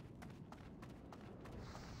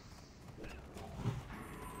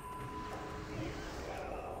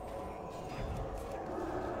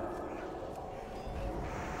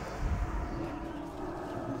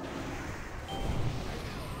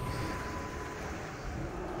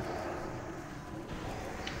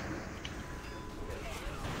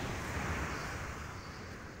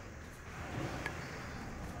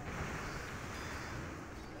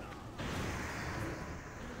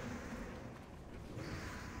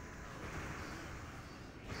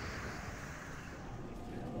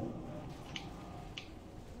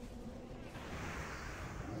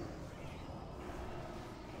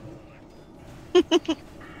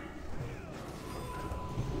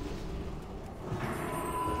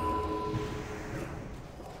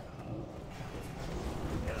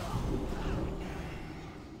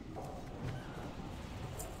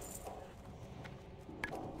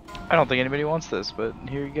 I don't think anybody wants this, but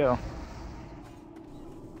here you go.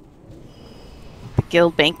 The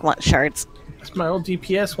guild bank wants shards. That's my old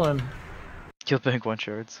DPS one. Guild Bank 1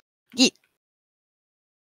 shards. Yeah.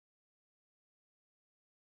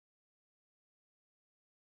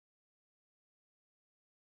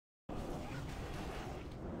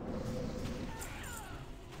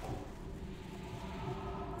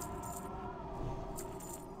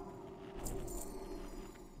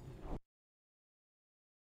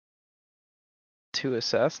 Two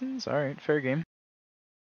assassins? Alright, fair game.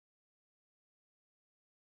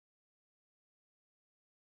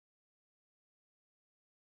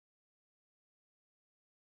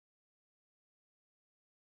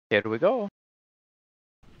 Here we go.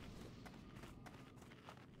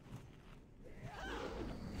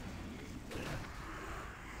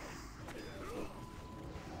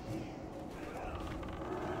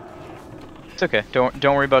 It's okay. Don't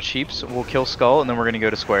worry about sheeps. We'll kill Skull and then we're gonna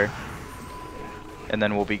go to square. And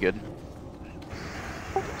then we'll be good.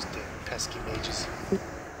 Those damn pesky mages.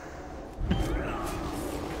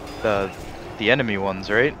 The enemy ones,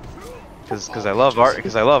 right? Because I love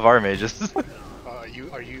our mages.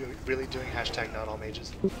 Are you really doing hashtag not all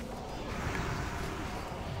mages?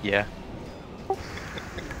 Yeah.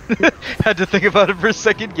 Had to think about it for a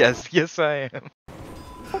second. Yes I am.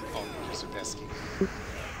 All mages are pesky.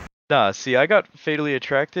 Nah, see, I got fatally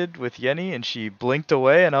attracted with Yenny and she blinked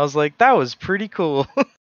away and I was like, that was pretty cool.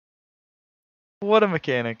 What a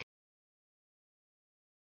mechanic.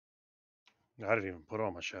 I didn't even put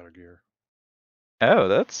on my shadow gear. Oh,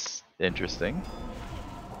 that's interesting.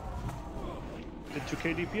 Did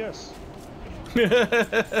 2k DPS.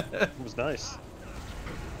 It was nice.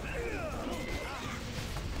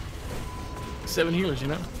 7 healers, you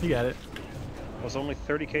know? You got it. I was only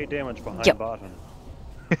 30k damage behind Yep. bottom.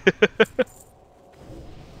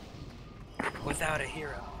 Without a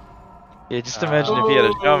hero. Yeah, just imagine if he had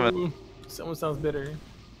a shaman. Someone sounds bitter.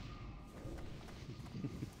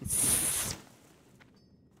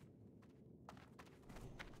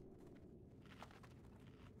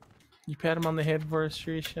 You pat him on the head for us,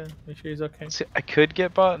 Shrisha. Make sure he's okay. See, I could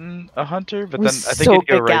get Botan a hunter, but It then was I think so it'd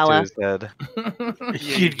go good, right Gala. to his head.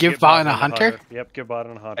 Yeah, You'd give Botan a hunter? Yep, give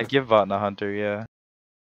Botan a hunter. I'd give Botan a hunter, yeah.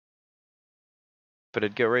 But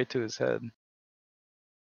it'd go right to his head.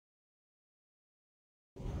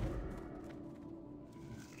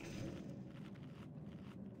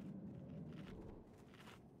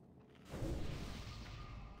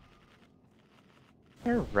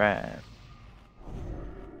 Alright.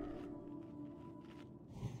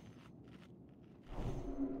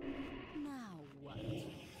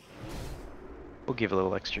 We'll give a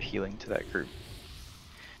little extra healing to that group.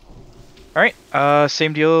 Alright,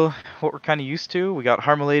 same deal, what we're kind of used to. We got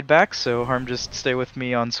Harmalade back, so Harm just stay with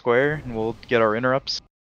me on square, and we'll get our interrupts.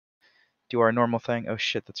 Do our normal thing. Oh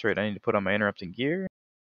shit, that's right, I need to put on my interrupting gear.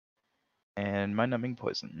 And my numbing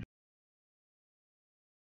poison.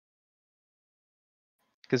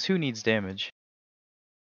 Because who needs damage?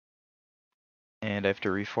 And I have to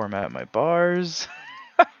reformat my bars.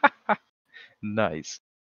 Nice.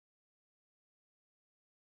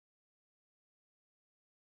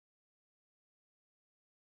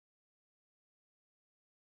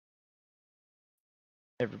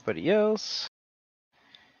 Everybody else.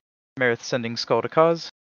 Marith sending Skull to Cause.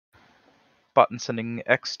 Botan sending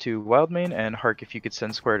X to Wildmane, and Hark if you could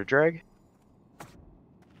send Square to Drag.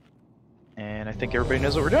 And I think everybody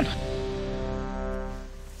knows what we're doing.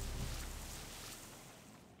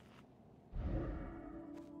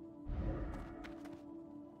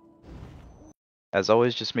 As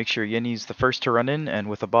always, just make sure Yenny's the first to run in and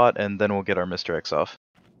with a bot, and then we'll get our Mr. X off.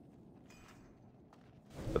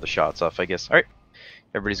 Or the shots off, I guess. Alright,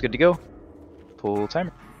 everybody's good to go. Pull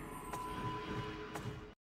timer.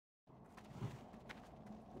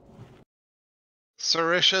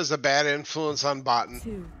 Sarisha is a bad influence on Botan.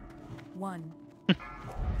 2, 1.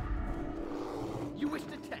 You wish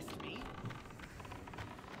to test me?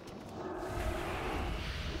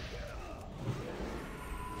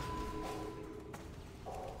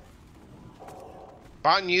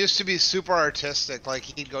 Botan used to be super artistic, like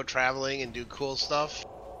he'd go traveling and do cool stuff.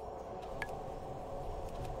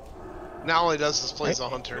 Now all he does is plays a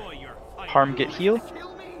hunter. Harm get heal.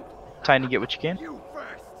 Tiny get what you can.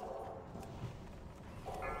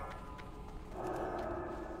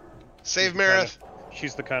 Save Marith.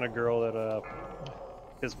 She's the kind of girl that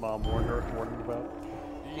his mom warned him about.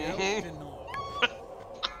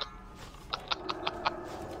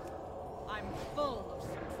 I'm full of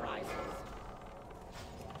surprises.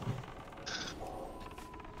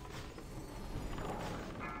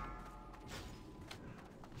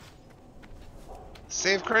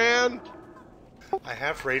 Save Cran. I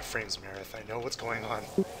have raid frames, Marith. I know what's going on.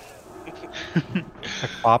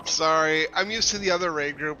 Sorry, I'm used to the other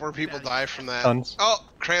raid group where people die from that. Tons. Oh,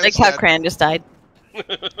 Cran's Like how dead. Cran just died. You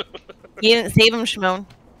didn't save him, Shimon.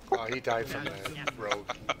 Oh, he died from the rogue.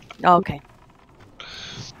 Oh, okay.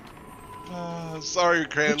 Sorry,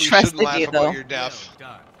 Cran. We We shouldn't trusted laugh you, about though. your death.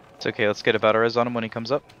 It's okay, let's get a battle res on him when he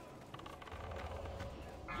comes up.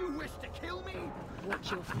 You wish to kill me?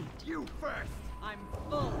 Watch your feet. You first. I'm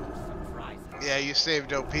full of surprises. Yeah, you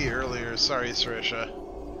saved OP earlier. Sorry, Sarisha.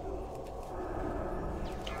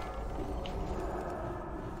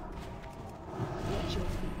 Watch your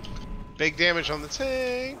feet. Big damage on the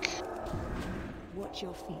tank. Watch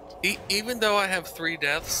your feet. Even though I have 3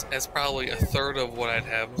 deaths, that's probably a third of what I'd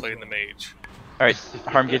have playing the mage. Alright,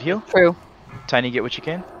 Harm get heal. True. Tiny get what you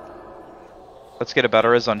can. Let's get a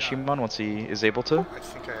battle res on Shimon once he is able to. I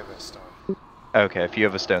think I have a stone. Okay, if you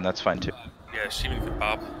have a stone, that's fine too. Yeah, Shimon can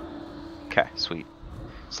pop. Okay, sweet.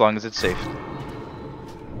 As long as it's safe.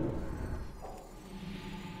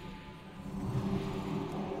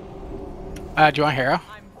 Do you want hero?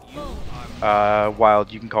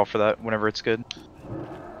 Wild, you can call for that whenever it's good.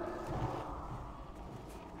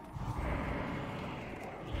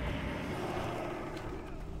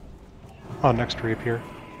 Next reappear.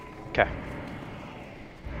 Okay.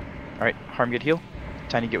 Alright, Harm get heal.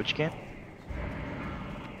 Tiny get what you can.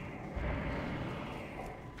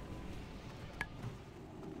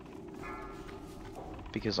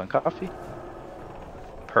 Because on coffee.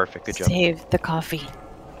 Perfect, good job. Save the coffee.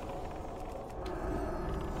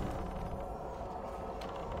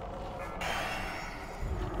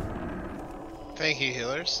 Thank you,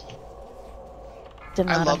 healers. De I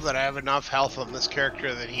nada. love that I have enough health on this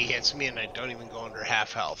character that he hits me and I don't even go under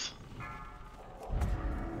half health.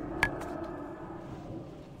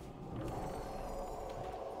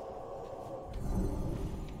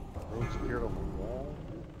 Rogues appeared on the wall.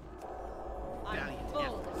 I'm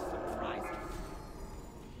full of surprises.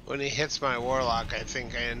 When he hits my warlock, I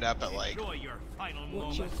think I end up at like Watch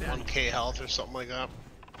your feet. 1k health or something like that.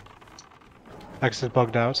 X is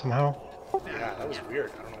bugged out somehow. Yeah, that was weird.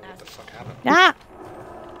 I don't know what the fuck happened. Ah!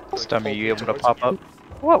 Stum, are you able to pop up?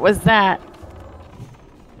 What was that?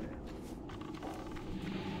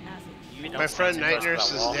 My friend Night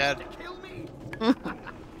Nurse is dead.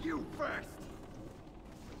 You first.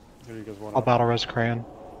 Here you guys want I'll battle res Cran.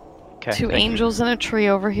 Okay. Two angels in a tree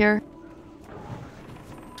over here.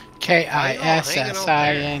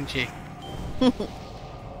 K-I-S-S-I-N-G.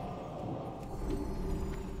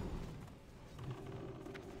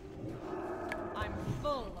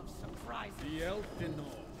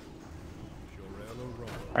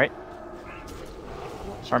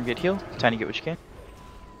 Arm get heal. Tiny get what you can.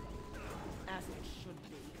 As it should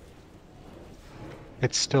be.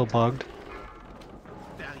 It's still bugged.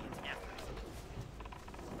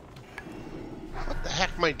 What the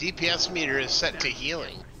heck? My DPS meter is set to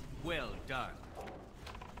healing. Well done.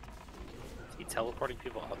 Is he teleporting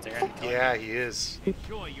people out there? Yeah, he is.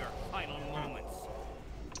 Enjoy your final moments.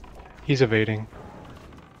 He's evading.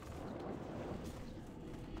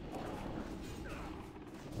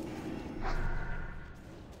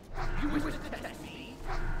 You wish to test me?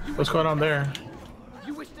 What's going on there?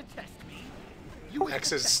 You wish to test me?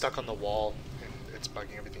 X is stuck on the wall, and it's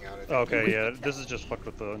bugging everything out. I think. Okay, yeah, this is just fucked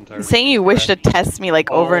with the entire. Saying you wish to test me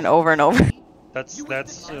like over and over and over. That's it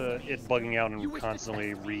bugging out and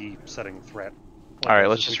constantly resetting threat. All right,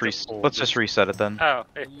 let's just reset it then. Oh,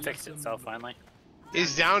 it fixed itself finally.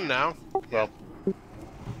 He's down now. Well.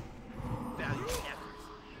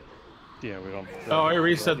 Yeah, we don't. Oh, I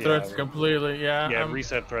reset threats completely. Yeah. Yeah,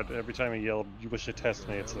 reset threat. Every time he yelled, "You wish to test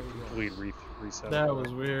me," it's a complete reset. That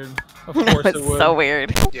was weird. Of course it would. So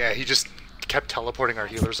weird. Yeah, he just kept teleporting our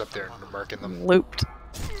healers up there and marking them. Looped.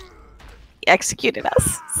 He executed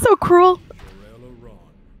us. So cruel.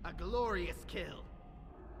 A glorious kill.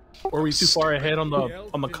 Were we too far ahead on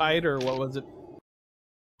the kite, or what was it?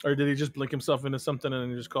 Or did he just blink himself into something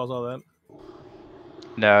and just cause all that?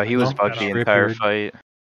 No, he was bugged the entire reappeared. fight.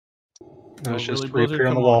 It was just really, Blizzard, reappear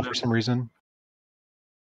on the come wall on, for man. some reason.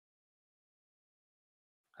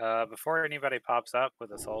 Before anybody pops up with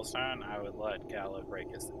a soul stone, I would let Gallo break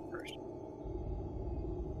his thing first.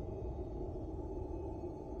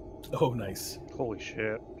 Oh, nice. Holy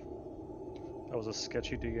shit. That was a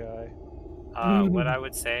sketchy DI. What I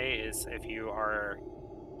would say is if you are...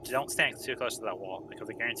 Don't stand too close to that wall, because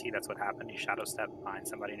I guarantee that's what happened. He shadow stepped behind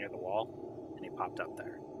somebody near the wall, and he popped up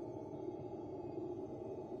there.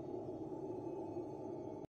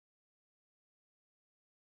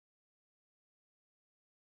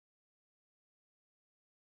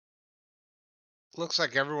 Looks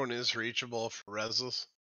like everyone is reachable for reses.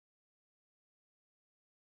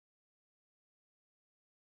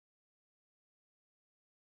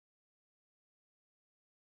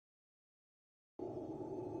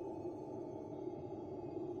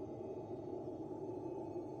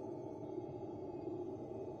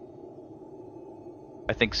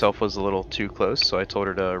 I think Self was a little too close, so I told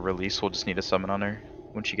her to release. We'll just need a summon on her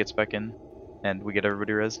when she gets back in, and we get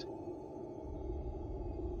everybody rezzed.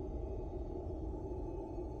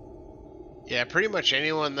 Yeah, pretty much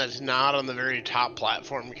anyone that's not on the very top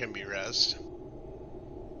platform can be rezzed.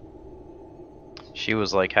 She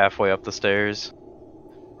was like halfway up the stairs.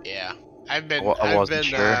 Yeah, I've been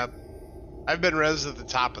sure. I've been rezzed at the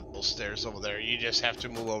top of those stairs over there. You just have to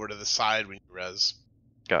move over to the side when you res.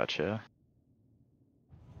 Gotcha.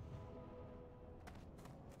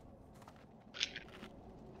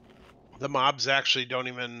 The mobs actually don't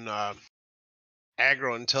even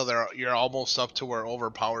aggro until you're almost up to where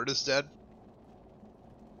overpowered is dead.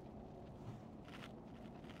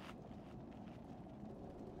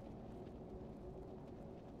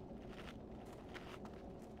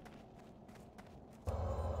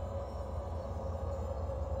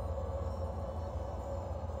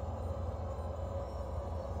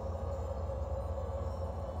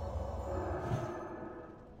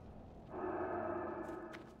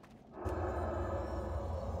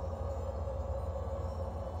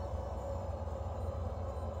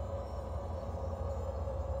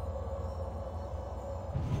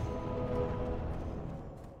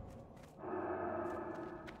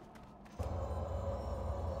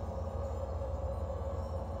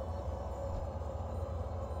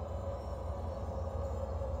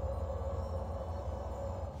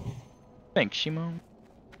 Thanks, Shimo.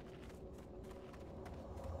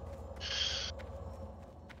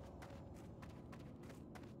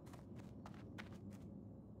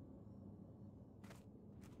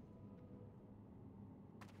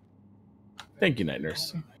 Thank you, Night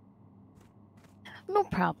Nurse. No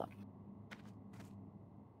problem.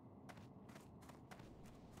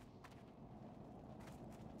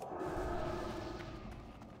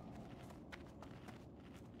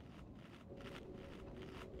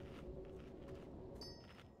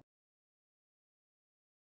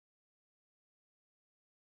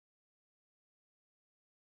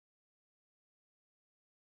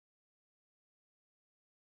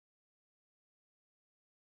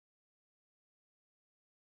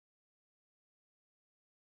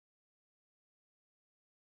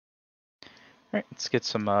 Alright, let's get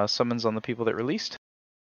some summons on the people that released.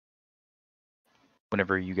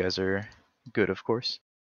 Whenever you guys are good, of course.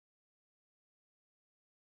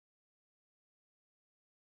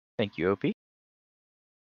 Thank you, OP.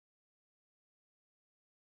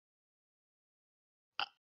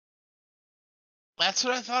 That's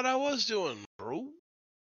what I thought I was doing, bro.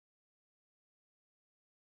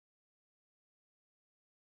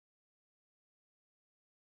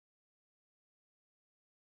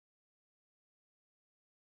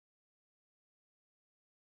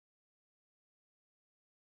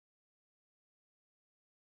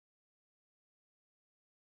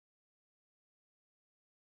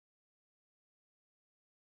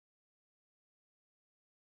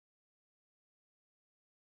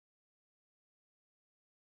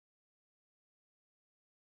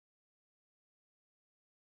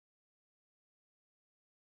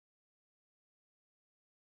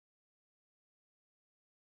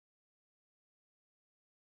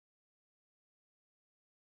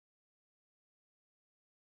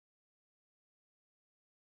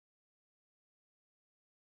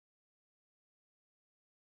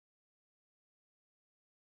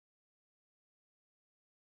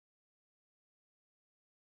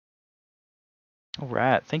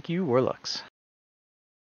 Alright, thank you, Warlocks.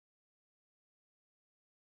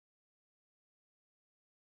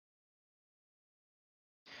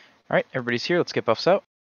 Alright, everybody's here. Let's get buffs out.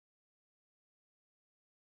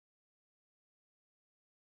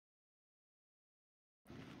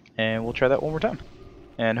 And we'll try that one more time.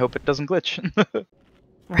 And hope it doesn't glitch.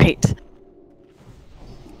 Right.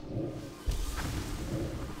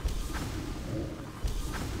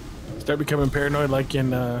 Start becoming paranoid like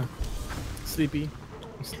in Sleepy.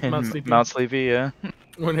 Mount Sleepy, yeah.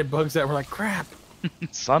 When it bugs out, we're like, crap.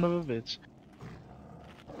 Son of a bitch.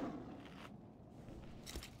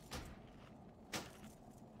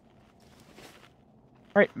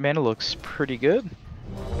 Alright, mana looks pretty good.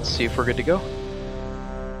 Let's see if we're good to go.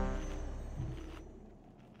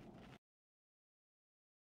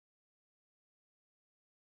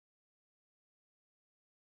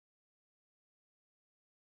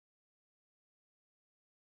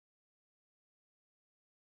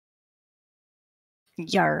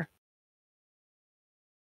 Yar.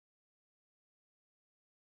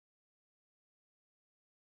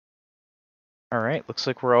 Alright, looks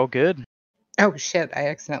like we're all good. Oh shit, I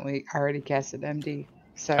accidentally already casted MD.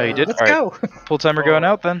 So Oh, you did? let's Alright. go. Full timer going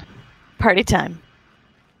out then. Party time.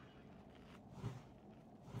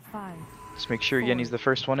 5, Just make sure Yenny's the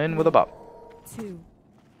first one in with a bop. 2,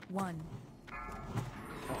 1.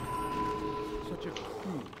 Such a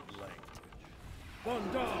crude language.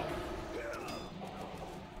 One down.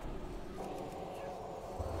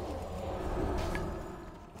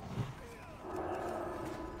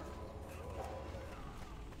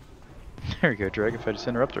 There we go, Drag, if I just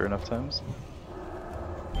interrupt her enough times.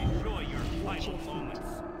 Enjoy your final moments.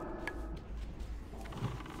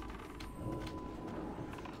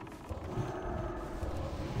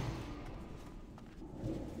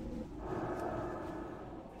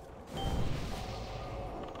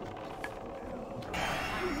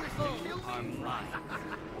 I'm right.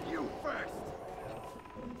 You first.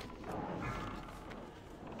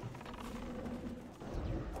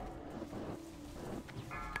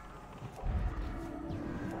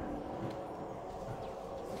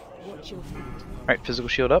 Alright, physical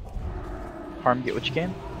shield up. Harm, get what you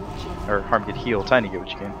can. Or harm, get heal. Tiny, get what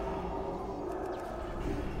you can.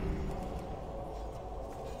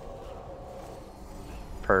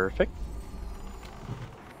 Perfect.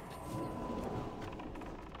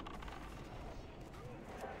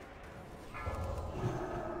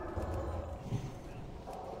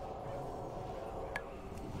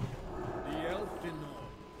 The elf in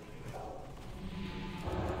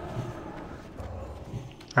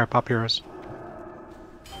Alright, pop heroes.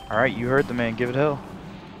 Alright, you heard the man. Give it hell.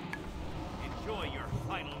 enjoy your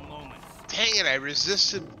final moments. Dang it, I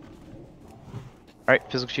resisted. Alright,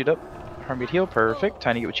 physical shield up. Harm, get heal. Perfect.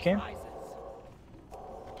 Tiny, get what you can.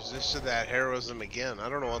 Resisted that heroism again. I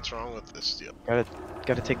don't know what's wrong with this deal.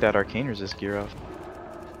 Gotta take that arcane resist gear off.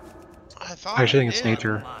 I thought I actually think it it's did.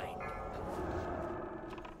 nature.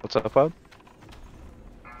 What's up, Bob?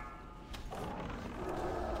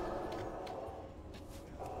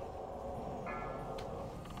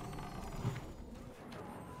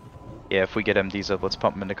 Yeah, if we get MDs up, let's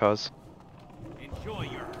pump them into cause. Enjoy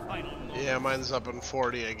your final moments. Yeah, mine's up in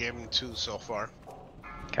 40. I gave him 2 so far.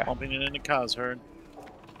 Okay. Pumping it into cause herd.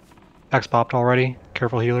 X popped already.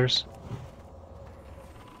 Careful healers.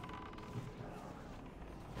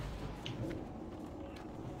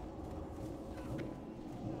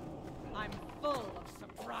 I'm full of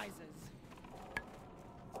surprises.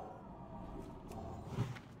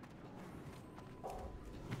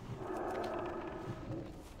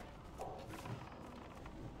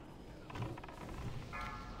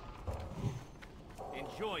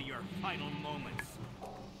 Enjoy your final moments.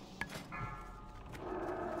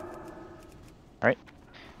 Alright.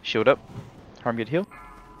 Shield up. Harm, get healed.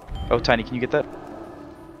 Oh, Tiny, can you get that?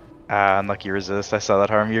 Ah, unlucky resist. I saw that,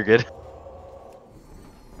 Harm. You're good.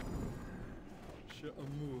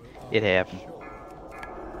 It happened.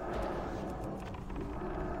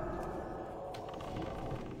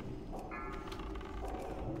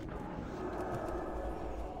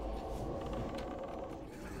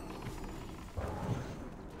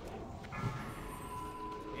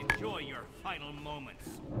 Enjoy your final moments.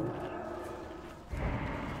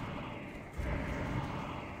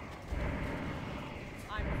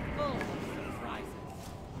 I'm full of surprises.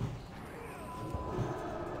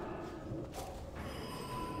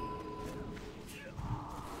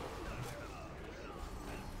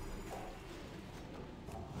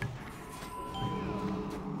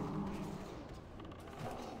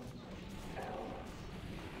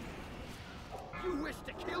 You wish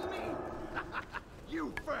to kill me?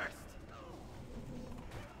 You first.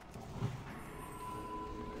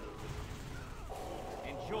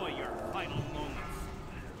 Enjoy your final moments.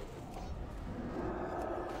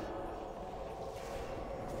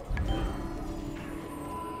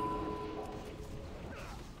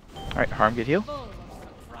 Alright, Harm, get healed.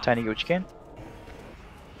 Tiny, get what you can.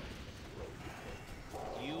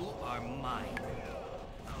 You are mine.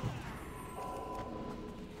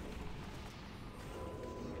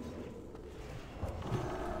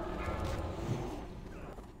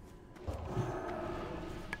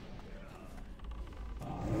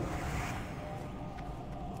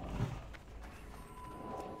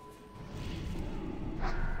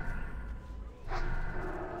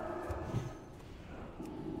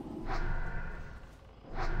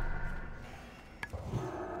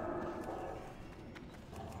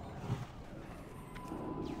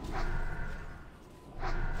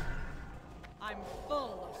 I'm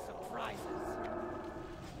full of surprises.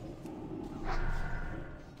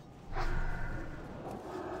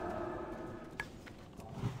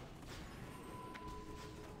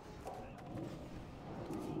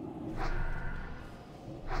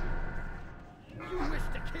 You wish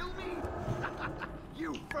to kill me?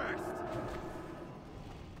 You first.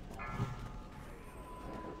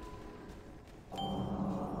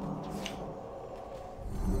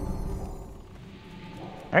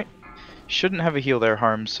 Alright. Shouldn't have a heal there,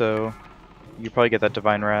 Harm, so you probably get that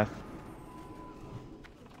Divine Wrath.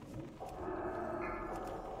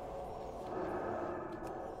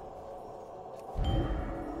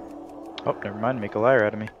 Oh, never mind. Make a liar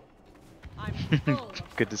out of me.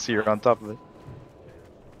 Good to see you're on top of it.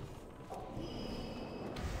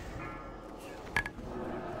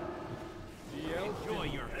 Enjoy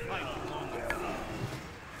your final moments.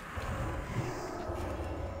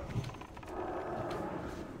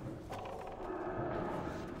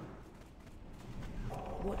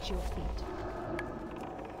 Watch your feet.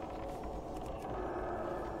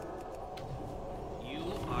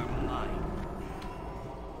 You are mine.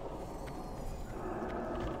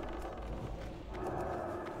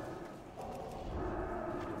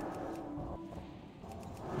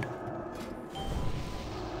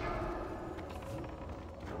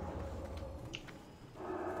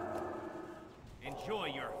 Enjoy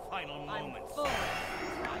your final moments. Full of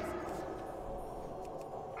surprises.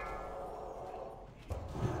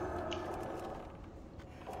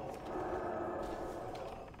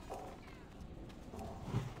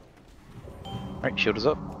 Alright, shield is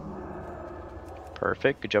up.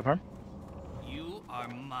 Perfect. Good job, Harm. You are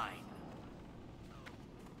mine.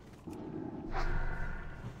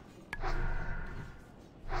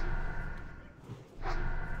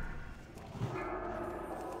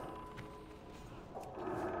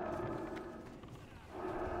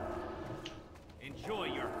 Enjoy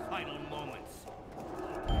your final moments.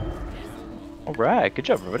 Alright, good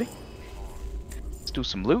job, everybody. Let's do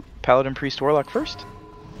some loot. Paladin, Priest, Warlock first.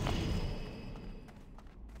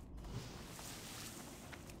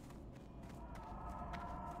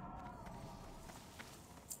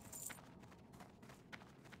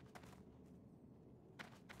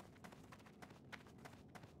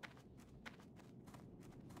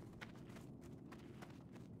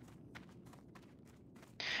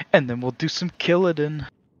 And then we'll do some Killadin.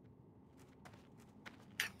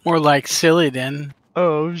 More like Sillyden.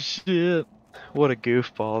 Oh shit. What a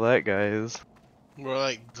goofball that guy is. More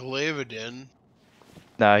like Glavidin.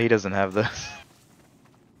 Nah, he doesn't have this.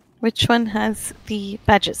 Which one has the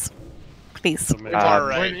badges? Please. Far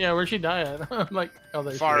right. Yeah, where'd she die at? I'm like, oh,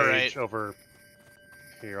 there's Far Mage right. over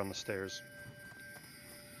here on the stairs.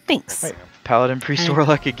 Thanks. Right. Paladin, Priest,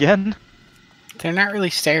 Warlock again. They're not really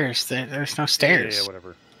stairs. There's no stairs. Yeah,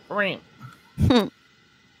 whatever. Ramp.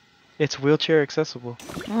 It's wheelchair accessible.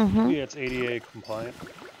 Mm-hmm. Yeah, it's ADA compliant.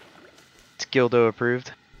 It's Gildo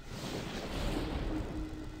approved.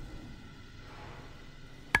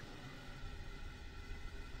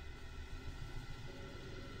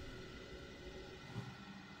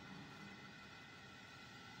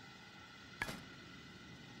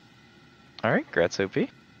 Alright, Grats OP. What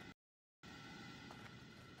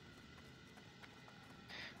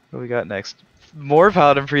do we got next? More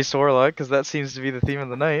Paladin Priest Warlock, because that seems to be the theme of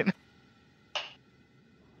the night.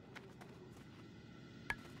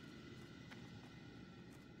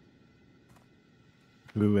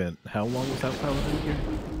 We went. How long was that Paladin here?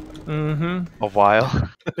 Mm-hmm. A while.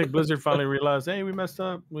 I think Blizzard finally realized, hey, we messed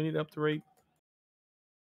up. We need to up the rate.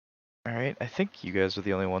 Alright, I think you guys were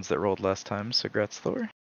the only ones that rolled last time, so Grats Thor.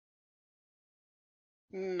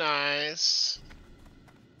 Nice.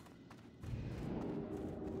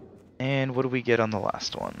 And what do we get on the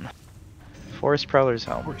last one? Forest Prowler's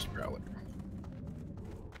Helm. Forest Prowler.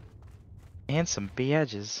 And some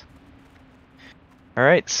badges.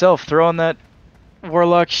 Alright, Self, throw on that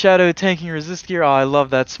Warlock Shadow tanking resist gear. Oh, I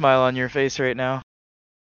love that smile on your face right now.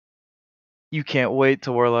 You can't wait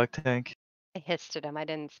to Warlock tank. I hissed at him. I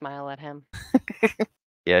didn't smile at him.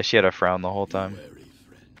 Yeah, she had a frown the whole time.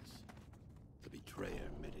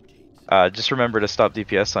 Just remember to stop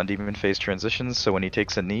DPS on demon phase transitions, so when he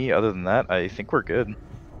takes a knee, other than that, I think we're good.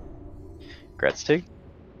 Grats Tig.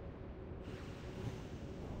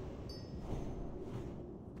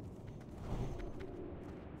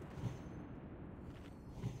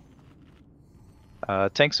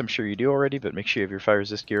 Tanks, I'm sure you do already, but make sure you have your fire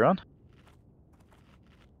resist gear on.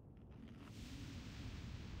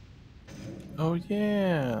 Oh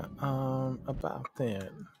yeah, about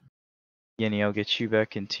that. Yenny, I'll get you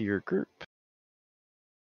back into your group.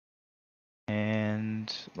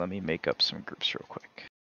 And let me make up some groups real quick.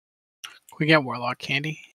 We get Warlock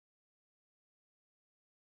candy.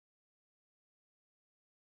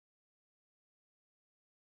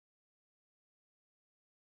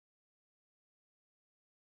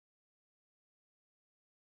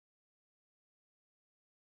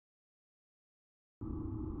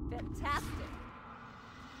 Fantastic.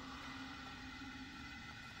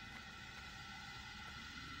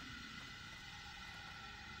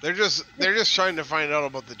 They're just trying to find out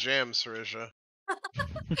about the jam, Sarisha.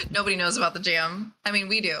 Nobody knows about the jam. I mean,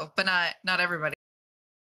 we do, but not everybody.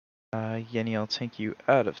 Yenny, I'll tank you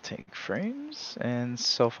out of tank frames, and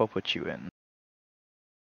Self, I'll put you in.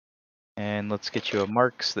 And let's get you a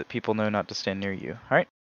mark so that people know not to stand near you. Alright?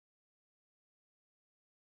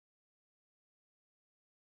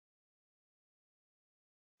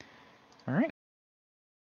 Alright.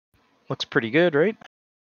 Looks pretty good, right?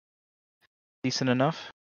 Decent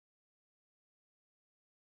enough.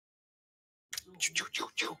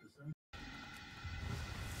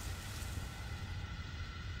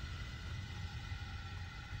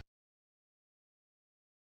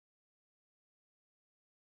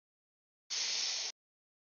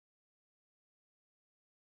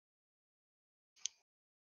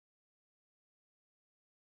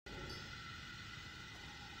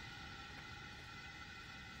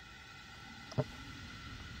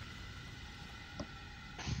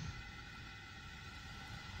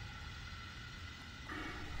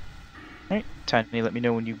 Alright, Tiny, let me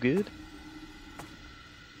know when you're good.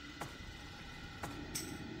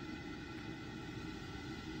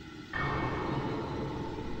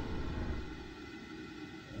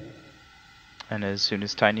 And as soon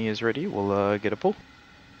as Tiny is ready, we'll get a pull.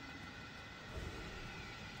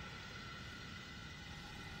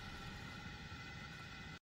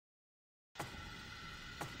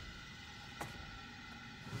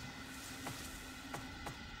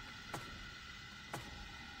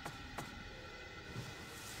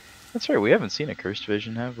 That's right, we haven't seen a Cursed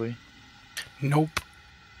Vision, have we? Nope.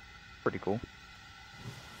 Pretty cool.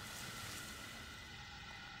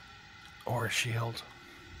 Or a shield.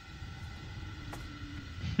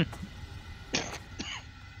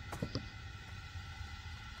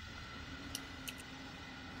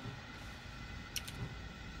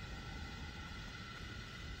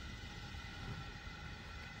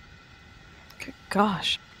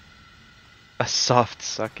 Gosh. A soft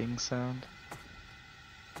sucking sound.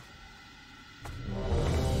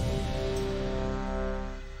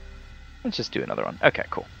 Let's just do another one. Okay,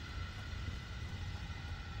 cool.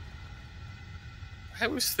 I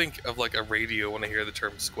always think of like a radio when I hear the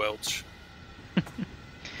term squelch. But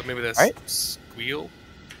maybe that's Alright. squeal?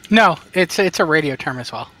 No, it's a radio term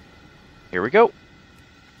as well. Here we go.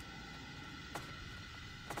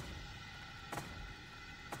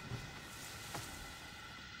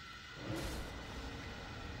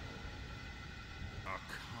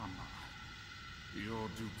 Akama, your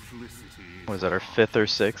What is that, our 5th or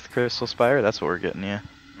 6th Crystal Spire? That's what we're getting, yeah.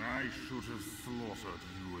 I should have slaughtered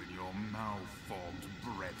you and your malformed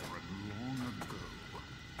brethren long ago.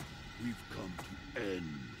 We've come to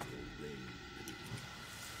end your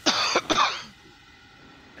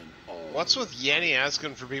reign. What's with Yenny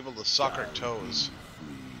asking for people to suck her toes?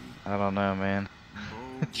 I don't know, man.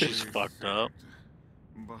 She's fucked up.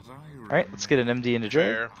 Alright, let's get an MD into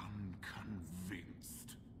Drake.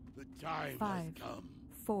 The time 5,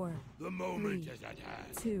 4, The moment 3, is at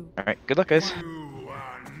hand. 2. Alright, good luck, guys. You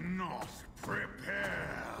are not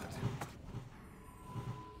prepared.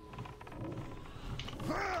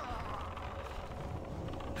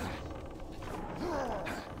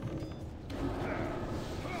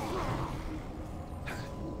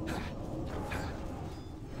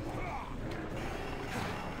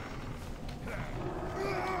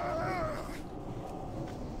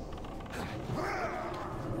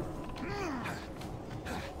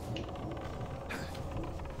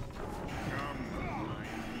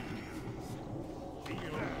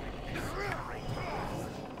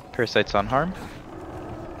 Parasites on harm.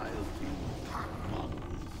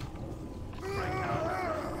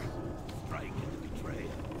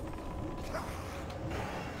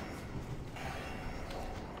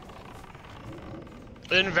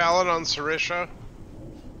 Invalid on Sarisha.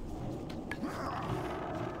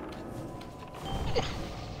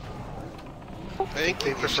 I think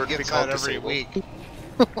they prefer to be called every week.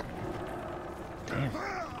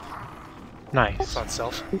 Nice. It's on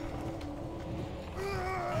self.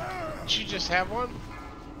 Did she just have one?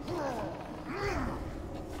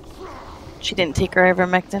 She didn't take her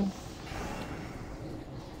ivermectin.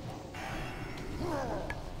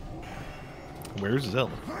 Where's Zell?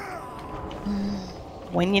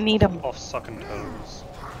 When you need them. Off sucking toes.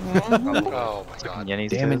 Oh my god.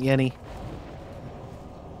 Yenny's Damn it, toes. Yenny.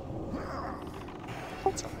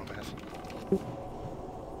 That's not bad.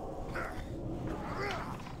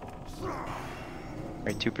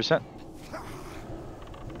 Alright, 2%.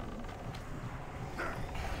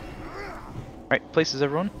 Alright, places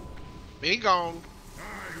everyone. Be gone.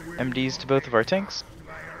 MDs to both of our tanks.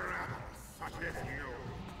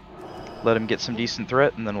 Let him get some decent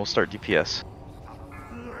threat, and then we'll start DPS.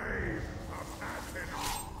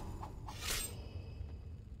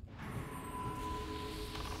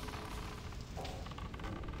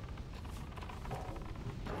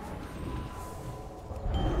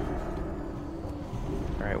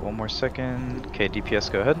 Alright, one more second. Okay, DPS,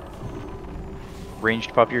 go ahead.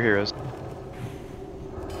 Ranged, pop your heroes.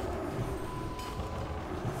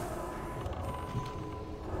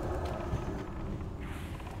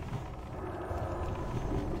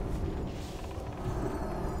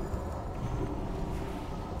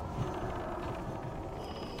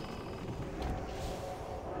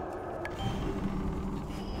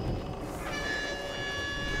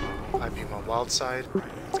 I beam on wild side.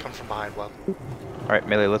 It's come from behind wild. Alright,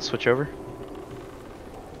 melee, let's switch over.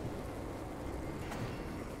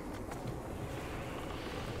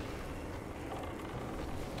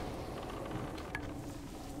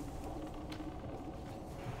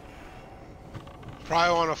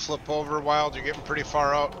 Probably want to flip over wild. You're getting pretty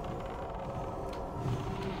far out.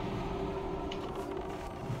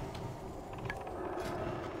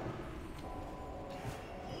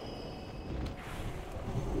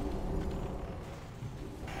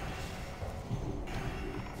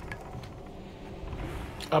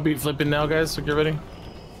 I'll be flipping now, guys, so get ready.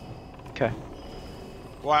 Okay.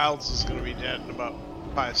 Wilds is going to be dead in about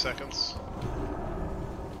 5 seconds.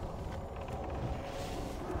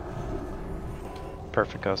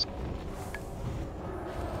 Perfect, guys.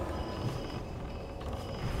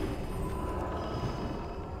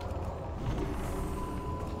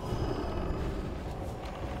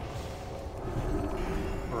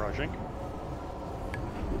 Barraging.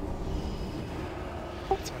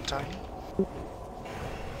 It's on time.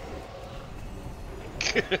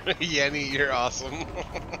 Yenny, you're awesome.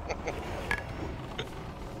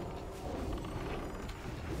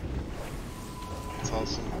 That's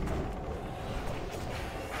awesome.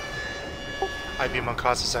 I beam on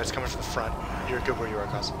Cos's side. It's coming from the front. You're good where you are,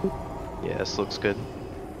 Cos. Yeah, this looks good.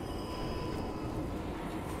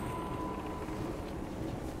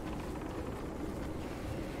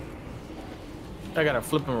 I gotta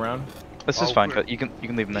flip him around. This is fine, but you can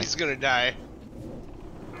leave him there. He's gonna die.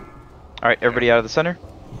 Alright, everybody out of the center.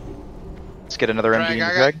 Let's get another MD in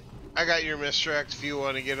the drag. I got your misdirect if you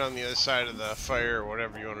want to get on the other side of the fire or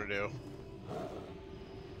whatever you want to do.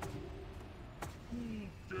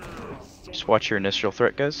 Just watch your initial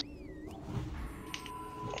threat, guys.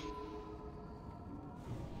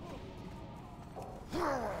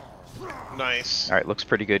 Nice. Alright, looks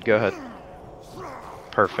pretty good. Go ahead.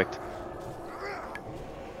 Perfect.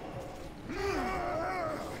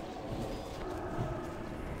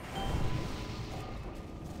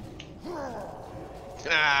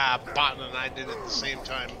 Ah, Botan and I did it at the same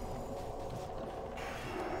time.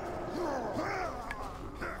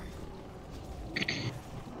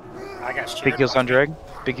 I got shared Big heals by on drag.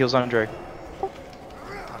 Big heals on drag. On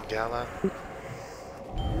Gala.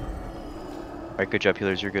 Alright, good job,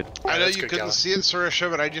 healers. You're good. I know that's you good, couldn't Gala. see it, Sarisha,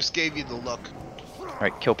 but I just gave you the look.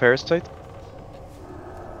 Alright, kill parasites.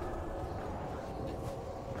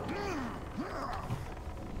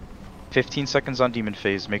 "15 seconds on demon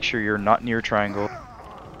phase. Make sure you're not near triangle."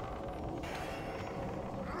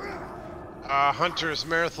 Hunter's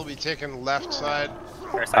Marith will be taking left side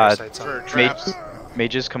for Mage, traps.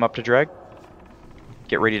 mages, come up to drag.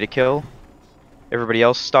 Get ready to kill. Everybody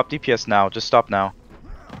else, stop DPS now. Just stop now.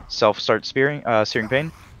 Self start searing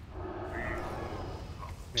pain.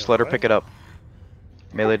 Just let her pick it up.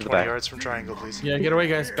 Melee to the 20 back. yards from triangle, please. Yeah, get away,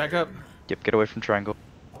 guys. Back up. Yep, get away from triangle.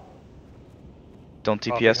 Don't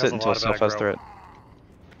Coffee DPS has it a until lot of self has aggro. threat.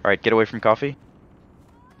 Alright, get away from coffee.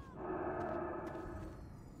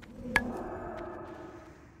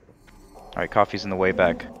 Alright, coffee's in the way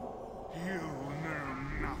back.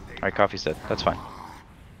 Alright, coffee's dead. That's fine.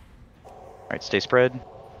 Alright, stay spread.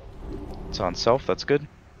 It's on self, that's good.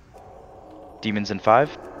 Demons in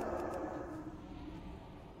 5.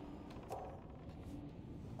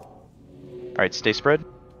 Alright, stay spread.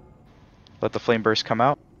 Let the flame burst come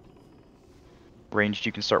out. Ranged,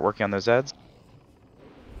 you can start working on those ads.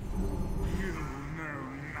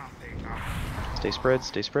 Stay spread,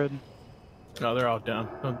 stay spread. No, they're all down.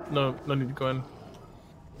 No need to go in.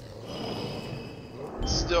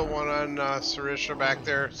 Still one on Sarisha back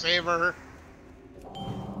there. Save her.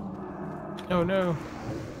 Oh no.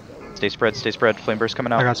 Stay spread, stay spread. Flame burst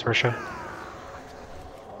coming out. I got Sarisha.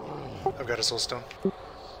 I've got a soul stone.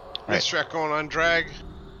 Nice track going on drag.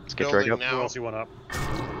 Let's get drag up. Now. Who else you want up?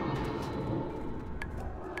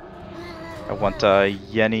 I want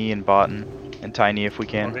Yenny and Botan and Tiny if we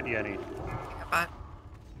I'll can. hit Yenny. Bot.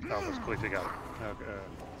 Oh, let's quickly got it. Okay.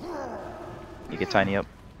 You get Tiny up.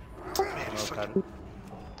 Okay.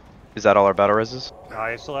 Is that all our battle reses?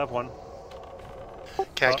 I still have one.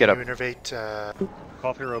 Cat, get can up. you innervate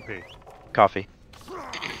Coffee or OP? Coffee.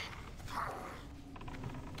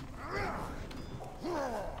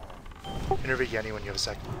 innervate Yenny when you have a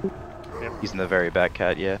second? Yep. He's in the very back,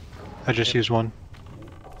 Cat, yeah. I just used one.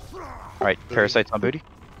 Alright, parasites on booty.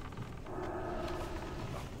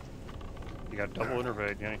 You got double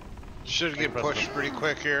innervate, Yenny. Should get pushed pretty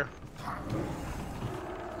quick here.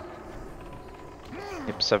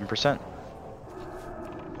 Yep, 7%.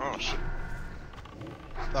 Oh shit.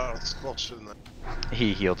 Thought it was closer than that.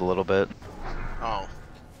 He healed a little bit. Oh.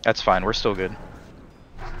 That's fine, we're still good.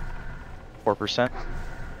 4%.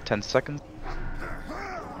 10 seconds.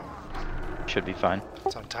 Should be fine.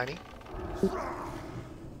 It's on Tiny.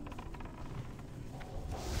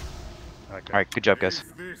 Alright, good job, guys.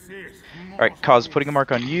 Alright, Cause, putting a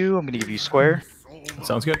mark on you. I'm gonna give you square.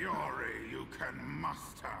 Sounds good.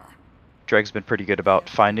 Drag's been pretty good about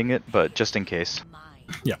finding it, but just in case.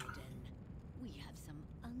 Yeah. We have some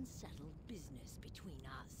unsettled business between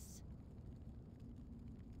us.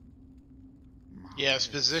 Yes,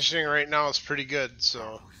 positioning right now is pretty good,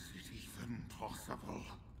 so.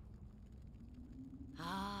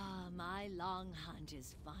 Ah, my long hunt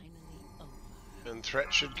is finally over. And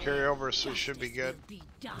threat should carry over, so we should be good. Be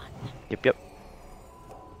done. Yep, yep.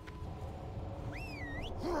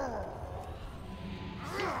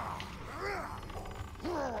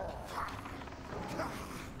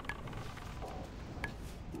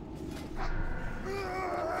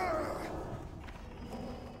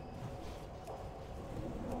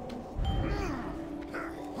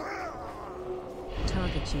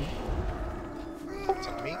 Target you. It's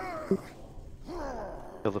on me.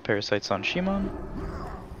 Kill the parasites on Shimon.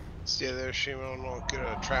 Stay there, Shimon. We'll get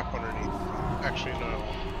a trap underneath. Actually, no.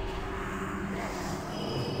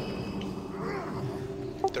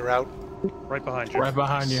 They're out. Right behind you. Right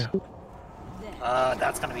behind you.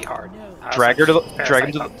 That's gonna be hard. Drag her to the, drag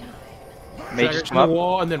him to the Drag mages her to come the up.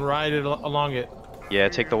 wall and then ride it along it. Yeah,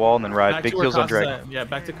 take the wall and then ride. Back Big to where heals on Kaz is drag. at. Yeah,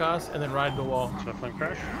 back to Kaz and then ride the wall. Should I flame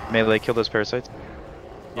crash? Melee, kill those parasites.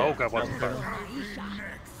 Oh god, what's fire?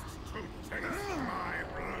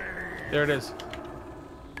 There it is.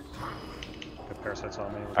 Got parasites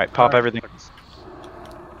on me. Alright, pop everything.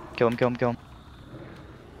 Kill him, kill him, kill him.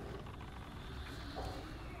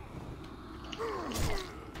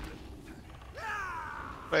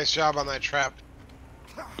 Nice job on that trap.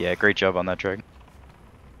 Yeah, great job on that drag.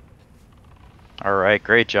 Alright,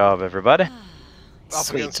 great job, everybody. up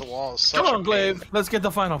Sweet. against the wall. Is Come such a on, Glaive. pain. Let's get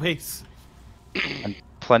the final piece. And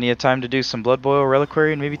plenty of time to do some Blood Boil,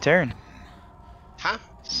 Reliquary, and maybe Terran. Huh?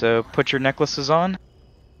 So put your necklaces on.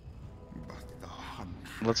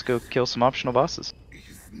 Let's go kill some optional bosses.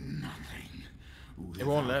 It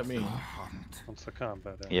won't let me. What's the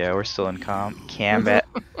combat? Yeah, we're still in combat.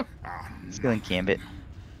 Still in combat.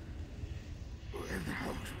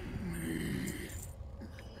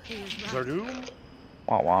 Zardoom?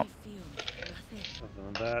 Womp womp. Other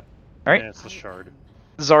than that, Alright. yeah, it's the shard.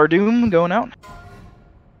 Zardoom going out.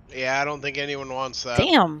 Yeah, I don't think anyone wants that.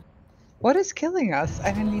 Damn. What is killing us?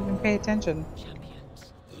 I didn't even pay attention.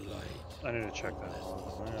 I need to check that.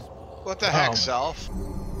 Yeah. What the heck, Self?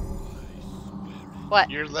 What?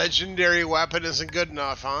 Your legendary weapon isn't good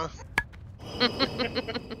enough, huh?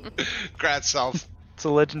 Grat Self. It's a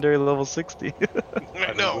legendary level 60.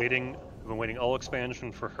 I've been waiting all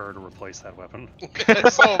expansion for her to replace that weapon.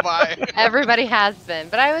 So have I. Everybody has been,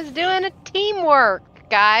 but I was doing a teamwork,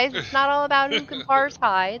 guys. It's not all about who can parse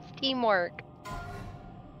high. It's teamwork.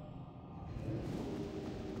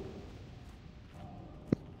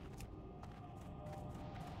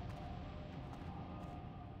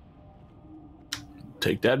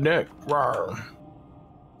 Take that neck. Rawr.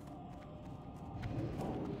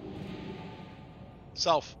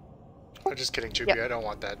 Self. I'm just kidding, Chubby. I don't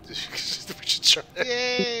want that. We should try it.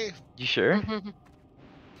 Yay! You sure?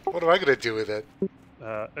 What am I gonna do with it?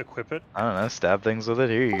 Equip it. I don't know, stab things with it.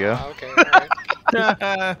 Here you go. Okay,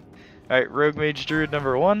 alright. Alright, Rogue Mage Druid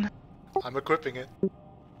number 1. I'm equipping it.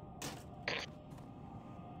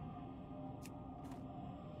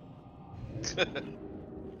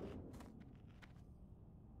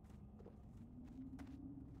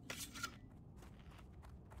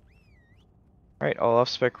 Alright, all off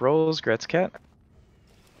spec rolls, Grat's Cat.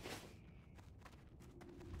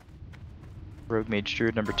 Rogue Mage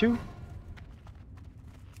Druid number 2.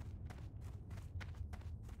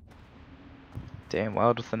 Damn,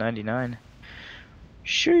 Wild with the 99.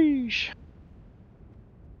 Sheesh.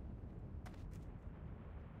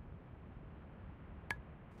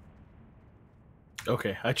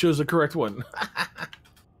 Okay, I chose the correct one.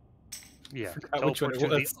 Yeah. Forgot which one Teleport it to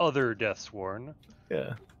the was. other Deathsworn.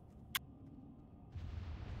 Yeah.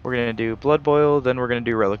 We're gonna do Blood Boil, then we're gonna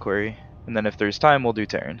do Reliquary. And then if there's time, we'll do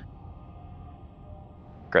Terran.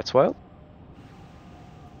 Gret's Wild.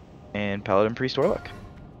 And Paladin Priest Warlock.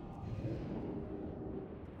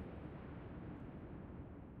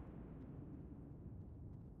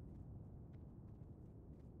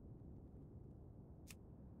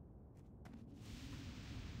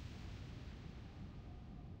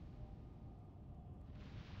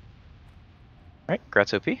 Alright,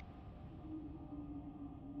 Grat's OP.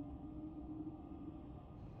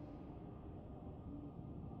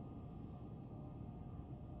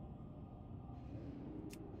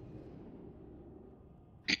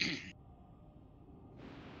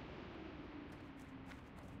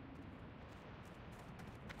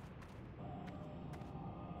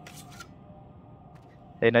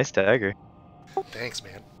 Hey, nice dagger. Thanks,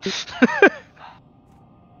 man.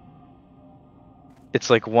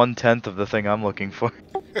 It's like 1/10 of the thing I'm looking for.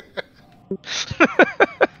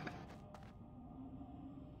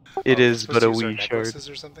 It is but a wee shard.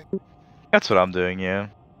 Or something? That's what I'm doing, yeah.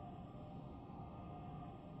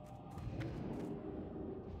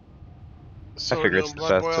 So I we're figure doing it's the Blood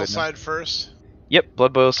fast Boil way now. side first? Yep,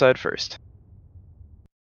 Blood Boil side first.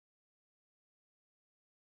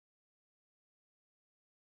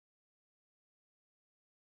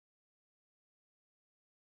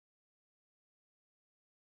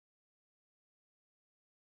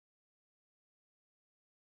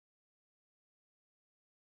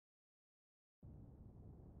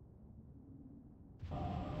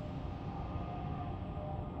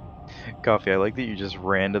 Coffee, I like that you just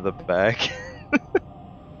ran to the back.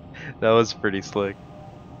 That was pretty slick.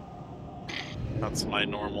 That's my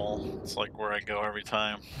normal. It's like where I go every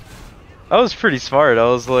time. That was pretty smart. I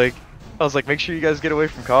was like, make sure you guys get away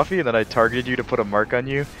from Coffee, and then I targeted you to put a mark on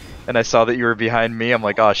you, and I saw that you were behind me. I'm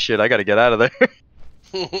like, oh shit, I gotta get out of there.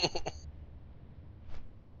 I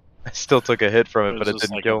still took a hit from it, but it just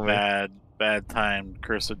didn't like kill a me. bad timed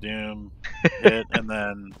Curse of Doom hit, and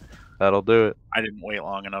then That'll do it. I didn't wait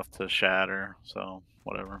long enough to shatter, so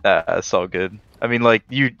whatever. That's all good. I mean, like,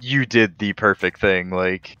 you did the perfect thing,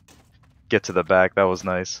 like, get to the back, that was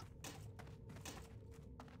nice.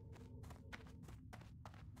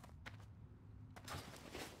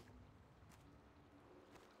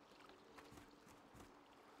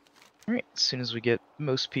 Alright, as soon as we get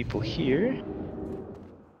most people here,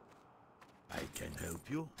 I can help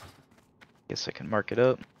you. guess I can mark it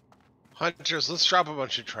up. Hunters, let's drop a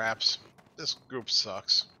bunch of traps. This group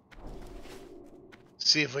sucks.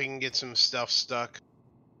 See if we can get some stuff stuck.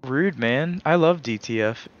 Rude, man. I love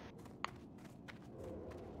DTF.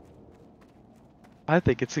 I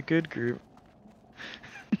think it's a good group.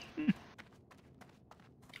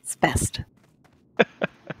 It's best.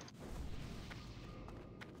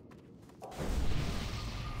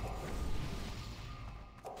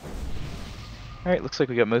 Alright, looks like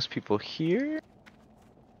we got most people here.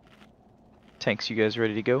 Tanks, you guys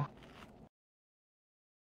ready to go?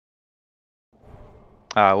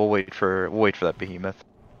 We'll wait for that behemoth.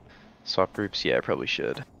 Swap groups, yeah, I probably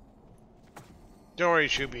should. Don't worry,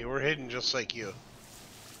 Shoopy. We're hidden just like you.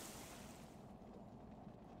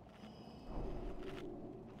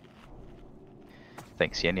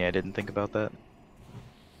 Thanks, Yenny, I didn't think about that.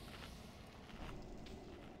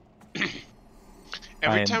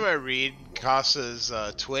 Every time I read Kasa's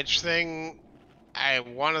Twitch thing, I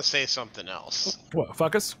want to say something else. What,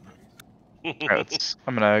 fuck us? Alright,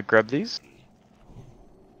 I'm gonna grab these.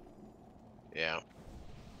 Yeah.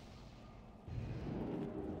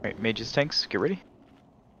 Alright, mages, tanks, get ready.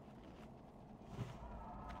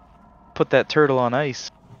 Put that turtle on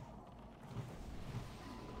ice.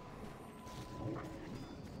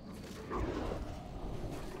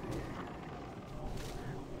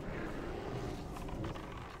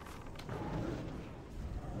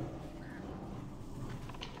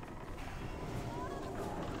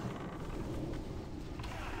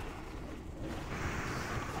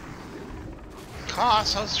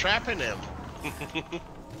 Koss, I was trapping him.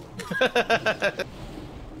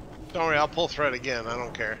 Don't worry, I'll pull thread again. I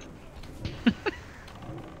don't care.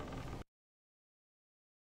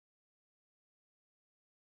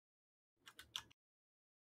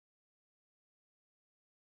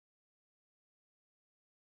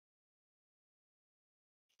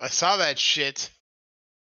 I saw that shit.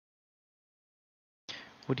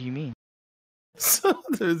 What do you mean?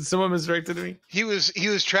 Someone misdirected me. He was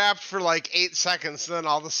trapped for like 8 seconds, then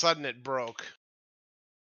all of a sudden it broke.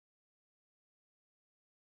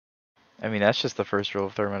 I mean, that's just the first rule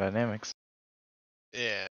of thermodynamics.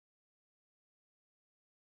 Yeah.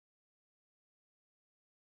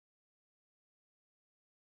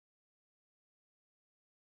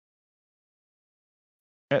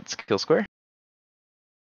 Alright, skill square.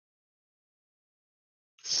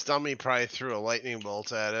 Stummy probably threw a lightning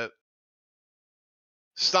bolt at it.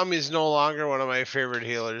 Stummy's no longer one of my favorite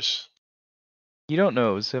healers. You don't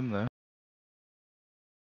know it was him, though.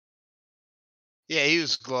 Yeah, he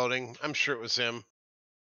was gloating. I'm sure it was him.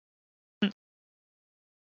 Alright,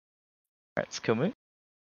 skill move.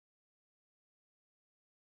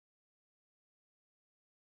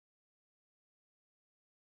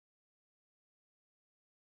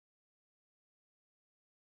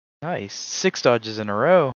 Nice. 6 dodges in a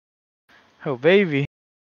row. Oh, baby.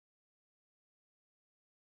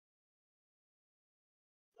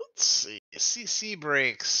 Let's see. CC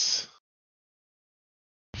breaks.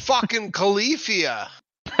 Fucking Califia.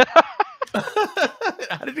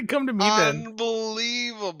 How did it come to me then?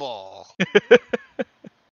 Unbelievable.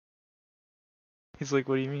 He's like,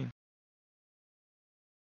 what do you mean?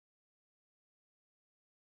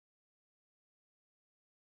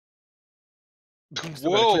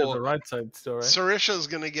 Whoa. The right side still, right? Sarisha's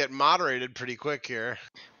gonna get moderated pretty quick here.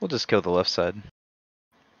 We'll just kill the left side.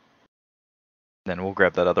 Then we'll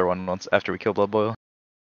grab that other one once after we kill Blood Boil.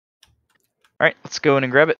 Alright, let's go in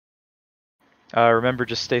and grab it. Remember,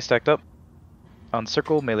 just stay stacked up. On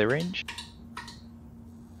circle, melee range.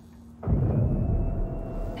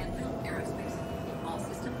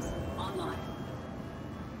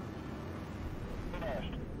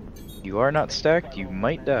 You are not stacked, you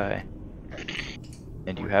might die.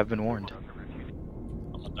 And you have been warned.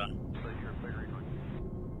 I'm done.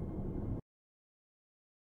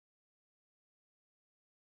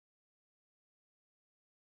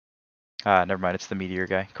 Never mind, it's the meteor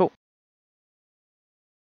guy. Cool.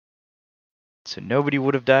 So nobody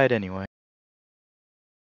would have died anyway.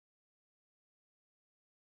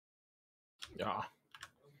 Yeah.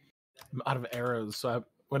 I'm out of arrows, so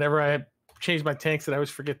whenever I change my tanks, I always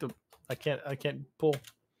forget to. I can't pull.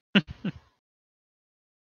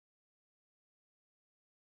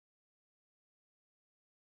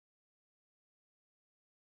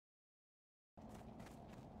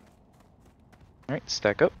 Alright,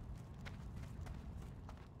 stack up.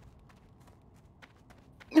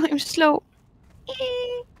 I'm slow.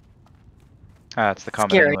 It's the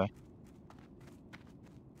comment Scary. anyway.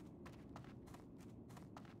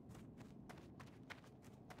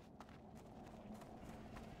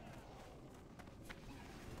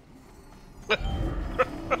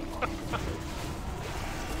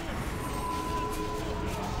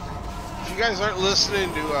 If you guys aren't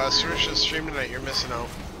listening to Sarisha's stream tonight, you're missing out.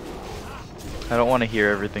 I don't want to hear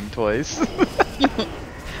everything twice.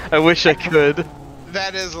 I wish I could.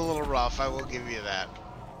 That is a little rough, I will give you that.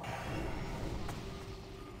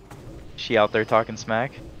 She out there talking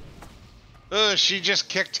smack? She just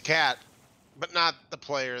kicked Cat, but not the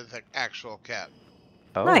player, the actual Cat.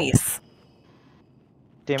 Oh. Nice.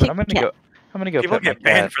 Damn it! Kick I'm gonna cat. go. I'm gonna go People pet my get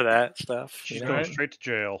banned cat. for that stuff. She's you going know? straight to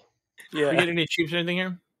jail. Yeah. Yeah. We get any sheeps or anything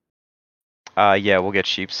here? Yeah, we'll get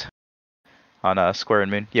sheeps on Square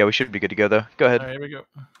and Moon. Yeah, we should be good to go though. Go ahead. All right, here we go.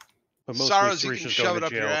 But Sorrows, mostly you can Sarisha's shove going it to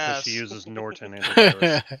up your jail because ass. she uses Norton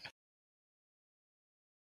antivirus.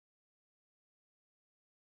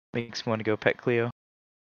 Makes me want to go pet Cleo.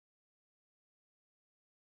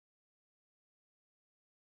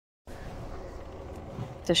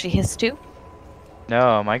 Does she hiss too?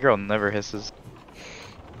 No, my girl never hisses.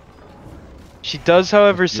 She does,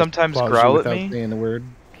 however, Just sometimes applause you growl at without me. saying the word.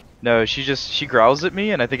 No, she growls at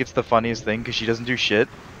me, and I think it's the funniest thing because she doesn't do shit.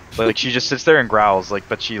 Like she just sits there and growls,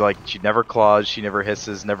 but she never claws, she never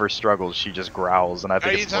hisses, never struggles. She just growls, and I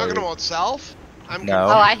think Are you it's talking hilarious. about Self? I'm No. Oh,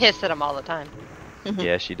 I hiss at him all the time.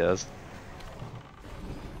 Yeah, she does.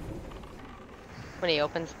 When he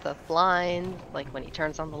opens the blinds, like when he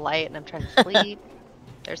turns on the light and I'm trying to sleep,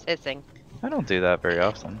 there's hissing. I don't do that very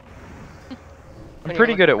often. When I'm you're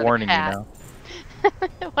pretty good looking at for the warning you cat.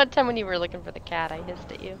 now. One time when you were looking for the cat, I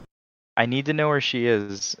hissed at you. I need to know where she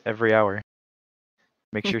is every hour.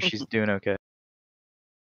 Make sure she's doing okay.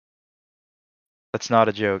 That's not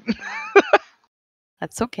a joke.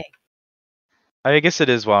 That's okay. I guess it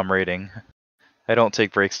is while I'm raiding. I don't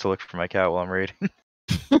take breaks to look for my cat while I'm raiding.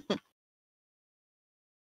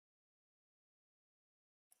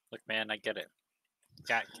 Look, man, I get it.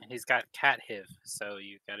 He's got cat HIV, so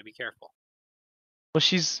you got to be careful. Well,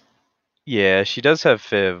 yeah, she does have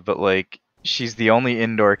FIV, but like, she's the only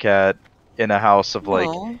indoor cat in a house of like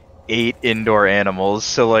Aw. 8 indoor animals,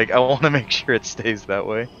 so like, I want to make sure it stays that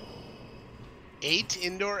way. 8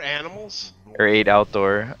 indoor animals? Or 8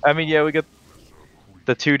 outdoor. I mean, yeah, we got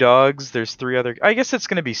the 2 dogs, there's 3 other. I guess it's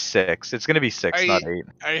gonna be 6. It's gonna be 6, not 8.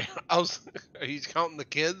 Are you counting the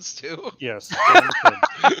kids too? Yes.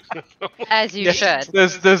 As you should.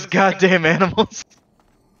 Those goddamn animals.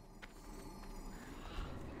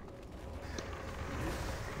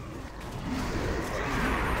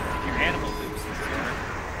 Your animal loops is there.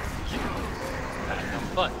 Have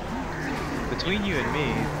fun. Between you and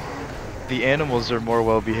me, the animals are more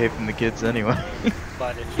well behaved than the kids anyway.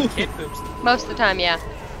 But if your kid poops, Most of the time, yeah.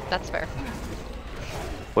 That's fair.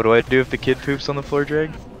 What do I do if the kid poops on the floor,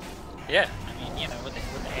 Drag? yeah, I mean, you know, with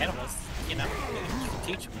the animals, you know, you can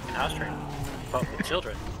teach them, you can house train them. But with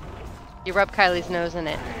children, You rub Kylie's nose in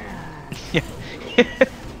it.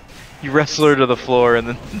 You wrestle her to the floor and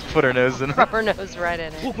then put her nose in it. Rub her nose right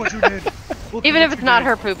in it. Look what you did. Look Even what if it's you not did.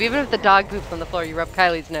 her poop, even if the dog poops on the floor, you rub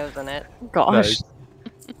Kylie's nose in it. Gosh. Nice.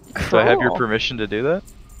 Do I have your Cool. permission to do that?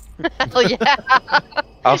 Hell yeah.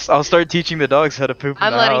 I'll start teaching the dogs how to poop in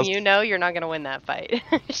I'm the letting house. you know you're not gonna win that fight.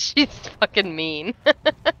 She's fucking mean.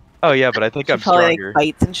 Oh yeah, but I think I'm Probably like stronger.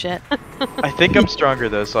 bites and shit. I think I'm stronger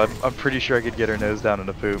though, so I'm pretty sure I could get her nose down in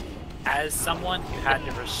a poop. as someone who had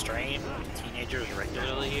to restrain teenagers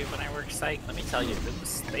regularly when I worked psych, let me tell you,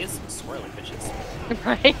 they some swirly bitches.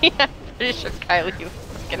 Right? I'm pretty sure Kylie would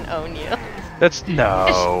fucking own you. That's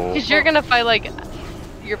no. Because you're gonna fight like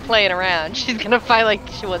you're playing around. She's gonna fight like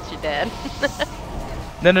she wants you dead.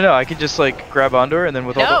 No. I could just like grab onto her and then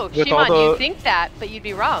with all the Shimon, all you the think that, but you'd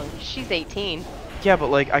be wrong. She's 18. yeah, but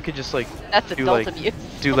like I could just like That's do adult like abuse.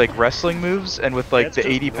 do like wrestling moves, and with like That's the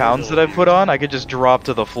just 80 pounds that I normal put on, I could just drop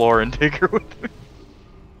to the floor and take her with me.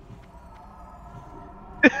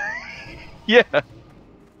 Yeah.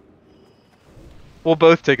 We'll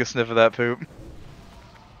both take a sniff of that poop.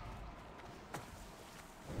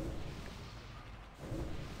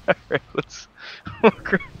 Alright, let's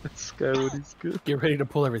grab this guy when he's good. Get ready to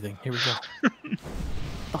pull everything. Here we go.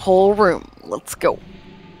 The whole room. Let's go.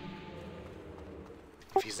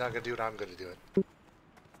 If he's not gonna do it, I'm gonna do it.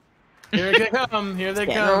 Here they come. Here they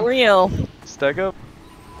Getting come. real. Stack up.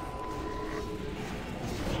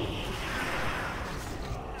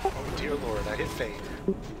 Oh dear lord, I hit fate.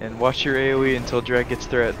 And watch your AoE until Drag gets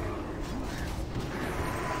threat.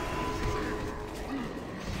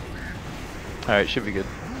 Alright, should be good.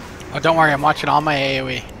 Oh, don't worry, I'm watching all my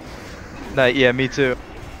AoE. Yeah, me too.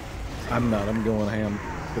 I'm not. I'm going ham.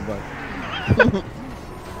 Good luck.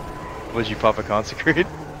 Would you pop a consecrate?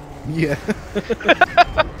 Yeah.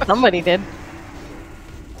 Somebody did.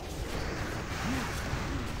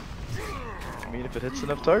 I mean, if it hits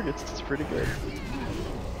enough targets, it's pretty good.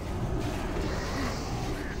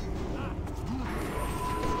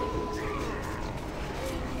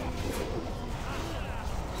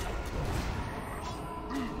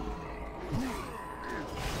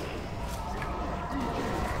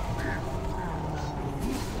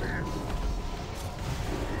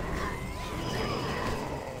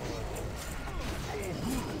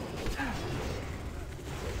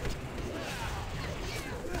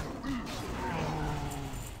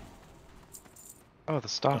 Oh, the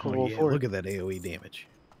stoppable Oh yeah, fort. look at that AoE damage.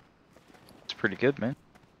 It's pretty good, man.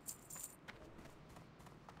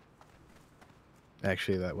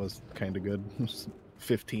 Actually, that was kind of good.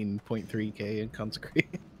 15.3k in consecrate.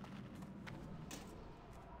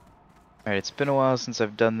 Alright, it's been a while since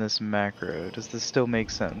I've done this macro. Does this still make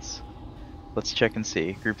sense? Let's check and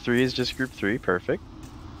see. Group 3 is just group 3, perfect.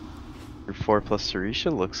 Group 4 plus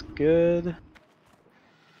Sarisha looks good.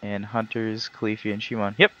 And Hunters, Khaleesi, and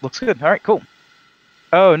Shimon. Yep, looks good. Alright, cool.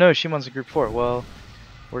 Oh no, Shimon's in group 4. Well,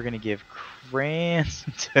 we're gonna give Krans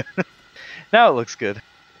to... Now it looks good.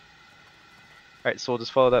 Alright, so we'll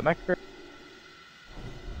just follow that macro.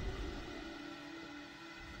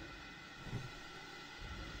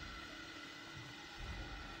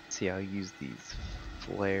 See how I use these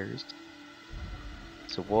flares.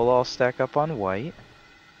 So we'll all stack up on white.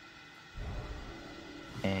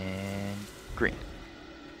 And green.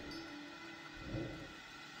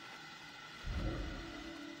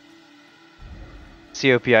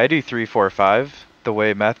 COP, I do 3, 4, 5, the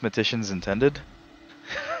way mathematicians intended.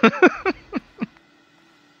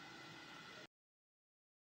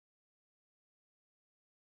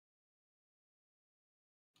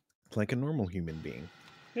 Like a normal human being.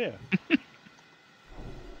 Yeah.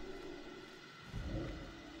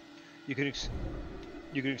 You can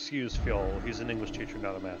excuse Phil. He's an English teacher,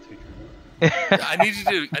 not a math teacher. I need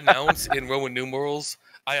you to announce in Roman numerals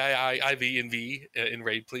I, V, and V in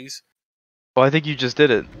raid, please. Well, I think you just did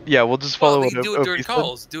it. Yeah, we'll just follow Well, what do it during OP said.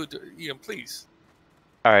 calls. Do it, please.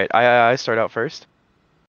 Alright, I start out first.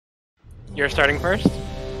 You're starting first?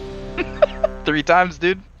 3 times,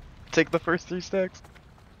 dude. Take the first 3 stacks.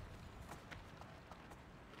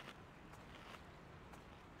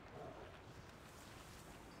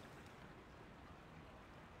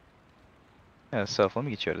 Yeah, Self, let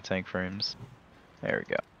me get you out of tank frames. There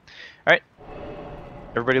we go. Alright.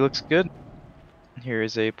 Everybody looks good. Here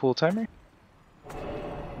is a pool timer.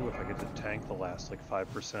 Ooh, if I get to tank the last like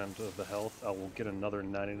 5% of the health, I will get another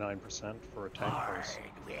 99% for a tank price.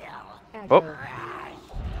 Oh.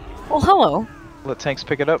 Well, hello. Let tanks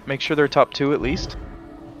pick it up. Make sure they're top 2 at least.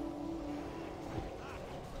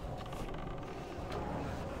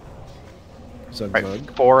 Zug Right,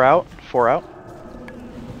 zug. 4 out. 4 out.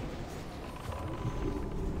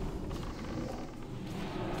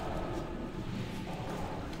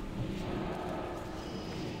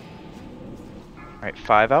 Alright,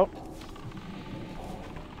 5 out.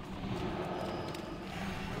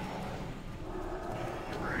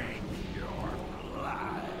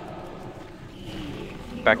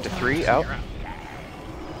 Back to 3 out.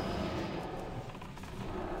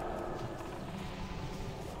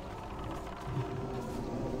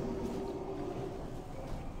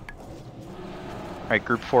 Alright,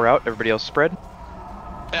 group 4 out. Everybody else spread.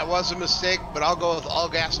 That was a mistake, but I'll go with all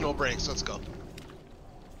gas, no brakes. Let's go.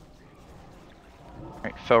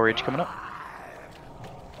 Alright, Fell Rage coming up.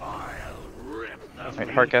 Alright,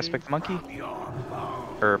 Heart Aspect the Monkey.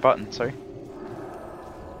 Or Button, sorry.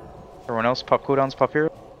 Everyone else, pop cooldowns, pop hero.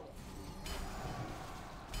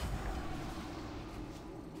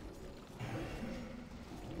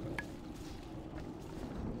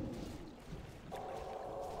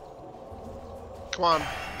 Come on,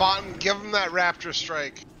 Bottom, give him that Raptor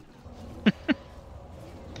strike.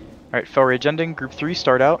 Alright, Fell Rage ending. Group 3,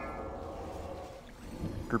 start out.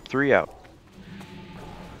 Group 3 out.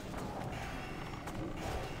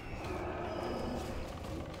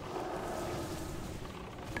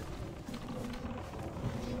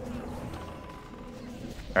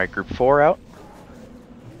 Alright, group 4 out.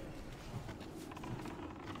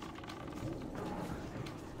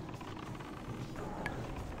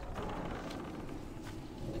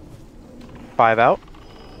 Five out.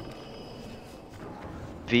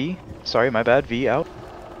 V, sorry, my bad, V out.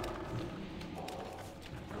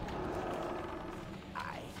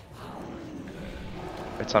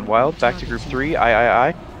 It's on wild, back to group 3,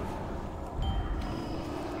 I.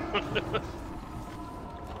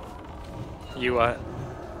 You,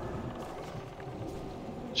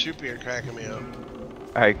 Shoot beer cracking me up.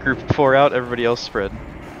 Alright, group 4 out, everybody else spread.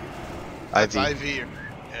 That's IV. IV.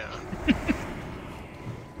 Yeah.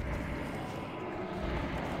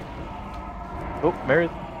 Oh, Merit.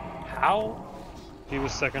 How? He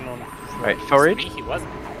was second on. Alright, Fell Rage. He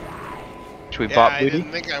wasn't. Should we Yeah, bop I booty?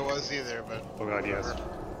 didn't think I was either, but. Oh god, yes.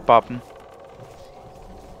 Bop him.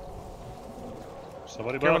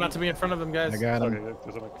 Somebody Careful bottom. not to be in front of him, guys. I got him. Okay,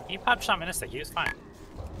 there's a- He popped shamanistic. He was fine.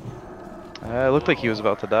 It looked like he was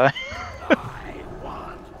about to die.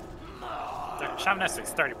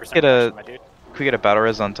 Shamanistic's 30% Get a, my dude. could we get a battle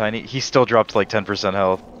res on Tiny? He still dropped like 10%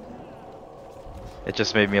 health. It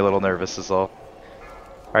just made me a little nervous is all.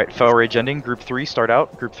 Alright, Fell Rage ending. Group 3, start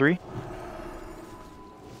out. Group 3.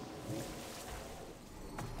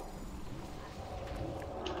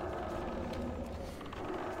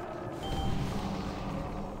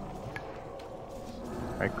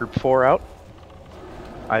 Alright, Group 4 out.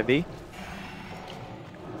 IV.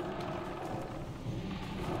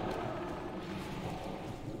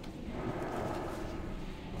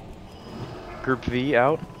 Group V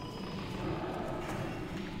out.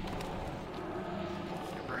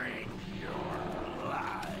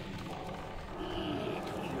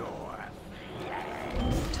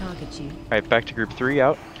 Target you. Alright, back to Group 3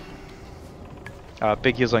 out.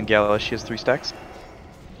 Big heals on Gala, she has 3 stacks.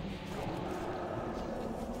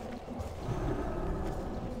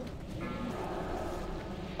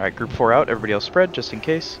 Alright, Group 4 out, everybody else spread, just in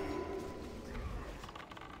case.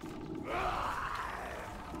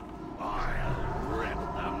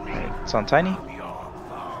 Alright, it's on Tiny.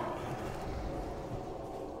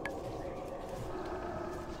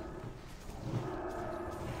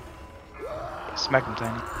 Smack him,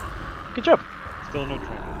 Tiny. Good job. Still no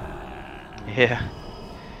trample. Yeah.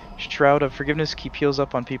 Shroud of Forgiveness, keep heals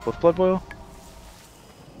up on people with Blood Boil.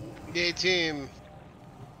 Yay, team.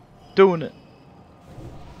 Doing it.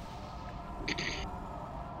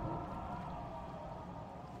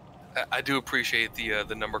 I do appreciate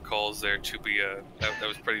the number calls there, Choopy. That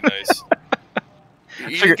was pretty nice.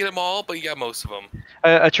 You didn't get them all, but you got most of them.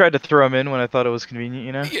 I tried to throw them in when I thought it was convenient,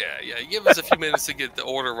 you know? Yeah. Give us a few minutes to get the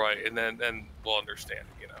order right, and then we'll understand,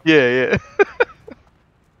 you know. Yeah.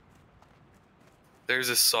 There's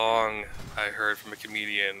a song I heard from a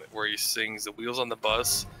comedian where he sings "The Wheels on the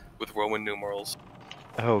Bus" with Roman numerals.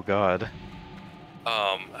 Oh God.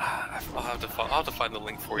 I'll have to find the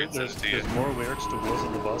link for you and send it to you. There's more lyrics to Wheels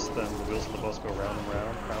on the Bus than the wheels on the bus go round and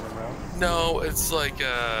round, round and round. No, it's like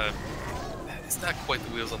it's not quite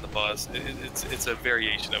the Wheels on the Bus. It's a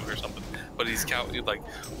variation of it or something. But he's counting like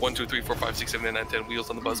 1, 2, 3, 4, 5, 6, 7, 8, 9, 10 wheels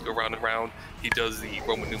on the bus go round and round. He does the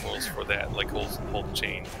Roman numerals for that, like hold the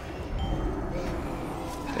chain.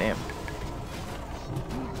 Damn.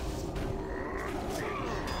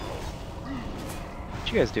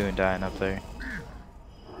 What you guys doing dying up there?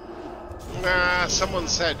 Nah, someone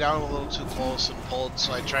sat down a little too close and pulled,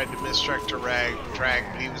 so I tried to misdirect to drag,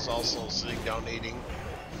 but he was also sitting down eating.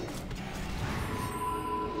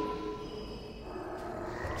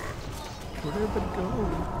 Where'd everybody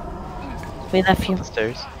go? We left you. The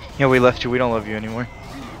stairs. Yeah, we left you. We don't love you anymore.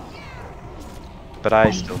 But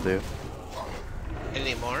I still do.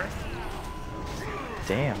 Anymore?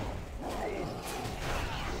 Damn.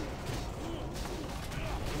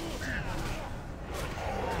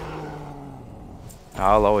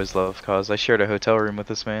 I'll always love Cause. I shared a hotel room with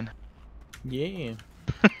this man. Yeah.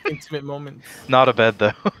 Intimate moments. Not a bed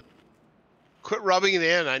though. Quit rubbing it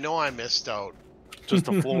in. I know I missed out. Just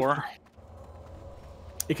the floor.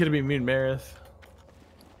 It could have been me and Marith.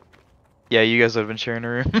 Yeah, you guys would have been sharing a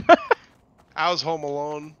room. I was home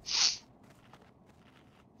alone.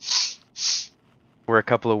 We're a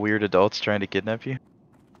couple of weird adults trying to kidnap you.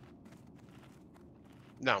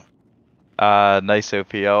 No. Nice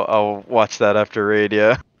OP. I'll watch that after raid,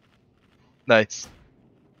 yeah. Nice.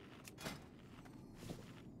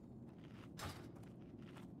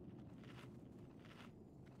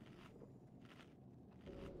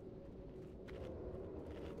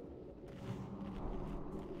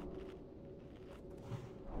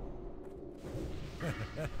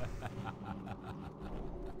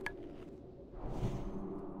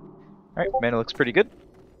 Alright, mana looks pretty good.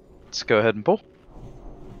 Let's go ahead and pull.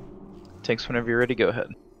 Tanks, whenever you're ready, go ahead.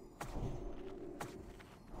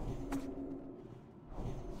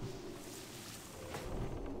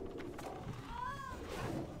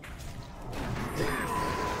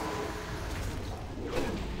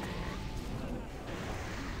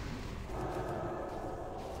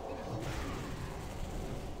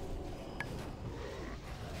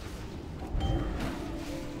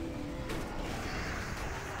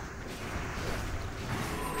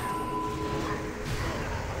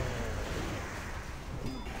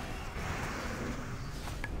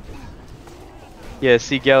 Yeah,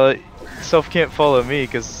 see, Gala, Self can't follow me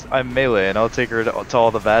because I'm melee and I'll take her to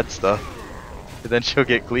all the bad stuff. And then she'll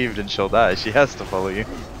get cleaved and she'll die. She has to follow you.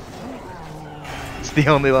 It's the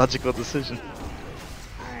only logical decision.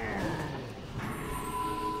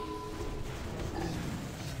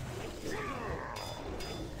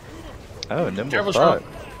 Oh, nimble thought.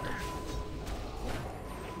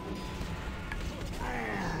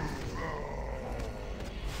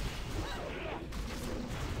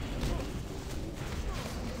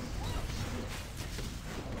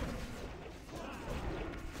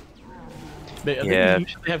 They Yeah.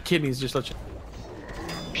 have kidneys, just let you.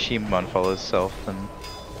 Shimon follow himself and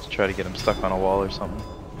try to get him stuck on a wall or something.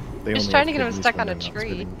 Just trying to get him stuck on a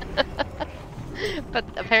tree. But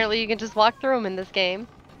apparently you can just walk through them in this game.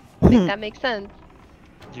 I think that makes sense.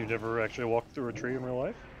 You never actually walked through a tree in real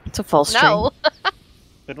life? It's a false No.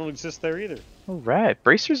 They don't exist there either. Alright,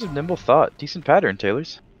 Bracers of Nimble Thought. Decent pattern,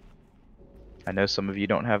 Taylors. I know some of you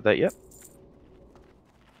don't have that yet.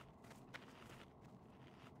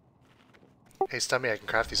 Hey, Stummy, I can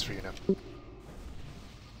craft these for you now.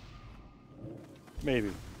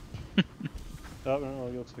 Maybe. Oh, no,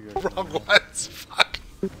 it looks like it. Wrong ones. Fuck.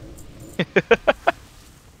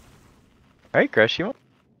 Alright, Crash, you want?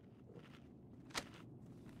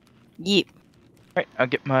 Yeet. Alright, I'll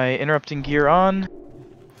get my interrupting gear on.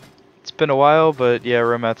 It's been a while, but yeah,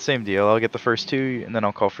 Romath, same deal. I'll get the first two, and then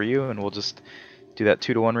I'll call for you, and we'll just do that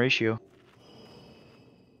 2-to-1 ratio.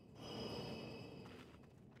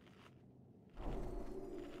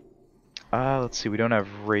 Let's see, we don't have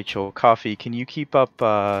Rachel. Coffee, can you keep up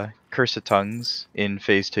Curse of Tongues in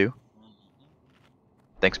Phase 2?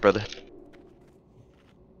 Thanks, brother.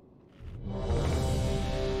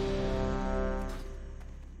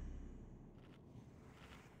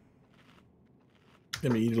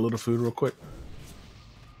 Let me eat a little food real quick.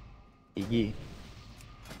 Yeah.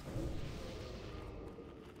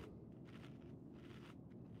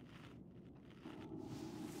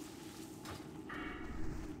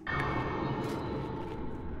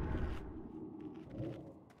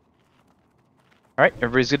 Alright,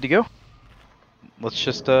 everybody's good to go. Let's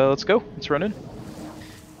just, let's go. Let's run in.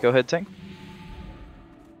 Go ahead, Tank.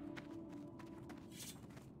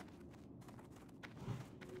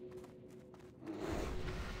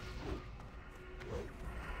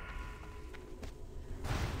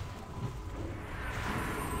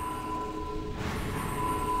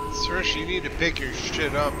 Suresh, you need to pick your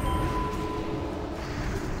shit up.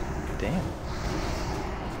 Damn.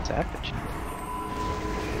 Savage.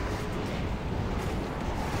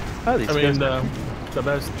 Oh, these I mean, guys the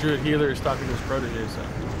best druid healer is talking to his protege, so.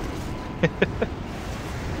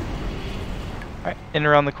 Alright, in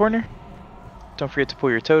around the corner. Don't forget to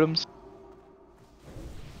pull your totems.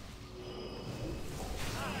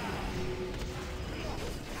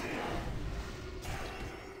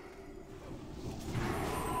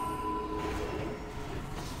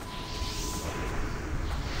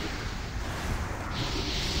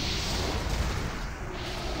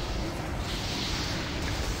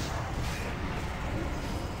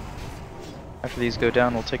 After these go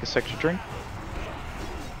down, we'll take a second drink.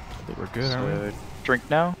 I think we're good, aren't we? Drink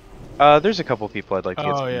now. There's a couple people I'd like to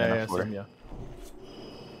get some mana for. Yeah.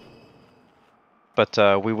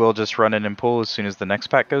 But we will just run in and pull as soon as the next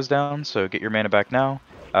pack goes down, so get your mana back now.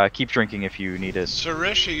 Keep drinking if you need it.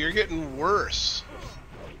 Suresh, you're getting worse.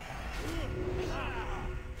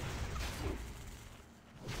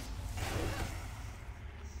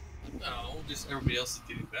 No, just everybody else is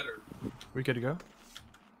getting better. We good to go?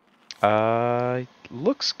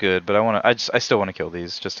 Looks good, but I still want to kill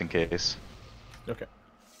these just in case. Okay.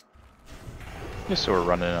 Just so we're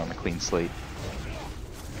running on a clean slate.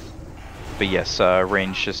 But yes,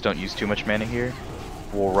 range, just don't use too much mana here.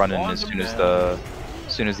 We'll run in as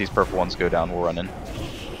soon as these purple ones go down. We'll run in.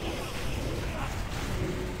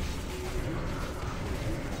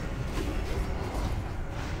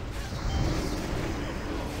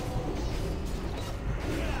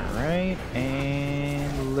 All right,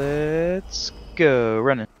 and let's go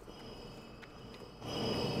running.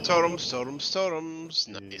 Totems, totems, totems.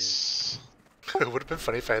 Nice. It would have been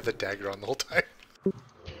funny if I had the dagger on the whole time.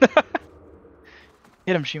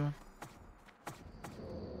 Hit him, Shimon.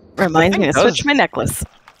 Reminds me to switch my necklace.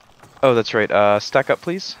 Oh, that's right. Stack up,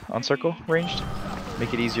 please, on circle, ranged.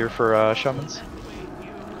 Make it easier for shamans.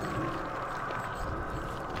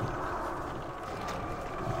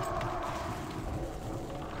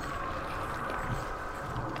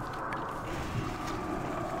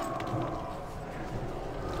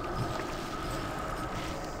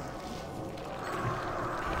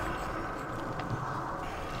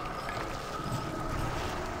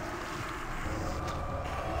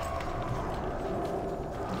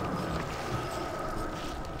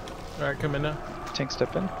 Alright, come in now. Tank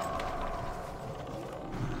step in.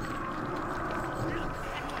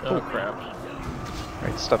 Oh crap.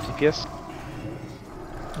 Alright, stop DPS.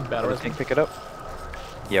 Battle Tank pick it up.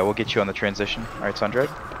 Yeah, we'll get you on the transition. Alright, Sandred.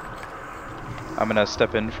 I'm gonna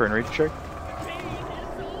step in for Enrage check.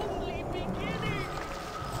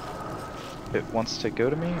 If it wants to go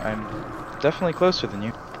to me, I'm definitely closer than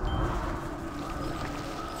you.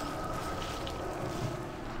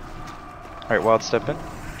 Alright, wild step in.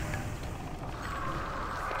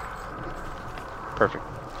 Perfect.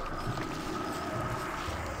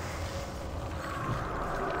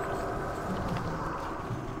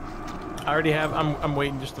 I already have. I'm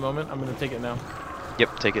waiting just a moment. I'm gonna take it now.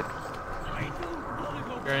 Yep, take it. Here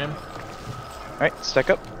I am. Alright, stack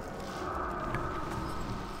up.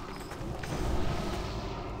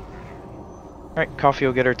 Alright, Coffee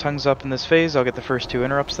will get her tongues up in this phase. I'll get the first 2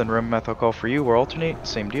 interrupts, then Rometh I'll call for you. We'll alternate,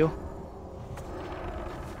 same deal.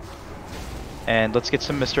 And let's get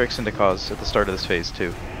some Mr. X into cause at the start of this phase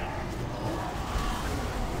too.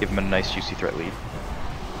 Give him a nice juicy threat lead.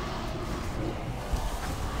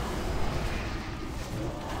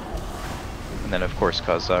 And then of course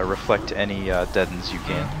cause reflect any deadens you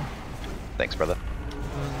can. Thanks, brother.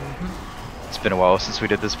 It's been a while since we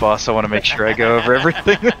did this boss, I want to make sure I go over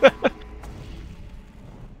everything.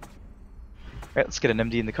 Alright, let's get an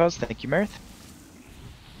MD in the cause. Thank you, Marith.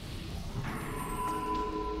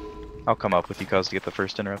 I'll come up with you, cause, to get the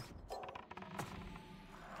first interrupt.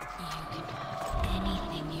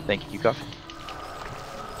 Thank you, Coffee.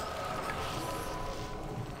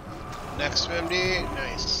 Next MD,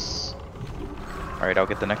 nice. Alright, I'll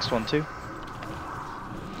get the next one too.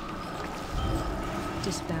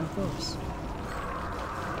 Dispel force.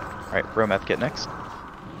 Alright, Rometh, get next.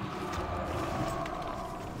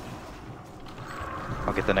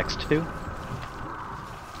 I'll get the next 2.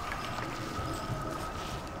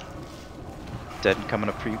 Dead and coming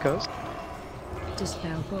up for you, cuz.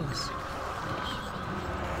 Dispel force.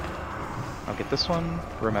 I'll get this one.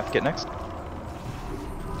 Rometh, get next.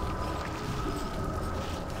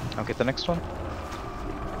 I'll get the next one.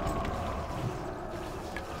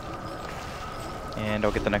 And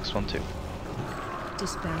I'll get the next one too.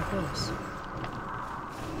 Dispel force.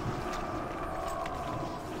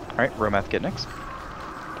 Alright, Rometh, get next.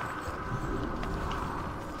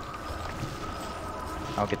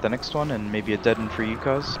 I'll get the next one, and maybe a deaden for you,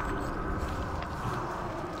 cuz.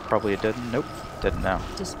 Probably a deaden. Nope. Deaden now.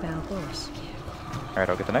 Dispel force. Alright,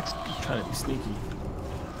 I'll get the next. Trying to be sneaky.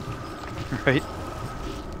 Right.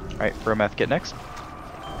 Alright, Rometh, get next.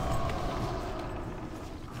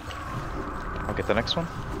 I'll get the next one.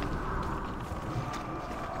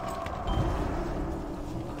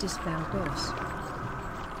 Dispel force.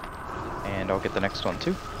 And I'll get the next one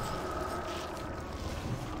too.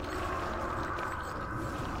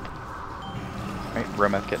 Alright,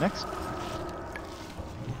 Rometh, get next.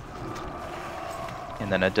 And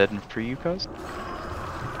then a deaden for you, cuz.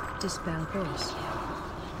 Dispel force.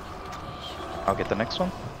 I'll get the next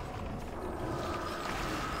one.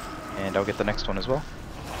 And I'll get the next one as well.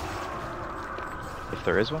 If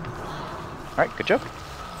there is one. Alright, good job.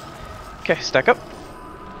 Okay, stack up.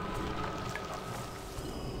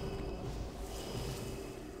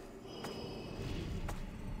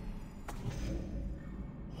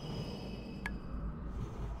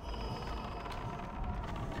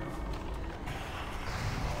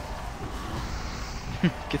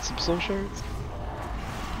 Get some soul shards.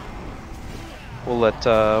 We'll let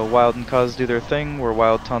Wild and Cause do their thing, where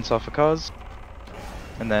Wild taunts off a Cause.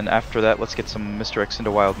 And then after that, let's get some Mr. X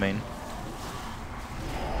into Wild main.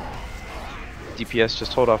 DPS,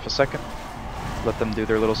 just hold off a second. Let them do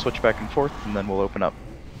their little switch back and forth, and then we'll open up.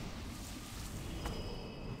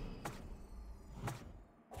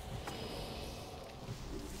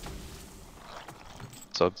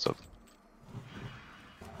 Zug, zug.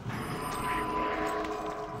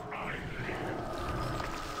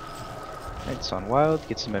 It's on Wild,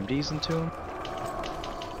 get some MDs into him.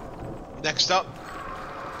 Next up.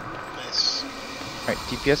 Nice. Alright,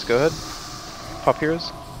 DPS, go ahead. Pop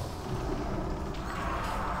heroes.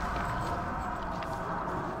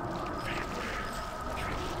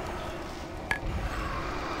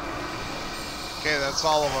 Okay, that's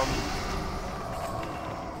all of them.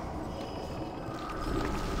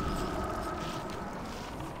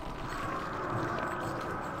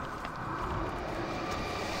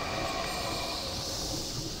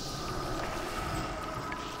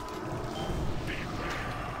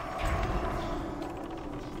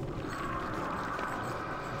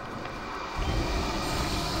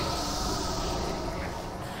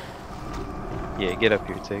 Yeah, get up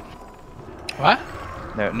here, Take. What?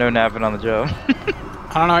 No napping on the job.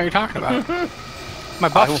 I don't know what you're talking about. My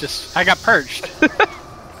buffs I got purged.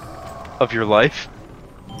 Of your life?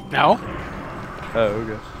 No. Oh,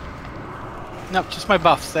 okay. Nope, just my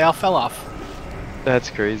buffs. They all fell off. That's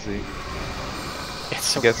crazy. It's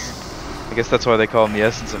so I guess that's why they call them the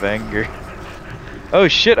essence of anger. Oh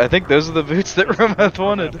shit, I think those are the boots that Rometh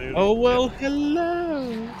wanted. Oh well,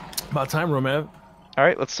 hello. About time, Rometh.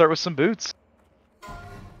 Alright, let's start with some boots.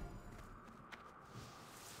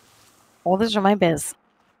 Well, those are my biz.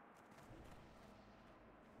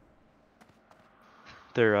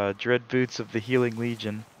 They're Dread Boots of the Healing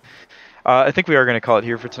Legion. I think we are going to call it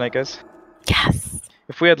here for tonight, guys. Yes. It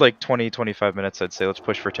If we had like 20, 25 minutes, I'd say let's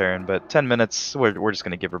push for Terran. But 10 minutes, we're just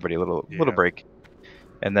gonna give everybody a little break.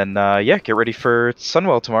 And then yeah, get ready for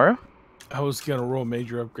Sunwell tomorrow. I was gonna roll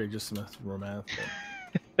major upgrade just to mess with Romath.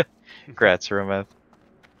 Grats, Romath.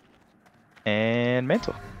 And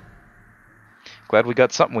Mantle. Glad we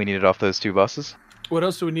got something we needed off those 2 bosses. What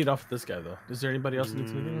else do we need off this guy, though? Is there anybody else that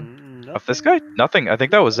needs anything? Off this guy? Nothing. I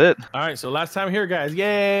think that was it. All right, so last time here, guys.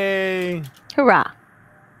 Yay! Hurrah!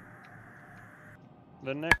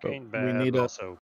 The neck ain't bad. We need also